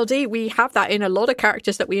 Tracking TLD, we have that in a lot of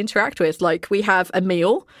characters that we interact with. Like, we have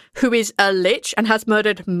Emil, who is a lich and has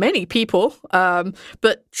murdered many people,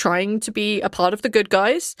 but trying to be a part of the good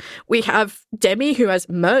guys. We have Demi, who has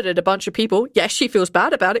murdered a bunch of people. Yes, she feels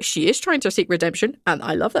bad about it. She is trying to seek redemption, and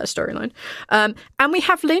I love that storyline. And we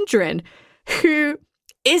have Lindgren, who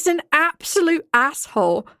is an absolute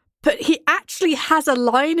asshole, but he actually has a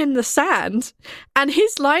line in the sand, and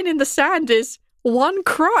his line in the sand is one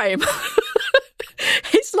crime.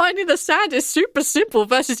 His line in the sand is super simple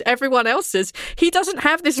versus everyone else's. He doesn't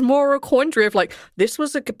have this moral quandary of like, this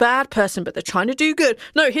was a bad person, but they're trying to do good.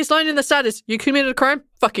 No, his line in the sand is, you committed a crime?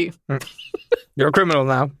 Fuck you. You're a criminal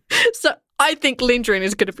now. So I think Lindgren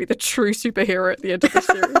is going to be the true superhero at the end of the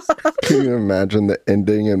series. Can you imagine the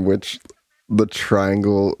ending in which the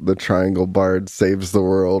triangle bard saves the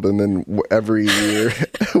world, and then every year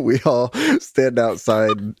we all stand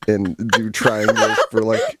outside and do triangles for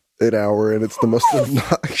like an hour, and it's the most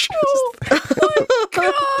obnoxious thing. Oh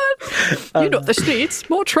God! You know the streets,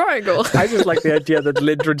 more triangle. I just like the idea that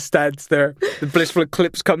Lindgren stands there, the Blissful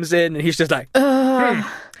Eclipse comes in, and he's just like,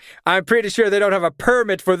 I'm pretty sure they don't have a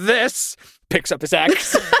permit for this. Picks up his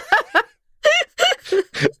axe.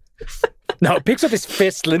 No, picks up his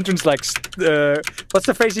fist. Lindgren's like, what's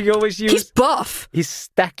the phrase you always use? He's buff. He's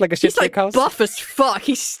stacked like a shit steakhouse. He's like buff as fuck.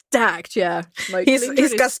 He's stacked, yeah. Like,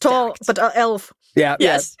 he's Gaston, but elf. Yeah.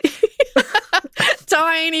 Yes. Yeah.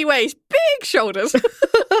 Tiny waist, big shoulders.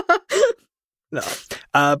 No.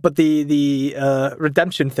 But the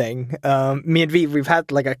redemption thing, me and we've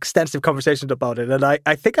had like extensive conversations about it, and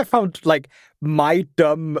I think I found like my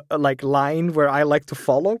dumb like line where I like to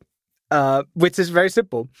follow. Which is very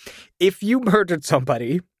simple. If you murdered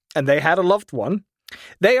somebody and they had a loved one,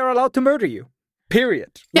 they are allowed to murder you.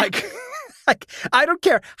 Period. Yeah. Like, I don't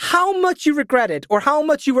care how much you regret it or how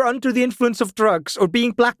much you were under the influence of drugs or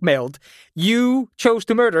being blackmailed. You chose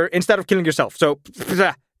to murder instead of killing yourself. So,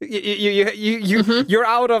 you're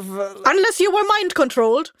out of... Unless you were mind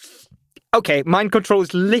controlled. Okay, mind control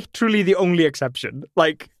is literally the only exception.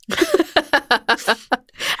 Like...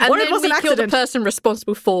 And what then we kill the person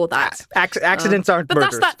responsible for that. Accidents aren't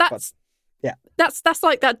murders. That's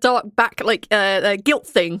like that dark back guilt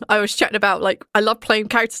thing I was chatting about. Like, I love playing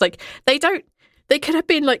characters like they could have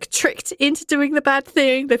been like tricked into doing the bad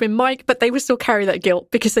thing. They've been but they would still carry that guilt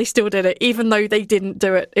because they still did it, even though they didn't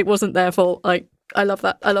do it. It wasn't their fault. Like, I love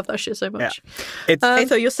that. I love that shit so much. Yeah.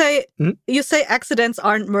 So you say accidents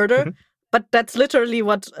aren't murder. Mm-hmm. But that's literally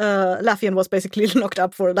what Laffian was basically locked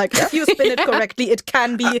up for. Like, if you spin it correctly, it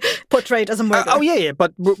can be portrayed as a murder. Yeah.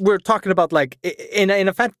 But we're talking about, like, in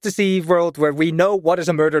a fantasy world where we know what is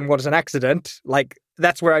a murder and what is an accident, like,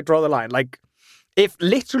 that's where I draw the line. Like, if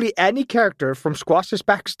literally any character from Squash's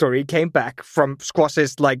backstory came back, from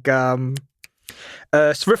Squash's, like, Swiftneblin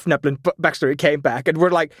backstory came back, and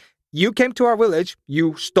we're like, you came to our village,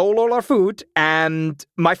 you stole all our food, and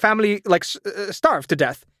my family, like, starved to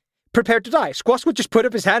death. Prepared to die. Squash would just put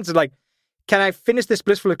up his hands and like, can I finish this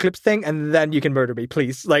Blissful Eclipse thing and then you can murder me,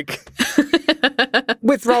 please? Like,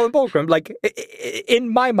 with Raoul and Fulcrum, like,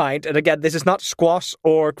 in my mind, and again, this is not Squash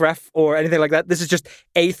or Gref or anything like that. This is just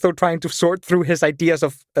Aethor trying to sort through his ideas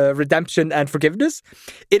of redemption and forgiveness.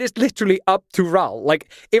 It is literally up to Raoul. Like,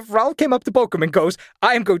 if Raoul came up to Fulcrum and goes,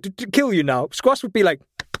 I am going to kill you now, Squash would be like...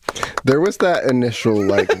 There was that initial,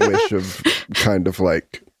 like, wish of kind of,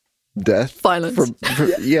 like... death, violence,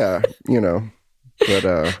 yeah, you know, but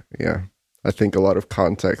yeah, I think a lot of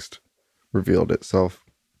context revealed itself.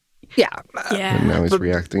 Yeah, and now he's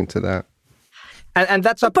reacting to that, and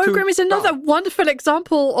that's up. Fulcrum is another wonderful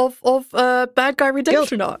example of bad guy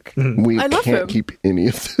redemption arc. We can't keep any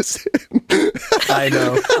of this in. I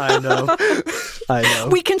know.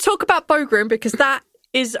 We can talk about Fulcrum because that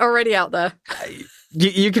is already out there.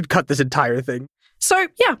 You could cut this entire thing. So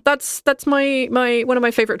yeah, that's my one of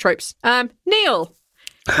my favorite tropes. Neil,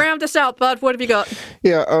 round us out, bud. What have you got?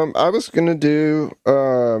 Yeah, I was gonna do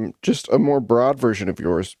just a more broad version of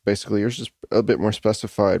yours. Basically, yours is a bit more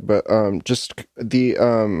specified, but just the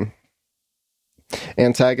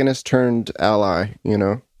antagonist turned ally. You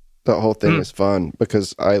know, the whole thing is fun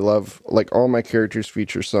because I love, like, all my characters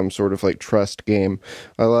feature some sort of like trust game.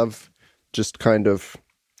 I love just kind of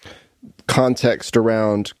context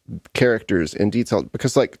around characters in detail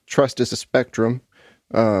because, like, trust is a spectrum,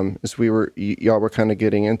 as y'all were kind of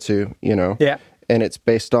getting into, you know. Yeah. And it's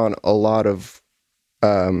based on a lot of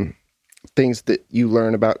things that you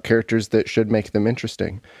learn about characters that should make them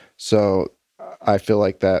interesting. So I feel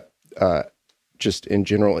like that just in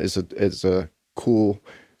general is a cool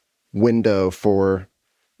window for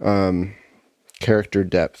character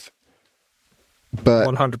depth. But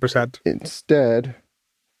 100%. Instead,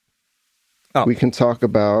 we can talk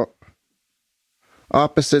about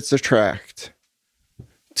opposites attract.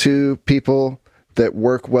 Two people that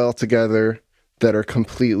work well together that are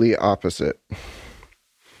completely opposite.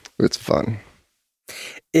 It's fun.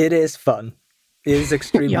 It is fun. It is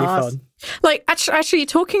extremely fun. Like, actually,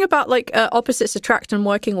 talking about like opposites attract and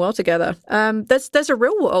working well together. There's a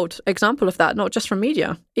real world example of that, not just from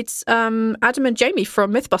media. It's Adam and Jamie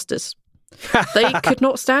from Mythbusters. They could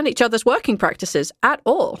not stand each other's working practices at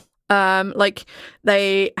all. Like,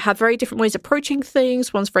 they have very different ways of approaching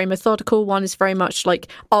things. One's very methodical. One is very much like,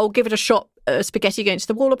 I'll give it a shot, spaghetti against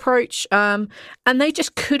the wall approach. And they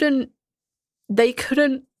just couldn't. They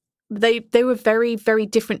were very, very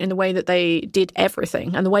different in the way that they did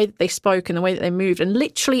everything and the way that they spoke and the way that they moved. And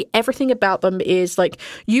literally everything about them is like,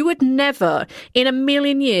 you would never in a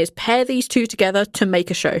million years pair these two together to make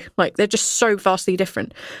a show. Like, they're just so vastly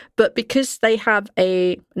different. But because they have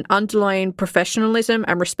an underlying professionalism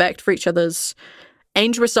and respect for each other's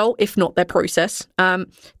end result, if not their process,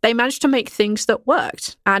 they managed to make things that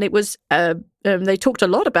worked. And it was... they talked a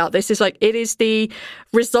lot about this. It's like, it is the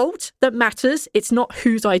result that matters. It's not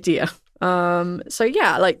whose idea. So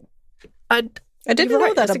yeah, like I didn't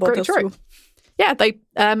know that about those two. Yeah, they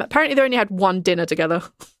apparently they only had one dinner together.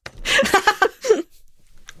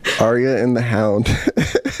 Arya and the Hound.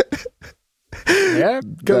 Yeah,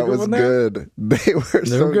 that was good. They were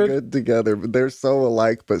so good together. But they're so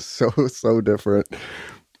alike, but so different.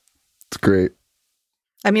 It's great.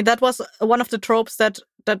 I mean, that was one of the tropes that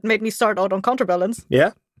made me start out on Counterbalance.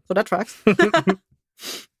 Yeah. So that tracks.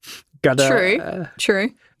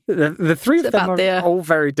 True. The three of them are all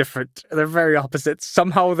very different. They're very opposites.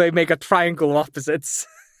 Somehow they make a triangle of opposites.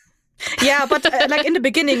 Yeah, but like in the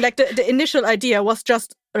beginning, like the initial idea was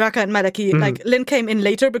just Raka and Malaki. Like, Lynn came in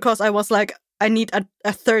later because I was like, I need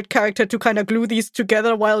a third character to kind of glue these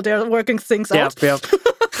together while they're working things out. Yep.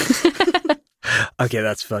 Okay,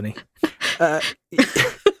 that's funny.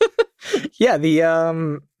 Yeah, the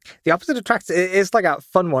opposite attracts is like a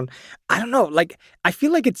fun one. I don't know, like, I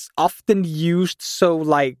feel like it's often used so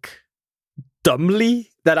like dumbly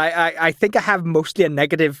that I think I have mostly a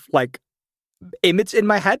negative like image in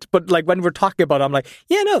my head, but like when we're talking about it, I'm like,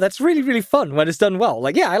 yeah, no, that's really, really fun when it's done well.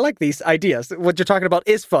 Like, yeah, I like these ideas. What you're talking about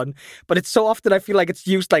is fun, but it's so often I feel like it's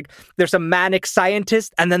used like there's a manic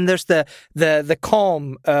scientist and then there's the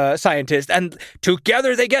calm scientist, and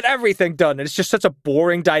together they get everything done. And it's just such a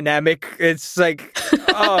boring dynamic. It's like,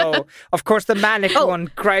 oh, of course the manic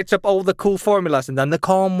one writes up all the cool formulas, and then the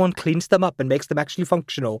calm one cleans them up and makes them actually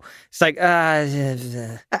functional. It's like, I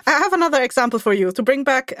have another example for you to bring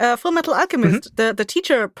back Full Metal Alchemist. The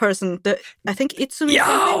teacher person, I think Itsumi.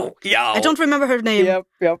 I don't remember her name.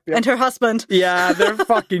 Yep. And her husband. Yeah, they're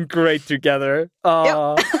fucking great together.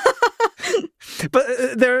 But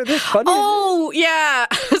they're funny. Oh, yeah.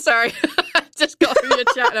 Sorry. I just got who you're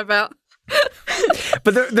chatting about.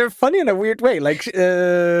 But they're funny in a weird way, like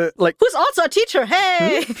who's also a teacher.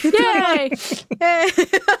 Hey, yay! Hey.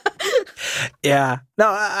 Yeah, no,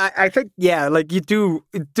 I think like you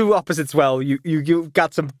do opposites well. You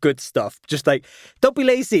got some good stuff. Just like, don't be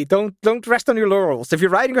lazy. Don't rest on your laurels. If you're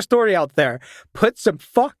writing a story out there, put some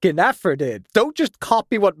fucking effort in. Don't just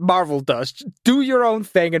copy what Marvel does. Just do your own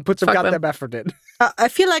thing and put some goddamn effort in. I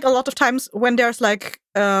feel like a lot of times when there's like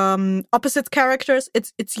opposite characters,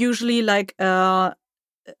 it's usually like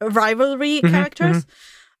rivalry characters,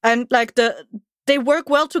 and like they work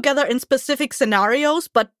well together in specific scenarios,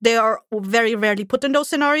 but they are very rarely put in those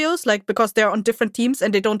scenarios, like because they're on different teams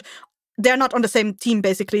and they're not on the same team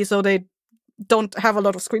basically, so they don't have a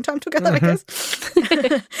lot of screen time together, I guess.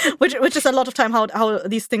 which is a lot of time how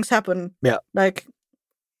these things happen. Yeah, like.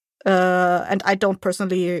 And I don't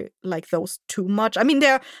personally like those too much. I mean,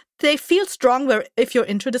 they feel strong if you're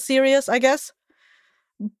into the series, I guess.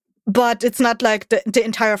 But it's not like the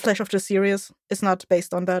entire flesh of the series is not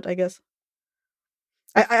based on that, I guess.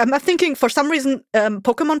 I'm thinking, for some reason,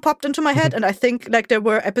 Pokemon popped into my head, and I think like there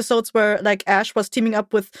were episodes where like Ash was teaming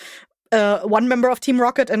up with one member of Team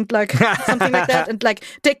Rocket and like something like that, and like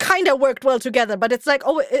they kind of worked well together, but it's like,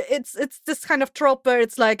 oh, it's this kind of trope where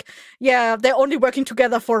it's like, yeah, they're only working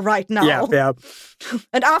together for right now. Yeah.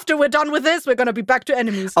 And after we're done with this, we're gonna be back to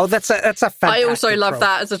enemies. Oh, that's a fantastic I also love trope.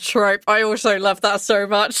 that as a trope. I also love that so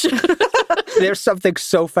much. There's something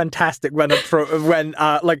so fantastic when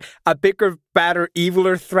like a bigger, badder,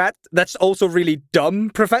 eviler threat that's also really dumb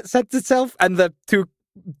presents itself, and the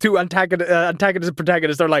two antagonists and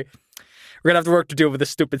protagonists are like, we're gonna have to work to deal with this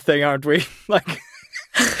stupid thing, aren't we? Like,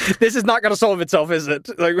 this is not gonna solve itself, is it?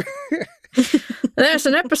 Like, There's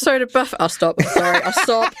an episode of Buffy. I'll stop. I'm sorry. I'll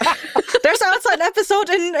stop. There's also an episode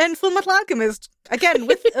in Full Metal Alchemist again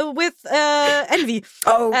with Envy.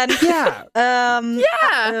 Oh, and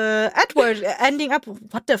Edward ending up.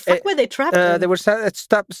 What the fuck were they trapped? They were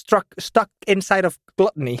stuck inside of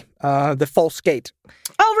gluttony. The false gate.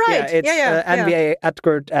 Oh right. Yeah, it's Envy,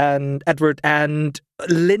 Edward, and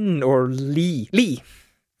Lynn or Lee.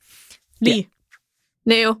 Yeah.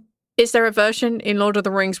 Neil. Is there a version in Lord of the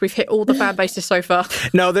Rings? We've hit all the fan bases so far.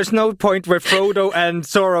 No, there's no point where Frodo and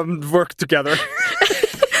Sauron work together.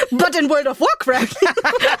 But in World of Warcraft.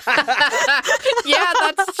 Yeah,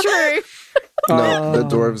 that's true. No, the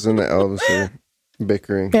dwarves and the elves are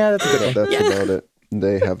bickering. Yeah, that's good. That's about it.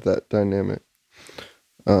 They have that dynamic.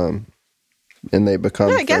 And they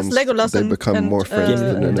become I guess friends. Legolas they become more friends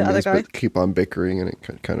than enemies, guy. but keep on bickering, and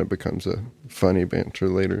it kind of becomes a funny banter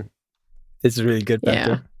later. It's really good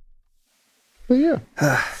banter. But yeah.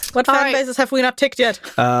 What fan bases have we not ticked yet?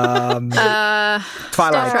 Twilight.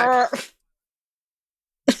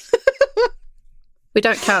 We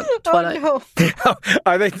don't count Twilight. Oh,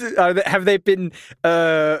 no. Have they been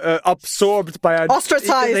absorbed by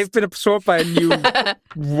ostracized? They've been absorbed by a new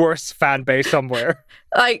worse fan base somewhere.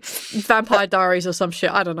 Like Vampire Diaries or some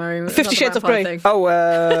shit. I don't know. 50 Shades of Grey. Thing. Oh,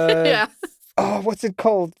 yeah. Oh, what's it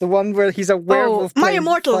called? The one where he's a werewolf. My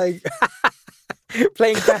Immortal.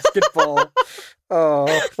 Playing basketball.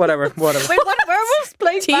 Oh, whatever. Wait, what werewolves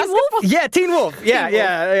playing Teen basketball? Wolf? Yeah, Teen Wolf.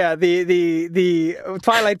 Yeah. The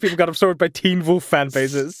Twilight people got absorbed by Teen Wolf fan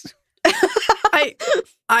bases.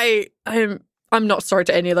 I'm not sorry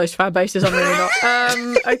to any of those fan bases. I'm really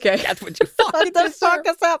not. Okay. That's what you What the fuck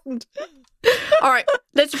has happened? All right.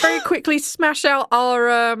 Let's very quickly smash out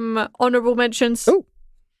our honorable mentions. Ooh.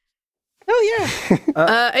 Oh yeah.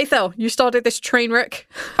 Aethel, you started this train wreck.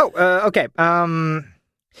 Okay.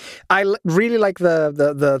 I really like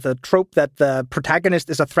the trope that the protagonist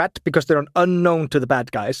is a threat because they're an unknown to the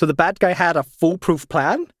bad guy. So the bad guy had a foolproof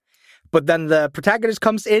plan, but then the protagonist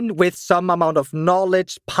comes in with some amount of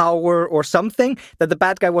knowledge, power, or something that the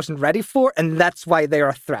bad guy wasn't ready for, and that's why they're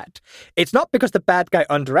a threat. It's not because the bad guy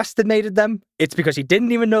underestimated them, it's because he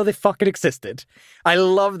didn't even know they fucking existed. I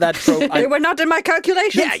love that trope. They were not in my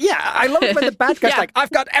calculations. Yeah, I love it when the bad guy's like,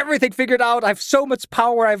 I've got everything figured out, I have so much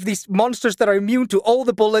power, I have these monsters that are immune to all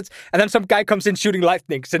the bullets, and then some guy comes in shooting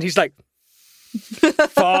lightnings, and he's like,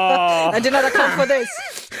 fuck. I did not account for this.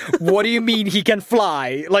 What do you mean he can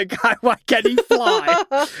fly? Like, why can he fly?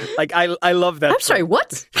 Like, I love that. I'm sorry,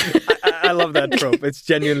 what? I love that trope. It's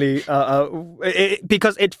genuinely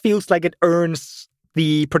because it feels like it earns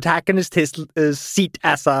the protagonist his seat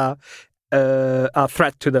as a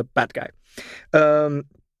threat to the bad guy.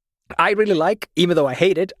 I really like, even though I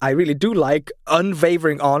hate it, I really do like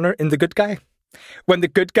unwavering honor in the good guy. When the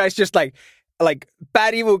good guy's just like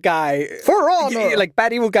bad evil guy for honor. Like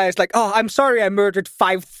bad evil guy is like, oh, I'm sorry I murdered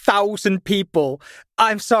 5,000 people.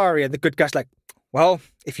 I'm sorry. And the good guy's like, well,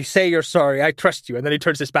 if you say you're sorry, I trust you. And then he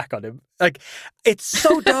turns his back on him. Like, it's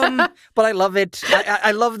so dumb, but I love it.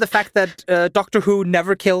 I love the fact that Doctor Who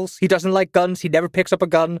never kills. He doesn't like guns. He never picks up a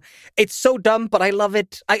gun. It's so dumb, but I love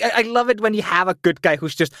it. I love it when you have a good guy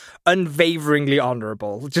who's just unwaveringly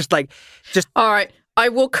honorable. Just. All right. I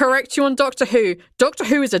will correct you on Doctor Who. Doctor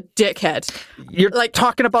Who is a dickhead. You're like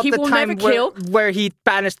talking about the time where he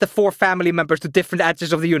banished the 4 family members to different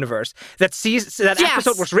edges of the universe. That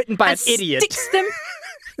episode was written by an idiot.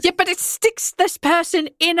 Yeah, but it sticks this person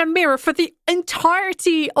in a mirror for the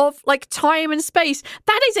entirety of like time and space.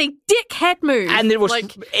 That is a dickhead move. And it was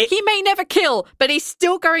he may never kill, but he's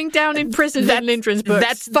still going down in prison in Lindgren's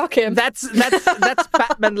books. Fuck him. That's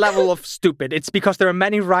Batman level of stupid. It's because there are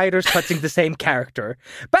many writers touching the same character.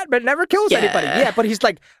 Batman never kills anybody. Yeah, but he's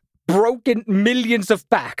like broken millions of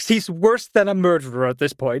backs. He's worse than a murderer at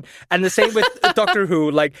this point. And the same with Doctor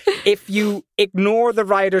Who. Like, if you ignore the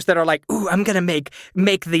writers that are like, ooh, I'm gonna make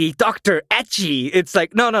the Doctor edgy, it's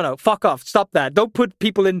like, no, fuck off, stop that. Don't put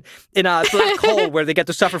people in a black hole where they get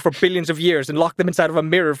to suffer for billions of years and lock them inside of a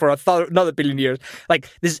mirror for another billion years. Like,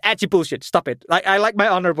 this is edgy bullshit. Stop it. I like my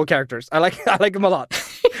honorable characters. I like them a lot.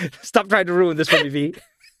 Stop trying to ruin this for me, V.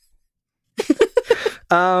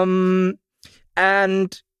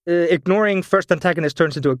 And ignoring first antagonist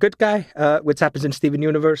turns into a good guy, which happens in Steven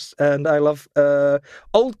Universe, and I love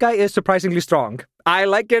old guy is surprisingly strong. I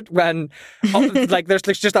like it when like there's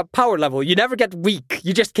just a power level. You never get weak.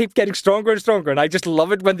 You just keep getting stronger and stronger, and I just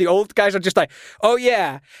love it when the old guys are just like, oh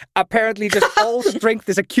yeah, apparently just all strength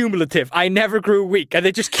is accumulative. I never grew weak, and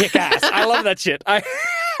they just kick ass. I love that shit. I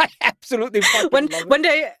absolutely fucking love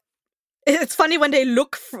it. It's funny when they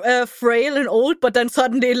look frail and old, but then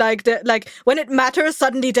suddenly, like when it matters,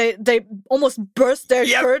 suddenly they almost burst their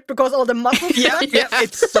shirt because all the muscles. Yeah,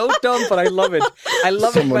 it's so dumb, but I love it. I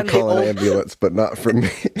love it when call an ambulance, but not for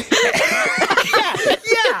me. yeah,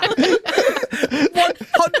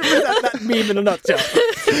 100% that meme in a nutshell.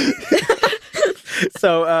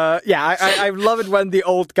 So, I love it when the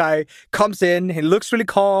old guy comes in, he looks really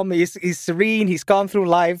calm, he's serene, he's gone through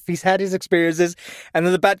life, he's had his experiences, and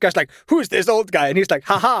then the bad guy's like, who's this old guy? And he's like,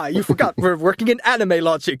 haha, you forgot, we're working in anime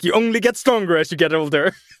logic, you only get stronger as you get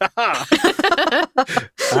older. I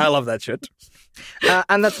love that shit.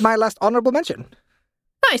 And that's my last honorable mention.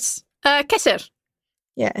 Nice. Kesser.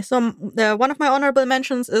 Yeah, so one of my honorable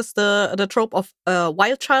mentions is the trope of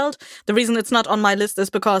wild child. The reason it's not on my list is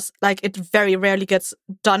because like it very rarely gets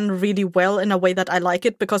done really well in a way that I like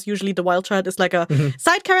it, because usually the wild child is like a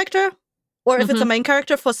side character, or if it's a main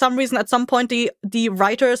character, for some reason at some point the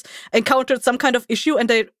writers encountered some kind of issue and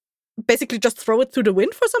they basically just throw it to the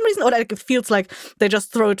wind for some reason, or like it feels like they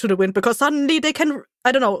just throw it to the wind because suddenly they can,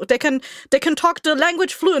 I don't know, they can talk the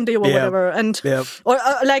language fluently or whatever, and or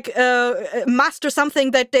master something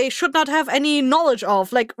that they should not have any knowledge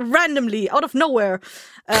of, like randomly out of nowhere,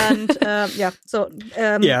 and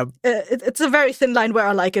it's a very thin line where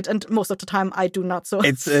I like it, and most of the time I do not. So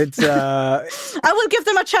it's I will give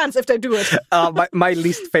them a chance if they do it. My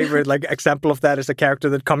least favorite like example of that is a character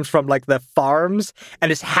that comes from like the farms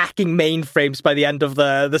and is hacking mainframes by the end of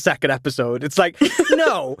the second episode. It's like,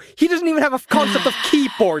 no, he doesn't even have a concept of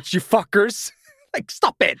keyboards, you fuckers. Like,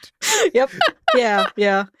 stop it. Yep.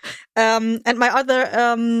 Yeah. And my other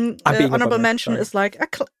honorable mention is like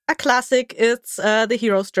a classic. It's The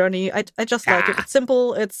Hero's Journey. I just like it. It's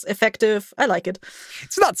simple. It's effective. I like it.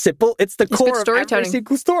 It's not simple. It's the core of every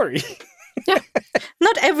single story. Yeah.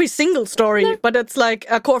 Not every single story, but it's like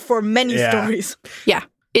a core for many stories. Yeah.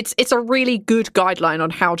 It's a really good guideline on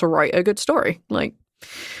how to write a good story. Like,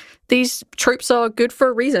 these tropes are good for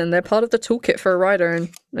a reason. They're part of the toolkit for a writer, and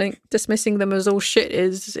I think dismissing them as all shit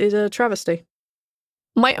is a travesty.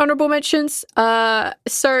 My honorable mentions. I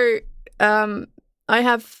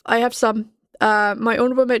have some. My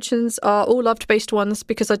honorable mentions are all love-based ones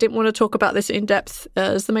because I didn't want to talk about this in depth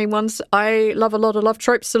as the main ones. I love a lot of love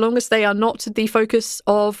tropes so long as they are not the focus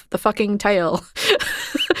of the fucking tale.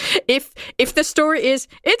 If the story is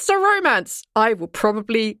it's a romance, I will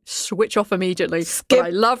probably switch off immediately. But I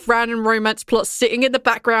love random romance plots sitting in the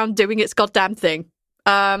background doing its goddamn thing.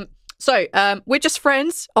 So we're just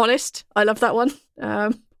friends, honest. I love that one.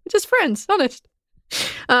 We're just friends, honest.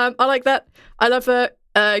 I like that. I love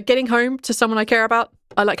getting home to someone I care about.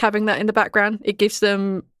 I like having that in the background. It gives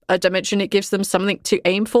them a dimension. It gives them something to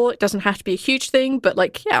aim for. It doesn't have to be a huge thing, but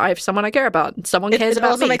like, yeah, I have someone I care about, and someone cares about me.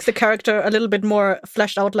 It also makes the character a little bit more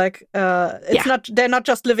fleshed out. Like, they're not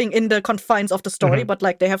just living in the confines of the story, but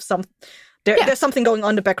like they have there's something going on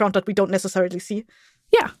in the background that we don't necessarily see.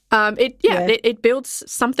 Yeah. It builds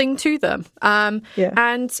something to them. And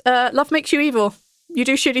love makes you evil. You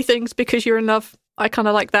do shitty things because you're in love. I kind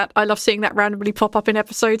of like that. I love seeing that randomly pop up in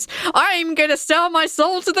episodes. I'm going to sell my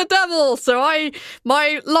soul to the devil so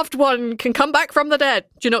my loved one can come back from the dead.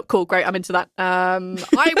 Do you know? Cool, great, I'm into that.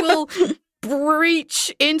 I will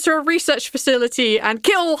breach into a research facility and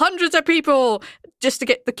kill hundreds of people just to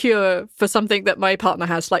get the cure for something that my partner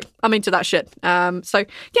has. Like, I'm into that shit. So,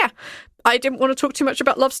 yeah. I didn't want to talk too much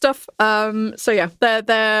about love stuff. So yeah,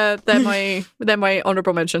 they're my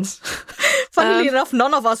honorable mentions. Funnily enough,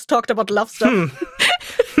 none of us talked about love stuff.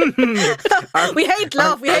 We hate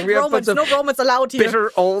love. We hate romance. No romance allowed here.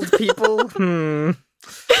 Bitter old people.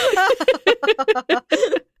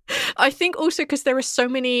 I think also because there are so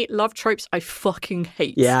many love tropes I fucking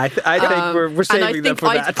hate. Yeah, I think we're saving them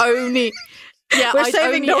for that. We're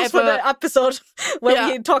saving those for the episode where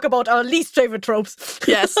we talk about our least favorite tropes.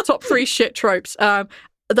 Yes, top 3 shit tropes. The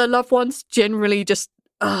loved ones generally just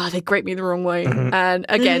they grate me the wrong way. And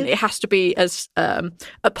again, it has to be as a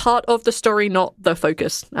part of the story, not the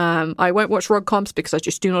focus. I won't watch rom-coms because I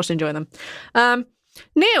just do not enjoy them.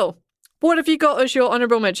 Neil, what have you got as your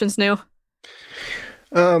honorable mentions, Neil?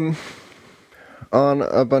 On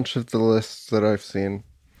a bunch of the lists that I've seen,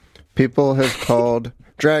 people have called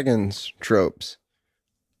dragons tropes,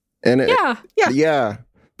 and that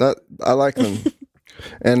I like them,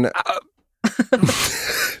 and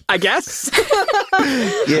I guess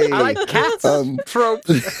I like cats tropes.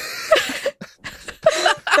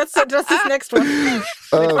 That's this next one.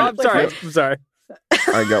 I'm sorry.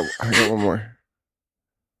 I got one more.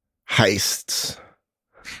 Heists.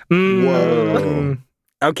 Whoa.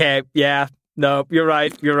 Okay. Yeah. No, you're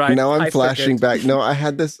right. Now I'm flashing back. No, I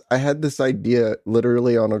had this idea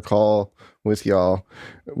literally on a call with y'all.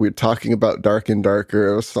 We were talking about Dark and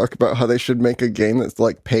Darker. I was talking about how they should make a game that's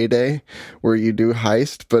like Payday, where you do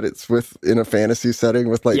heist, but it's in a fantasy setting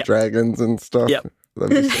with like dragons and stuff. Yep.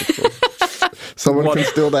 That'd be so cool. Someone can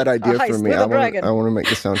steal that idea from me. I want to make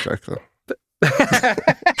the soundtrack though.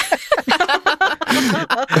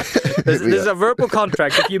 This is a verbal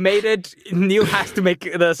contract. If you made it, Neil has to make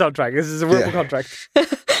the soundtrack. This is a verbal contract.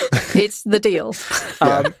 It's the deal.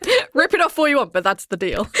 Rip it off all you want, but that's the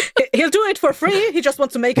deal. He'll do it for free. He just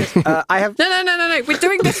wants to make it. I have No. We're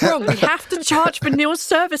doing this wrong. We have to charge for Neil's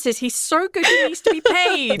services. He's so good. He needs to be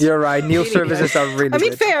paid. You're right. Neil's services are really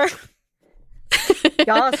good. Fair.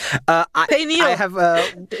 Yes. Pay Neil. I have.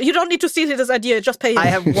 You don't need to steal his idea. Just pay him. I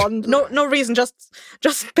have one. No reason. Just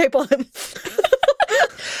PayPal him.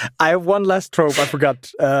 I have one last trope. I forgot.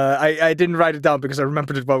 I didn't write it down because I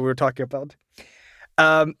remembered it while we were talking about.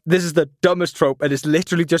 This is the dumbest trope, and it's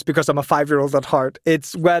literally just because I'm a 5-year-old at heart.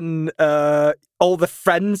 It's when all the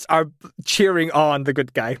friends are cheering on the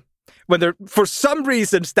good guy. When they're, for some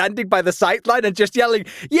reason, standing by the sideline and just yelling,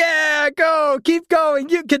 "Yeah, go, keep going,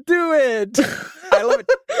 you can do it." I love it.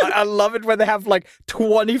 I love it when they have like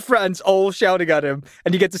 20 friends all shouting at him,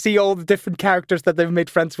 and you get to see all the different characters that they've made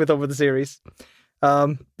friends with over the series.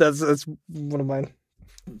 That's one of mine.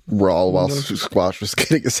 Raw while Squash was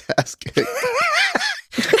getting his ass kicked.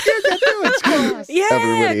 Yeah,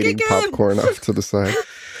 everyone eating popcorn off to the side.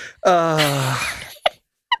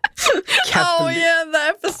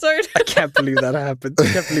 That episode. I can't believe that happened. I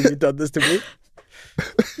can't believe you've done this to me.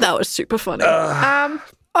 That was super funny. All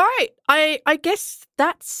right. I guess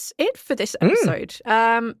that's it for this episode.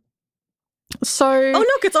 So. Oh,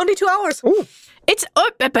 look, it's only 2 hours. Ooh. It's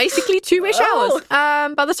basically 2-ish hours.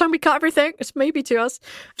 By the time we cut everything, it's maybe 2 hours.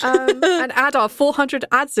 And add our 400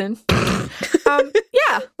 ads in. Thank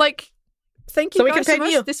you guys so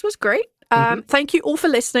much. You. This was great. Thank you all for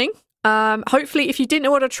listening. Hopefully, if you didn't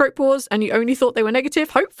know what a trope was and you only thought they were negative,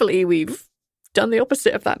 hopefully we've done the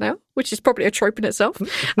opposite of that now, which is probably a trope in itself.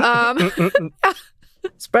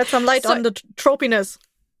 Spread some light on the tropiness.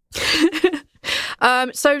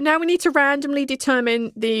 So now we need to randomly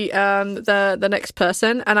determine the next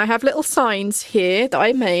person, and I have little signs here that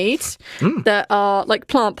I made that are like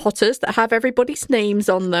plant potters that have everybody's names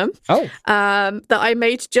on them. That I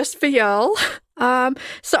made just for y'all.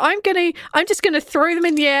 So I'm just gonna throw them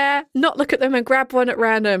in the air, not look at them, and grab one at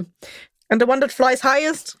random. And the one that flies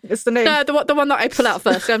highest is the name. No, the one that I pull out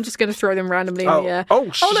first. So I'm just going to throw them randomly in the air. Oh,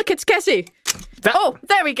 look, it's Kessie.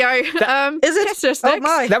 There we go. Is it? Oh,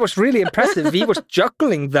 my. That was really impressive. V was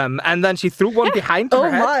juggling them, and then she threw one behind her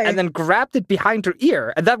head, and then grabbed it behind her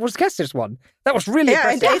ear. And that was Kessier's one. That was really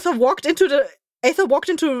impressive. And Aether walked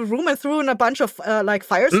into a room and threw in a bunch of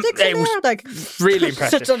fire sticks in there. Like, really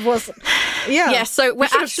impressive. That was, yeah. So we're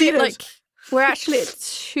actually at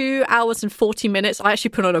 2 hours and 40 minutes. I actually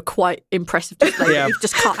put on a quite impressive display. We've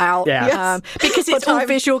just cut out. Because it's all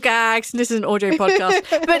visual gags and this is an audio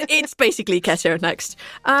podcast. But it's basically Kessie next.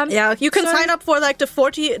 You can sign up for like the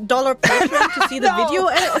 $40 Patreon to see the video.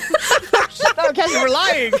 No, Kessie, we're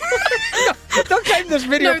lying. Don't claim this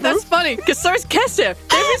video. No, that's funny because so is Kessie.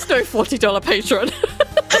 There is no $40 Patreon.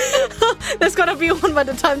 There's gonna be one by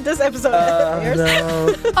the time this episode airs.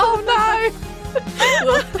 No. Oh no.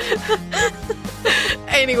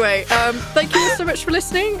 Anyway, thank you so much for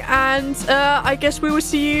listening, and I guess we will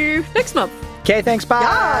see you next month. Okay, thanks. Bye.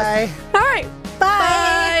 Yes. All right.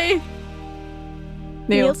 Bye.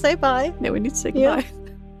 Neil, say bye. No, we need to say goodbye.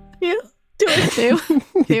 Yeah. Do it. Neil.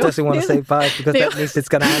 He doesn't want to say bye because that means it's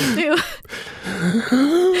gonna end. Neil.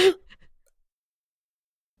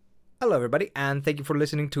 Hello, everybody, and thank you for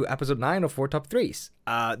listening to episode 9 of 4 Top 3s.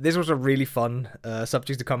 This was a really fun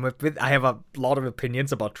subject to come up with. I have a lot of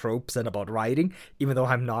opinions about tropes and about writing, even though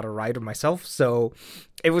I'm not a writer myself, so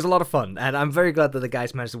it was a lot of fun, and I'm very glad that the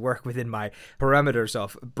guys managed to work within my parameters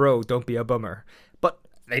of, bro, don't be a bummer. But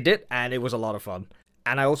they did, and it was a lot of fun.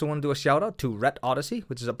 And I also want to do a shout out to Red Odyssey,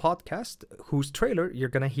 which is a podcast whose trailer you're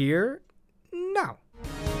gonna hear now.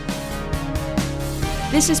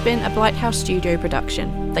 This has been a Blight House Studio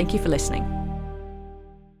production. Thank you for listening.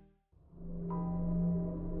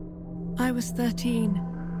 I was 13.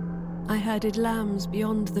 I herded lambs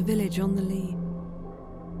beyond the village on the Lee.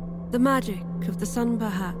 The magic of the sun,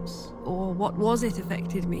 perhaps, or what was it,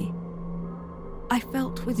 affected me. I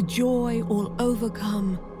felt with joy all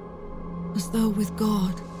overcome, as though with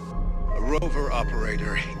God. Rover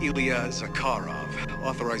operator Ilya Zakharov,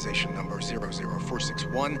 authorization number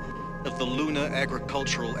 00461 of the Luna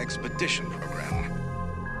Agricultural Expedition Program.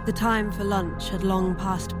 The time for lunch had long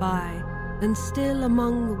passed by, and still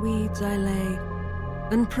among the weeds I lay,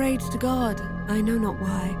 and prayed to God, I know not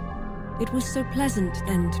why. It was so pleasant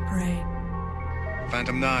then to pray.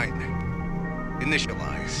 Phantom 9,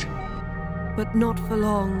 initialized. But not for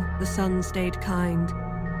long the sun stayed kind.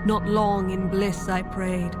 Not long in bliss I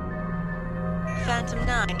prayed. Phantom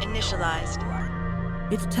 9 initialized.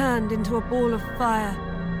 It turned into a ball of fire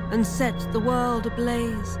and set the world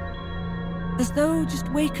ablaze. As though just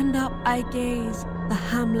wakened up I gaze, the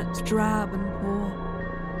hamlets drab and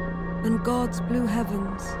poor. And God's blue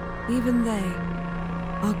heavens, even they,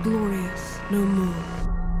 are glorious no more.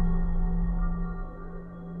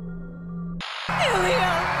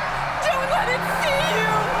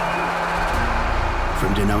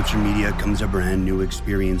 From Denouncer Media comes a brand new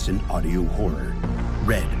experience in audio horror,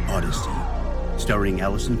 Red Odyssey. Starring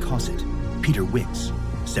Allison Cossett, Peter Wicks,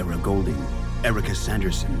 Sarah Golding, Erica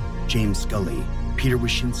Sanderson, James Scully, Peter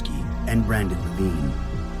Wyszynski, and Brandon Levine.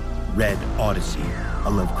 Red Odyssey, a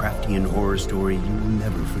Lovecraftian horror story you will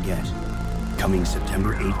never forget. Coming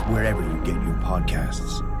September 8th wherever you get your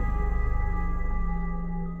podcasts.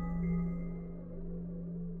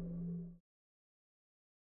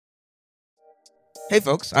 Hey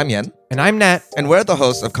folks, I'm Yen. And I'm Nat. And we're the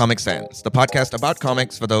hosts of Comic Sans, the podcast about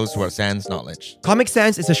comics for those who are sans knowledge. Comic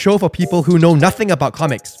Sans is a show for people who know nothing about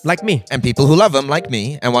comics, like me. And people who love them, like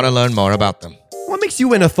me, and want to learn more about them. What makes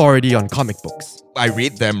you an authority on comic books? I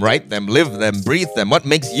read them, write them, live them, breathe them. What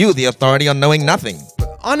makes you the authority on knowing nothing?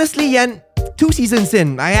 Honestly, Yen, 2 seasons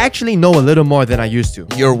in, I actually know a little more than I used to.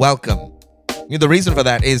 You're welcome. The reason for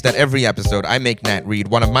that is that every episode I make Nat read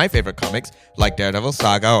one of my favorite comics, like Daredevil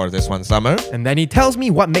Saga or This One Summer. And then he tells me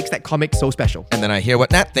what makes that comic so special. And then I hear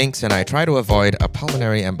what Nat thinks and I try to avoid a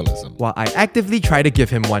pulmonary embolism. While I actively try to give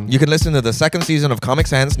him one. You can listen to the 2nd season of Comic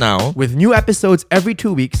Sans now. With new episodes every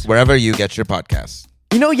 2 weeks. Wherever you get your podcasts.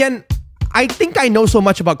 You know, Yen, I think I know so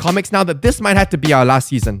much about comics now that this might have to be our last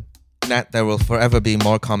season. Nat, there will forever be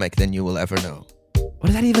more comic than you will ever know. What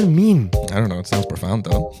does that even mean? I don't know. It sounds profound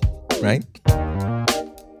though. Right?